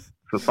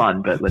for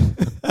fun, but let's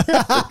do it for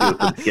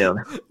the scale.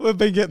 We've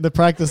been getting the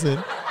practice in.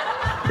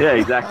 Yeah,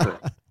 exactly.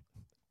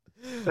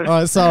 All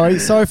right, sorry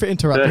for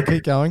interrupting.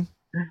 Keep going.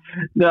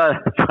 No.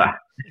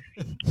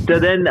 So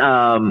then,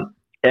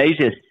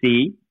 Asia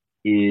C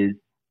is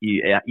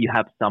you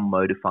have some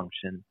motor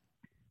function,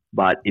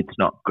 but it's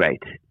not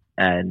great,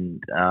 and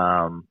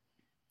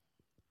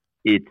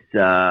it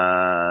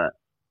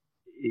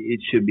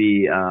should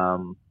be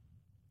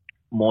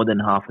more than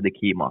half of the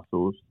key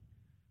muscles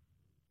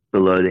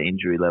below the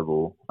injury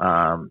level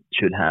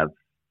should have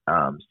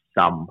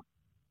some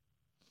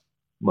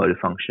motor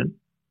function.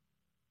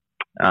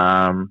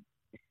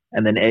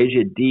 And then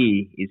Asia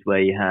D is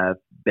where you have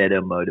better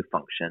motor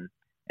function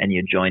and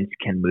your joints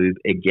can move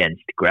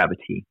against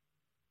gravity.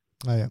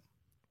 Oh, yeah.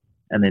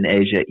 And then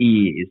Asia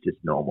E is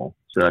just normal.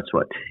 So that's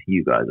what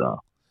you guys are.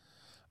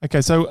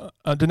 Okay, so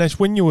Dinesh,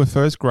 when you were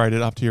first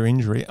graded after your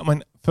injury, I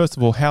mean, first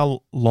of all,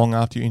 how long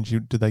after your injury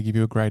did they give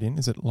you a grade in?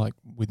 Is it like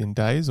within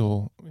days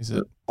or is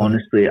it?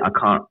 Honestly, I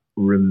can't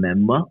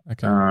remember.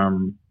 Okay.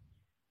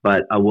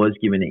 But I was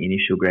given an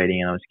initial grading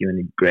and I was given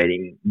a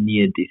grading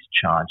near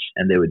discharge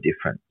and they were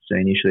different. So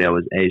initially I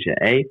was Asia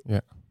A,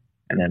 yeah,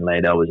 and then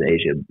later I was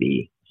Asia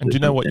B. So do you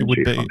know what you would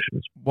be?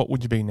 functions. What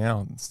would you be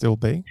now? Still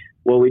B?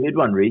 Well, we did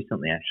one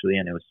recently actually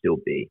and it was still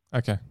B.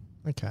 Okay.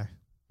 Okay.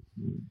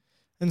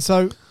 And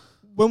so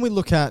when we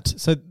look at,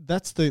 so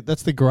that's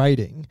the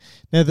grading.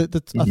 Now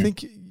that's I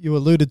think you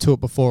alluded to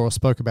it before or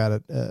spoke about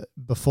it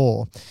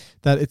before,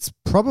 that it's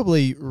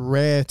probably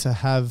rare to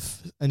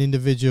have an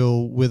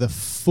individual with a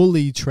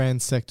fully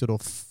transected or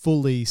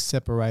fully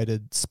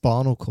separated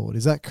spinal cord.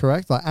 Is that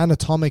correct? Like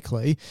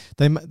anatomically,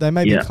 they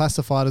may be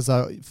classified as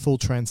a full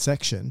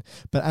transection,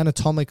 but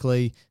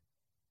anatomically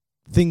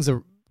things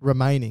are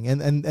remaining,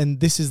 and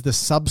this is the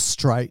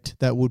substrate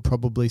that would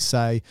probably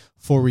say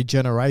for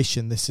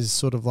regeneration. This is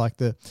sort of like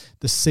the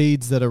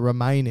seeds that are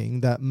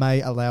remaining that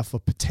may allow for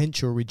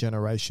potential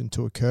regeneration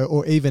to occur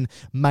or even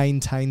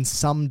maintain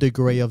some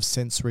degree of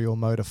sensory or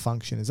motor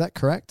function. Is that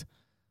correct?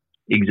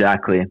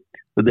 Exactly.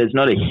 But there's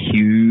not a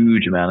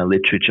huge amount of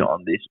literature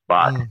on this,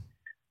 but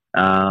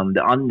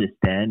the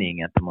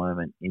understanding at the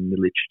moment in the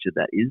literature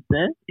that is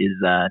there is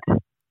that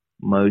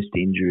most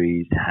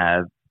injuries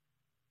have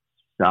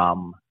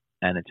some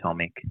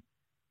anatomic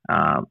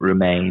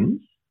remains,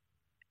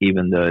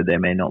 even though they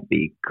may not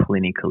be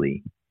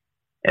clinically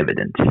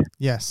evident.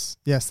 Yes,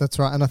 that's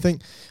right. And I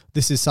think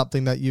this is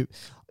something that you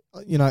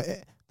know,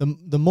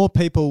 the more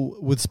people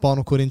with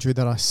spinal cord injury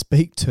that I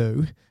speak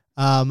to,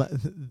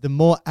 the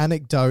more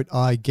anecdote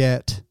I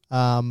get,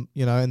 and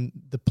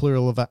the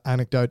plural of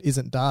anecdote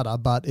isn't data,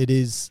 but it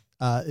is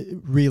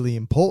really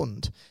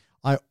important.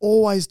 I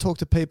always talk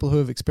to people who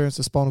have experienced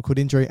a spinal cord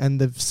injury and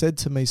they've said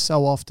to me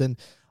so often,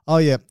 oh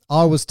yeah,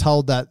 I was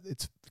told that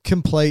it's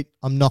complete.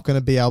 I'm not going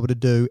to be able to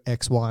do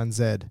X, Y, and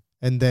Z.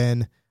 And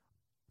then,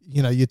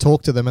 you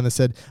talk to them and they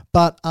said,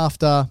 but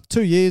after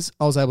 2 years,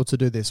 I was able to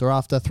do this. Or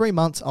after 3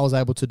 months, I was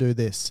able to do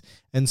this.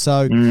 And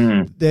so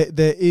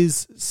there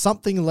is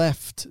something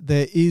left.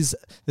 It's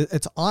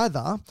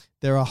either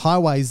there are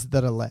highways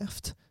that are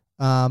left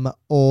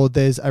or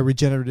there's a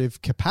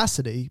regenerative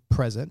capacity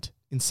present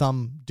in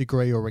some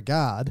degree or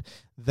regard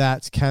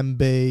that can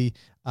be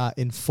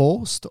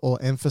enforced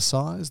or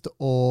emphasized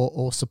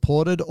or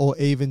supported or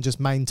even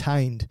just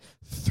maintained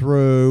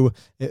through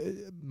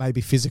maybe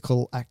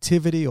physical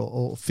activity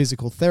or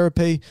physical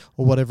therapy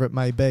or whatever it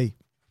may be.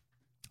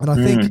 And I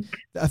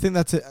think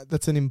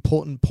that's an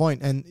important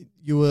point. And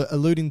you were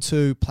alluding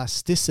to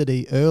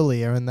plasticity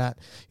earlier, and that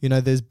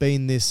there's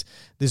been this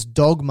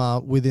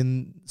dogma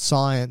within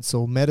science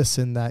or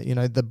medicine that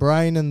the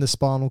brain and the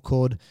spinal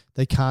cord,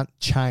 they can't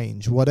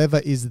change.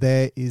 Whatever is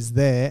there,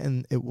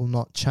 and it will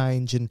not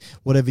change. And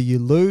whatever you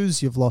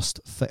lose, you've lost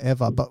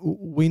forever. But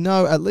we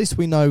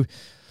know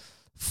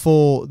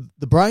for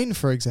the brain,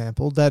 for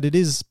example, that it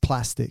is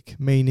plastic,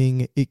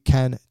 meaning it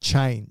can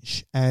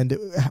change. And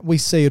we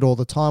see it all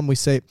the time. We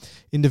see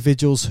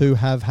individuals who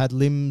have had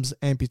limbs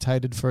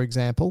amputated, for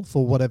example,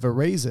 for whatever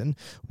reason.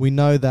 We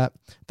know that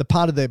the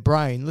part of their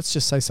brain, let's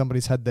just say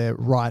somebody's had their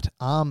right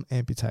arm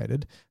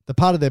amputated, the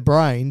part of their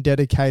brain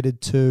dedicated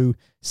to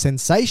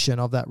sensation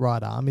of that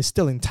right arm is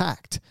still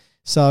intact.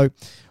 So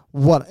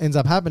what ends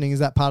up happening is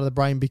that part of the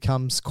brain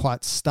becomes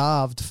quite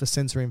starved for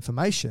sensory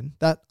information.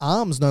 That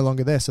arm's no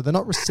longer there, so they're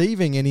not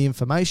receiving any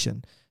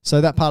information. So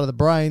that part of the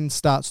brain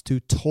starts to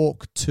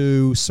talk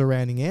to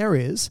surrounding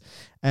areas,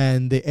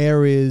 and the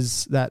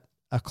areas that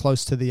are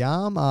close to the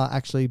arm are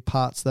actually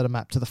parts that are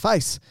mapped to the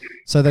face.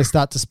 So they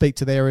start to speak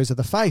to the areas of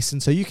the face.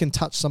 And so you can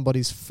touch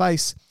somebody's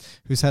face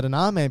who's had an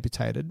arm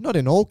amputated, not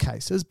in all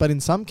cases, but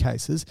in some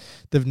cases,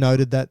 they've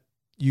noted that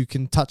you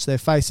can touch their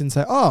face and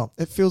say, oh,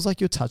 it feels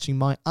like you're touching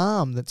my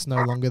arm that's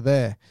no longer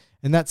there.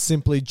 And that's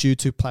simply due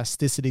to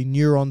plasticity,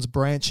 neurons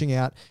branching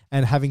out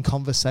and having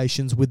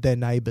conversations with their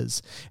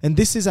neighbors. And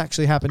this is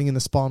actually happening in the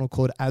spinal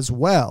cord as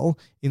well.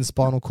 In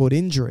spinal cord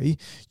injury,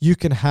 you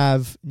can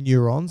have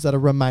neurons that are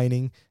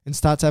remaining and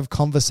start to have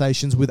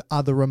conversations with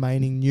other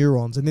remaining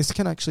neurons. And this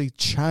can actually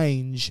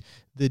change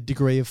the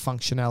degree of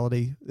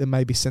functionality. It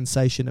may be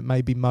sensation, it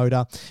may be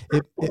motor.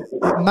 It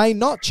may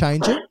not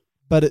change it,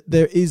 but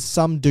there is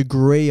some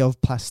degree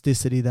of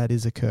plasticity that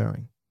is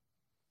occurring.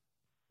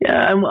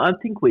 Yeah, and I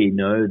think we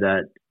know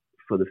that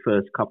for the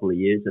first couple of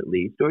years at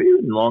least, or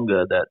even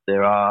longer, that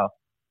there are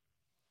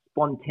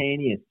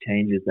spontaneous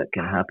changes that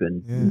can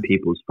happen in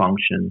people's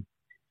function.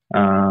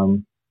 So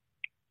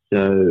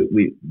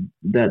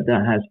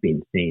that has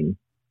been seen.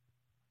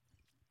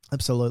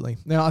 Absolutely.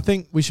 Now, I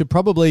think we should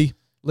probably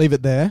leave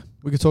it there.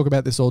 We could talk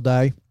about this all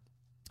day.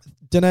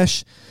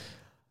 Dinesh,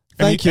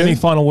 thank you. Any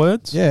final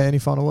words? Yeah, any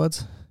final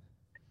words?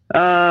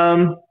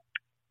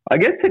 I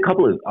guess a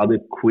couple of other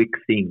quick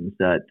things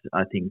that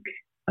I think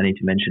I need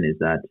to mention is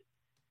that,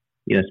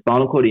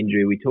 spinal cord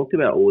injury, we talked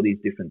about all these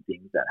different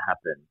things that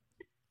happen.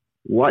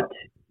 What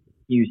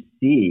you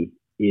see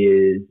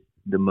is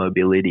the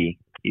mobility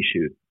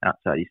issue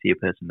outside. You see a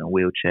person in a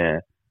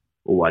wheelchair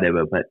or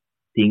whatever, but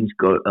things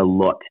go a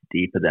lot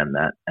deeper than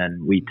that.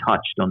 And we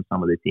touched on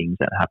some of the things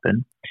that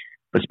happen.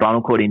 But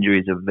spinal cord injury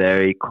is a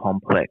very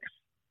complex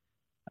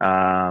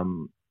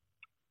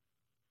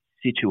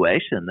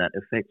situation that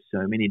affects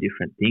so many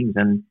different things,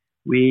 and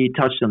we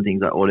touched on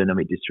things like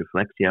autonomic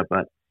dysreflexia,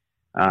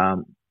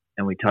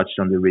 and we touched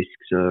on the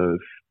risks of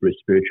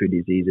respiratory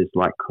diseases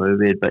like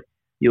COVID, but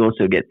you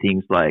also get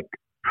things like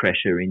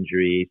pressure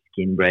injury,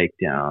 skin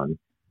breakdown,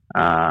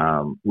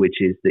 which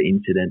is the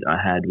incident I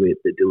had with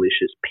the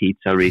delicious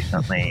pizza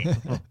recently.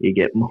 You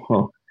get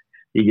more.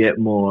 It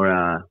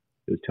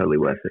was totally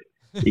worth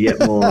it. You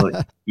get more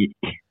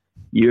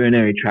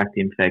urinary tract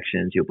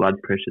infections. Your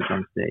blood pressure's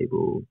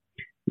unstable.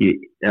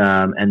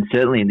 And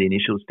certainly in the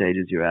initial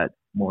stages, you're at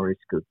more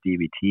risk of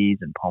DVTs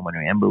and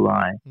pulmonary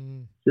emboli.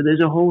 So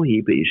there's a whole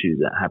heap of issues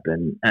that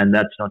happen, and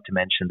that's not to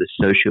mention the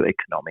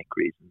socioeconomic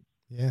reasons.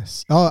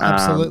 Yes. Oh,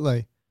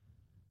 absolutely.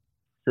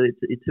 So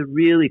it's a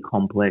really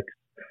complex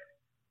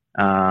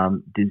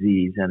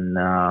disease, and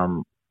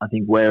I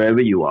think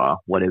wherever you are,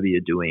 whatever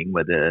you're doing,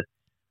 whether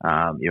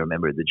you're a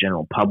member of the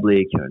general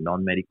public, you're a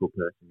non-medical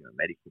person, you're a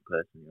medical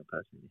person, you're a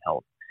person in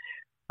health,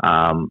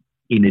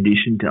 in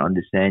addition to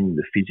understanding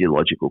the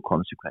physiological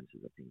consequences,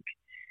 I think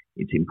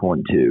it's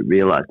important to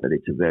realize that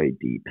it's a very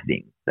deep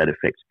thing that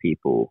affects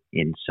people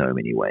in so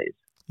many ways.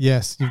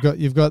 Yes,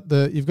 you've got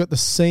the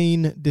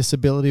seen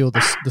disability or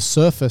the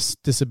surface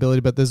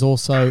disability, but there's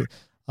also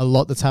a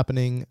lot that's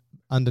happening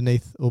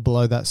underneath or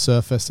below that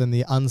surface, and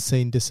the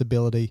unseen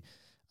disability.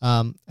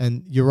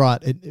 And you're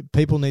right,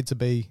 people need to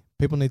be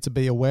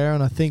aware,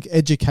 and I think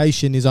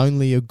education is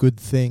only a good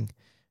thing.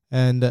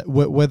 And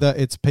whether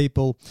it's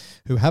people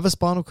who have a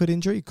spinal cord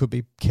injury, it could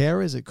be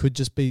carers, it could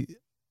just be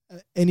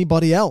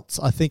anybody else.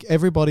 I think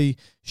everybody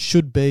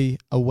should be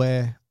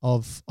aware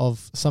of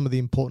some of the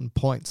important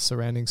points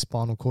surrounding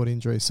spinal cord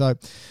injury. So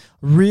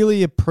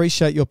really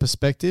appreciate your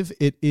perspective.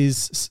 It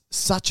is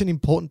such an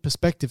important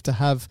perspective to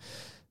have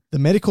the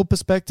medical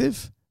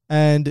perspective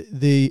and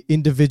the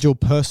individual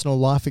personal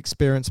life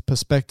experience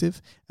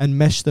perspective and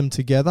mesh them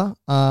together.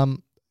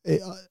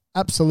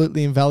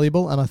 Absolutely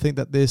invaluable, and I think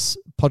that this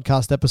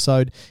podcast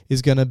episode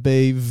is going to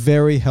be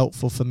very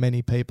helpful for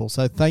many people.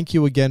 So thank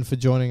you again for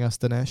joining us,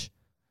 Dinesh.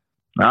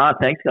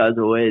 Thanks, guys.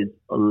 Always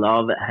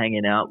love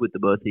hanging out with the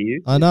both of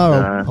you. I know.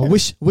 I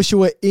wish you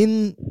were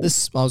in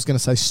this, I was going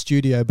to say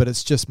studio, but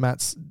it's just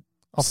Matt's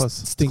office,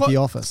 stinky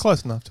office. It's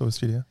close enough to a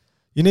studio.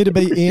 You need to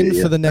be in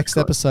for the next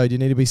episode. You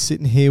need to be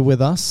sitting here with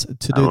us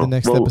to do the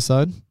next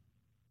episode.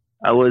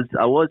 I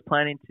was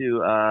planning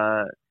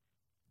to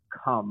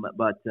come,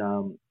 but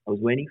I was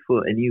waiting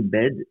for a new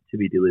bed to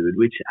be delivered,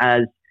 which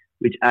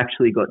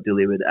actually got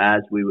delivered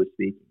as we were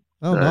speaking.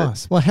 Oh, so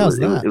nice. Well, how's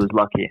that? It was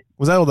lucky.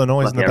 Was that all the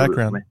noise in the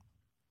background?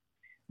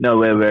 No,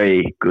 we're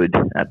very good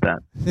at that.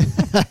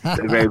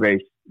 We're very,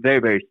 very, very,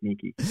 very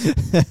sneaky.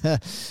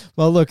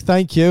 Well, look,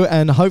 thank you,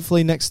 and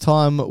hopefully next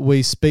time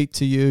we speak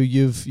to you,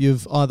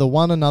 you've either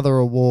won another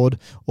award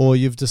or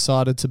you've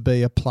decided to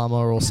be a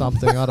plumber or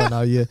something. I don't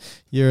know.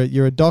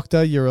 You're a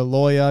doctor. You're a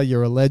lawyer.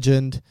 You're a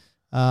legend.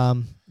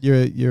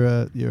 You're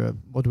a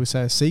what do we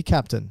say, a sea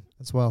captain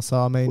as well. So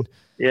I mean,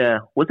 yeah.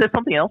 Was there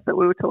something else that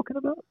we were talking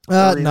about?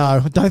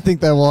 No, I don't think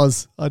there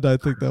was. Are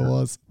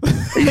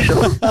you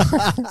sure?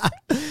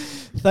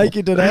 Thank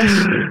you,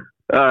 Dinesh.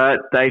 All right,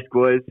 thanks,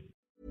 boys.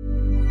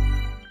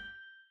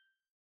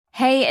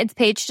 Hey, it's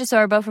Paige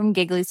DeSorbo from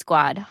Giggly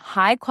Squad.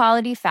 High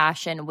quality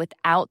fashion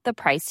without the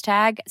price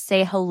tag.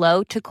 Say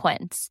hello to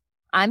Quince.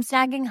 I'm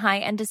snagging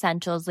high-end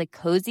essentials like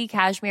cozy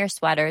cashmere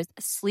sweaters,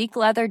 sleek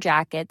leather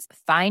jackets,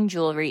 fine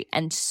jewelry,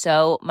 and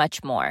so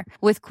much more.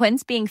 With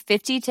Quince being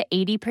 50 to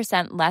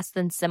 80% less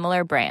than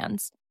similar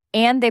brands.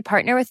 And they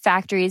partner with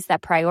factories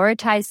that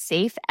prioritize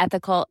safe,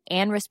 ethical,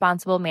 and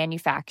responsible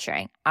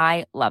manufacturing.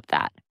 I love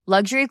that.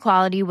 Luxury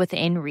quality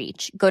within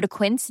reach. Go to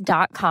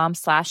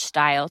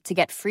quince.com/style to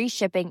get free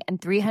shipping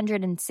and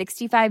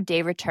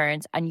 365-day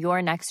returns on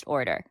your next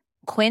order.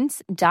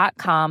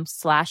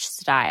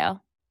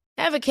 Quince.com/style.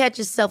 Ever catch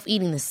yourself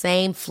eating the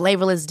same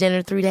flavorless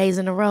dinner 3 days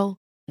in a row?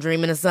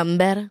 Dreaming of something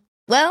better?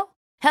 Well,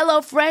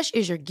 HelloFresh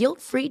is your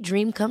guilt-free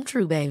dream come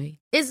true, baby.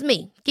 It's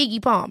me,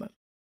 Keke Palmer.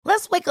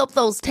 Let's wake up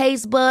those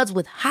taste buds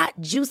with hot,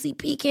 juicy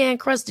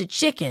pecan-crusted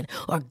chicken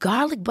or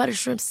garlic butter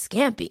shrimp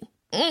scampi.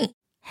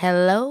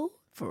 Hello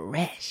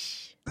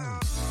Fresh.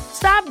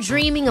 Stop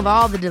dreaming of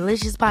all the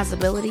delicious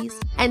possibilities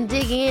and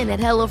dig in at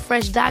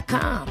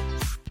HelloFresh.com.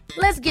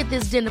 Let's get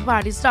this dinner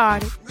party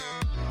started.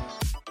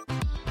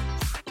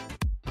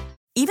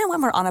 Even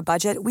when we're on a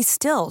budget, we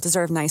still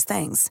deserve nice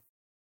things.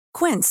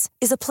 Quince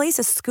is a place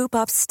to scoop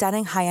up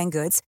stunning high-end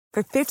goods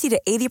for 50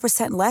 to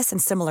 80% less than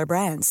similar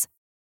brands.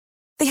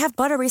 They have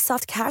buttery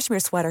soft cashmere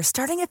sweaters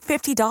starting at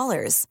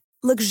 $50,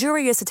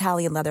 luxurious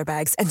Italian leather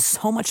bags, and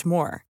so much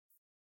more.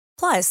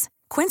 Plus,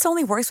 Quince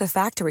only works with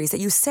factories that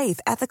use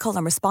safe, ethical,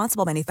 and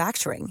responsible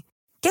manufacturing.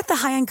 Get the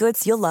high-end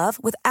goods you'll love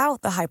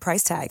without the high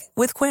price tag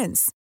with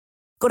Quince.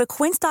 Go to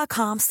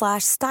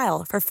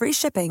quince.com/style for free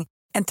shipping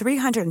and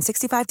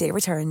 365-day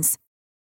returns.